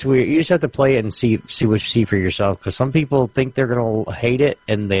 It's weird. You just have to play it and see what you see for yourself. Because some people think they're gonna hate it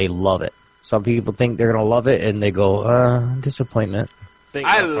and they love it. Some people think they're gonna love it and they go, disappointment.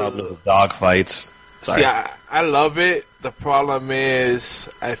 I love problems with dog fights. See, I love it. The problem is,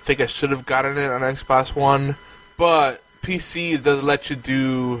 I think I should have gotten it on Xbox One, but PC does let you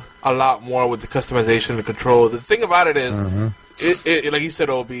do a lot more with the customization and control. The thing about it is, it like you said,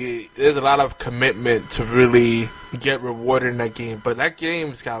 Obi, there's a lot of commitment to really get rewarded in that game. But that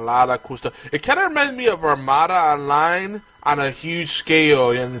game's got a lot of cool stuff. It kind of reminds me of Armada Online on a huge scale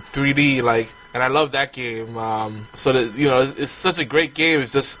in 3D, and I love that game. So that it's such a great game.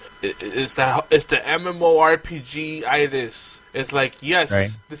 It's just it's the MMORPG-itis. It's like, yes, right.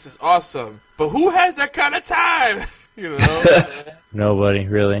 This is awesome, but who has that kind of time? Nobody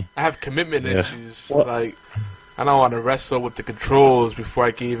really. I have commitment issues. I don't want to wrestle with the controls before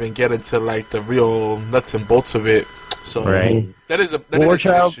I can even get into the real nuts and bolts of it. So that is an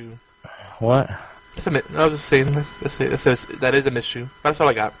issue. What? I was just saying that is an issue. That's all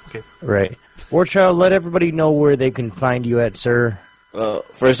I got. Okay. Right. Warchild, let everybody know where they can find you at, sir.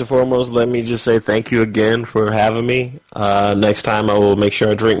 First and foremost, let me just say thank you again for having me. Next time I will make sure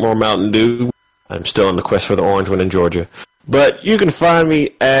I drink more Mountain Dew. I'm still on the quest for the orange one in Georgia. But you can find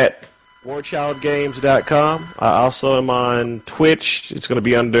me at warchildgames.com. I also am on Twitch. It's going to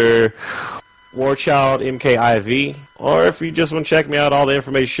be under Warchild MKIV. Or if you just want to check me out, all the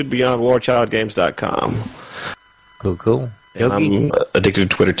information should be on warchildgames.com. Cool. And I'm addicted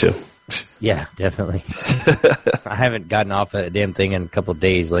to Twitter, too. Yeah, definitely. I haven't gotten off that damn thing in a couple of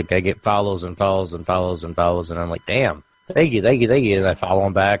days. I get follows and follows and follows and follows, and I'm like, damn, thank you. And I follow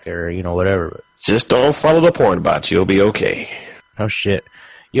them back or, whatever. Just don't follow the porn bots. You'll be okay. Oh, shit.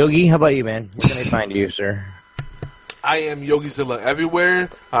 Yogi, how about you, man? Where can I find you, sir? I am Yogizilla everywhere,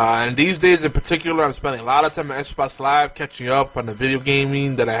 and these days in particular, I'm spending a lot of time at Xbox Live catching up on the video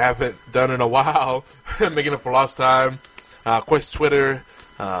gaming that I haven't done in a while, making up for lost time. Of course, Twitter,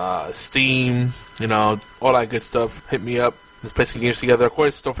 Steam, all that good stuff. Hit me up. Let's play some games together. Of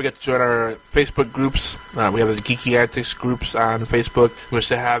course, don't forget to join our Facebook groups. We have the Geeky Antics groups on Facebook. We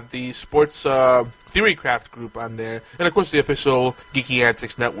also have the Sports Theorycraft group on there. And, of course, the official Geeky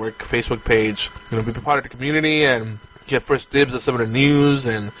Antics Network Facebook page. Be part of the community and get first dibs at some of the news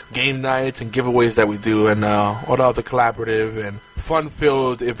and game nights and giveaways that we do and all the other collaborative and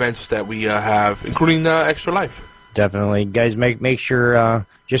fun-filled events that we have, including Extra Life. Definitely. Guys, make sure,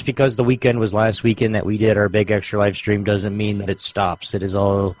 just because the weekend was last weekend that we did our big Extra Live stream doesn't mean that it stops. It is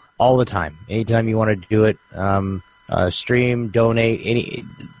all the time. Anytime you want to do it, stream, donate,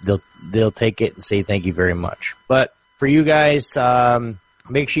 they'll take it and say thank you very much. But for you guys,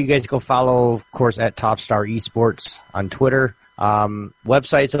 make sure you guys go follow, of course, at Topstar Esports on Twitter.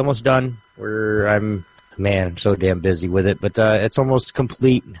 Website's almost done. I'm so damn busy with it, but it's almost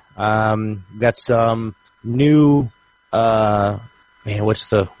complete. Got some new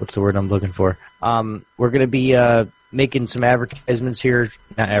what's the word I'm looking for? We're gonna be making some advertisements here,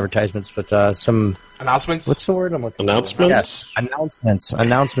 not advertisements, but some announcements. What's the word I'm looking for? Announcements? Yes,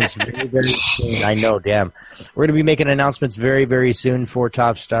 announcements very, very soon. I know, damn. We're gonna be making announcements very, very soon for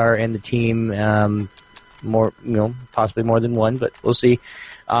Topstar and the team. More, possibly more than one, but we'll see.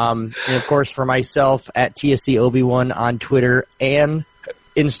 And of course, for myself at TSC Obi-Wan on Twitter and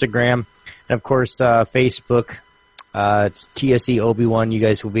Instagram. And, of course, Facebook, it's TSE Obi-Wan. You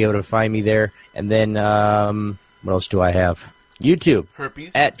guys will be able to find me there. And then, what else do I have? YouTube.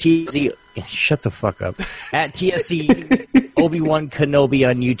 Herpes. At TSE. Shut the fuck up. At TSE Obi-Wan Kenobi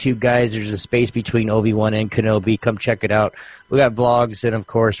on YouTube, guys. There's a space between Obi-Wan and Kenobi. Come check it out. We got vlogs, and, of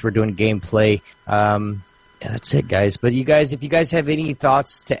course, we're doing gameplay. That's it, guys. But you guys, if you guys have any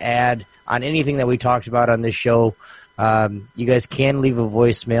thoughts to add on anything that we talked about on this show, you guys can leave a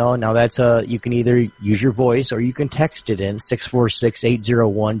voicemail. Now that's you can either use your voice or you can text it in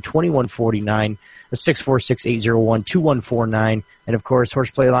 646-801-2149, 646-801-2149. And of course,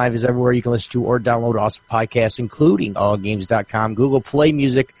 HorsePLAY Live is everywhere you can listen to or download awesome podcasts, including allgames.com, Google Play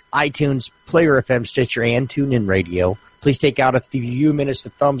Music, iTunes, Player FM, Stitcher, and TuneIn Radio. Please take out a few minutes to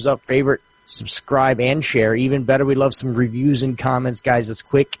thumbs up, favorite, subscribe, and share. Even better, we love some reviews and comments, guys. It's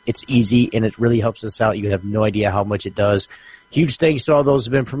quick, it's easy, and it really helps us out. You have no idea how much it does. Huge thanks to all those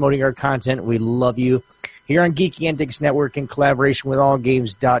who have been promoting our content. We love you. Here on Geeky Antics Network, in collaboration with All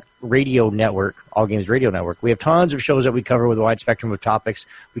Games Radio Network, we have tons of shows that we cover with a wide spectrum of topics.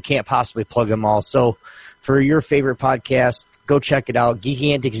 We can't possibly plug them all. So for your favorite podcast, go check it out,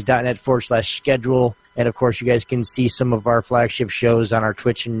 geekyantics.net/schedule. And, of course, you guys can see some of our flagship shows on our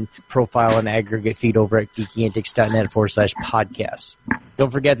Twitch and profile and aggregate feed over at geekyantics.net/podcast.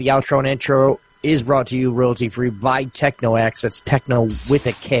 Don't forget the outro and intro is brought to you royalty-free by TechnoX. That's Techno with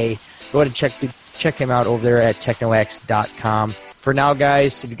a K. Go ahead and check him out over there at technox.com. For now,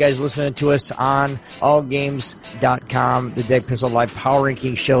 guys, if you guys are listening to us on allgames.com, the Dead Pistol Live Power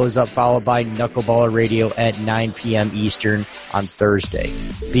Ranking show is up, followed by Knuckleballer Radio at 9 p.m. Eastern on Thursday.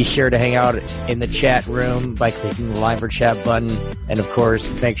 Be sure to hang out in the chat room by clicking the Line for Chat button. And, of course,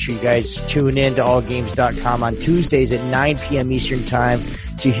 make sure you guys tune in to allgames.com on Tuesdays at 9 p.m. Eastern Time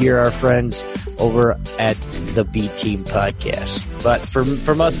to hear our friends over at the B-Team Podcast. But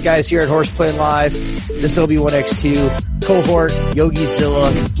from us guys here at HorsePLAY Live, this will be Obi-Wan-X2, cohort,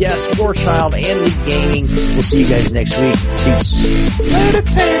 YogiZilla, guest, Warchild, and League Gaming. We'll see you guys next week. Peace. Later,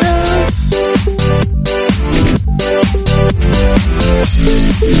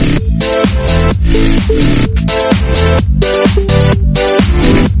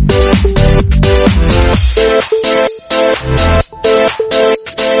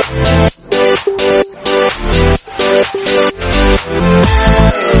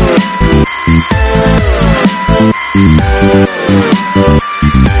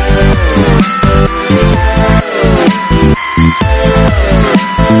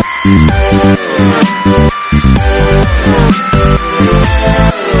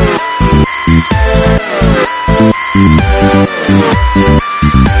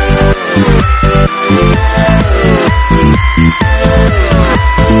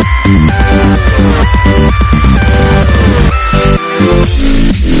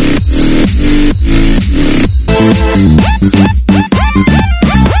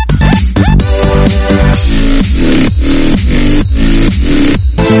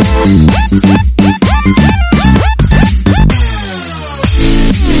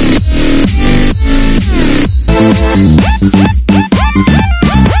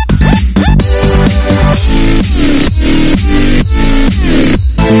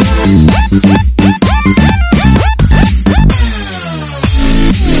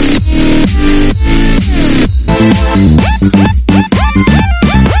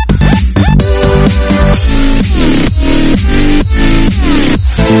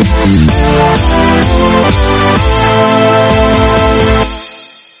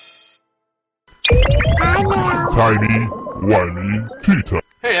 Tiny, whiny Tita.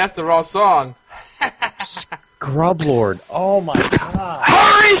 Hey, that's the wrong song. Scrublord. Oh my god.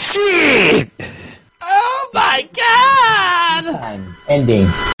 Holy shit! Oh my god! Time. Ending.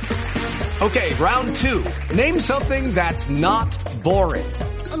 Okay, round 2. Name something that's not boring.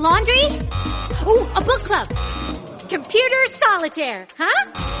 A laundry? Ooh, a book club. Computer solitaire,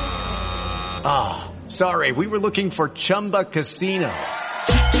 huh? Ah, oh, sorry, we were looking for Chumba Casino.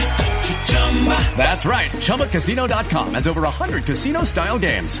 That's right. ChumbaCasino.com has over 100 casino-style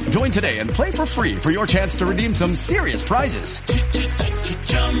games. Join today and play for free for your chance to redeem some serious prizes.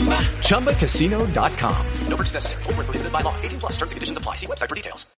 ChumbaCasino.com. No purchase necessary. Void where prohibited by law. 18+ terms and conditions apply. See website for details.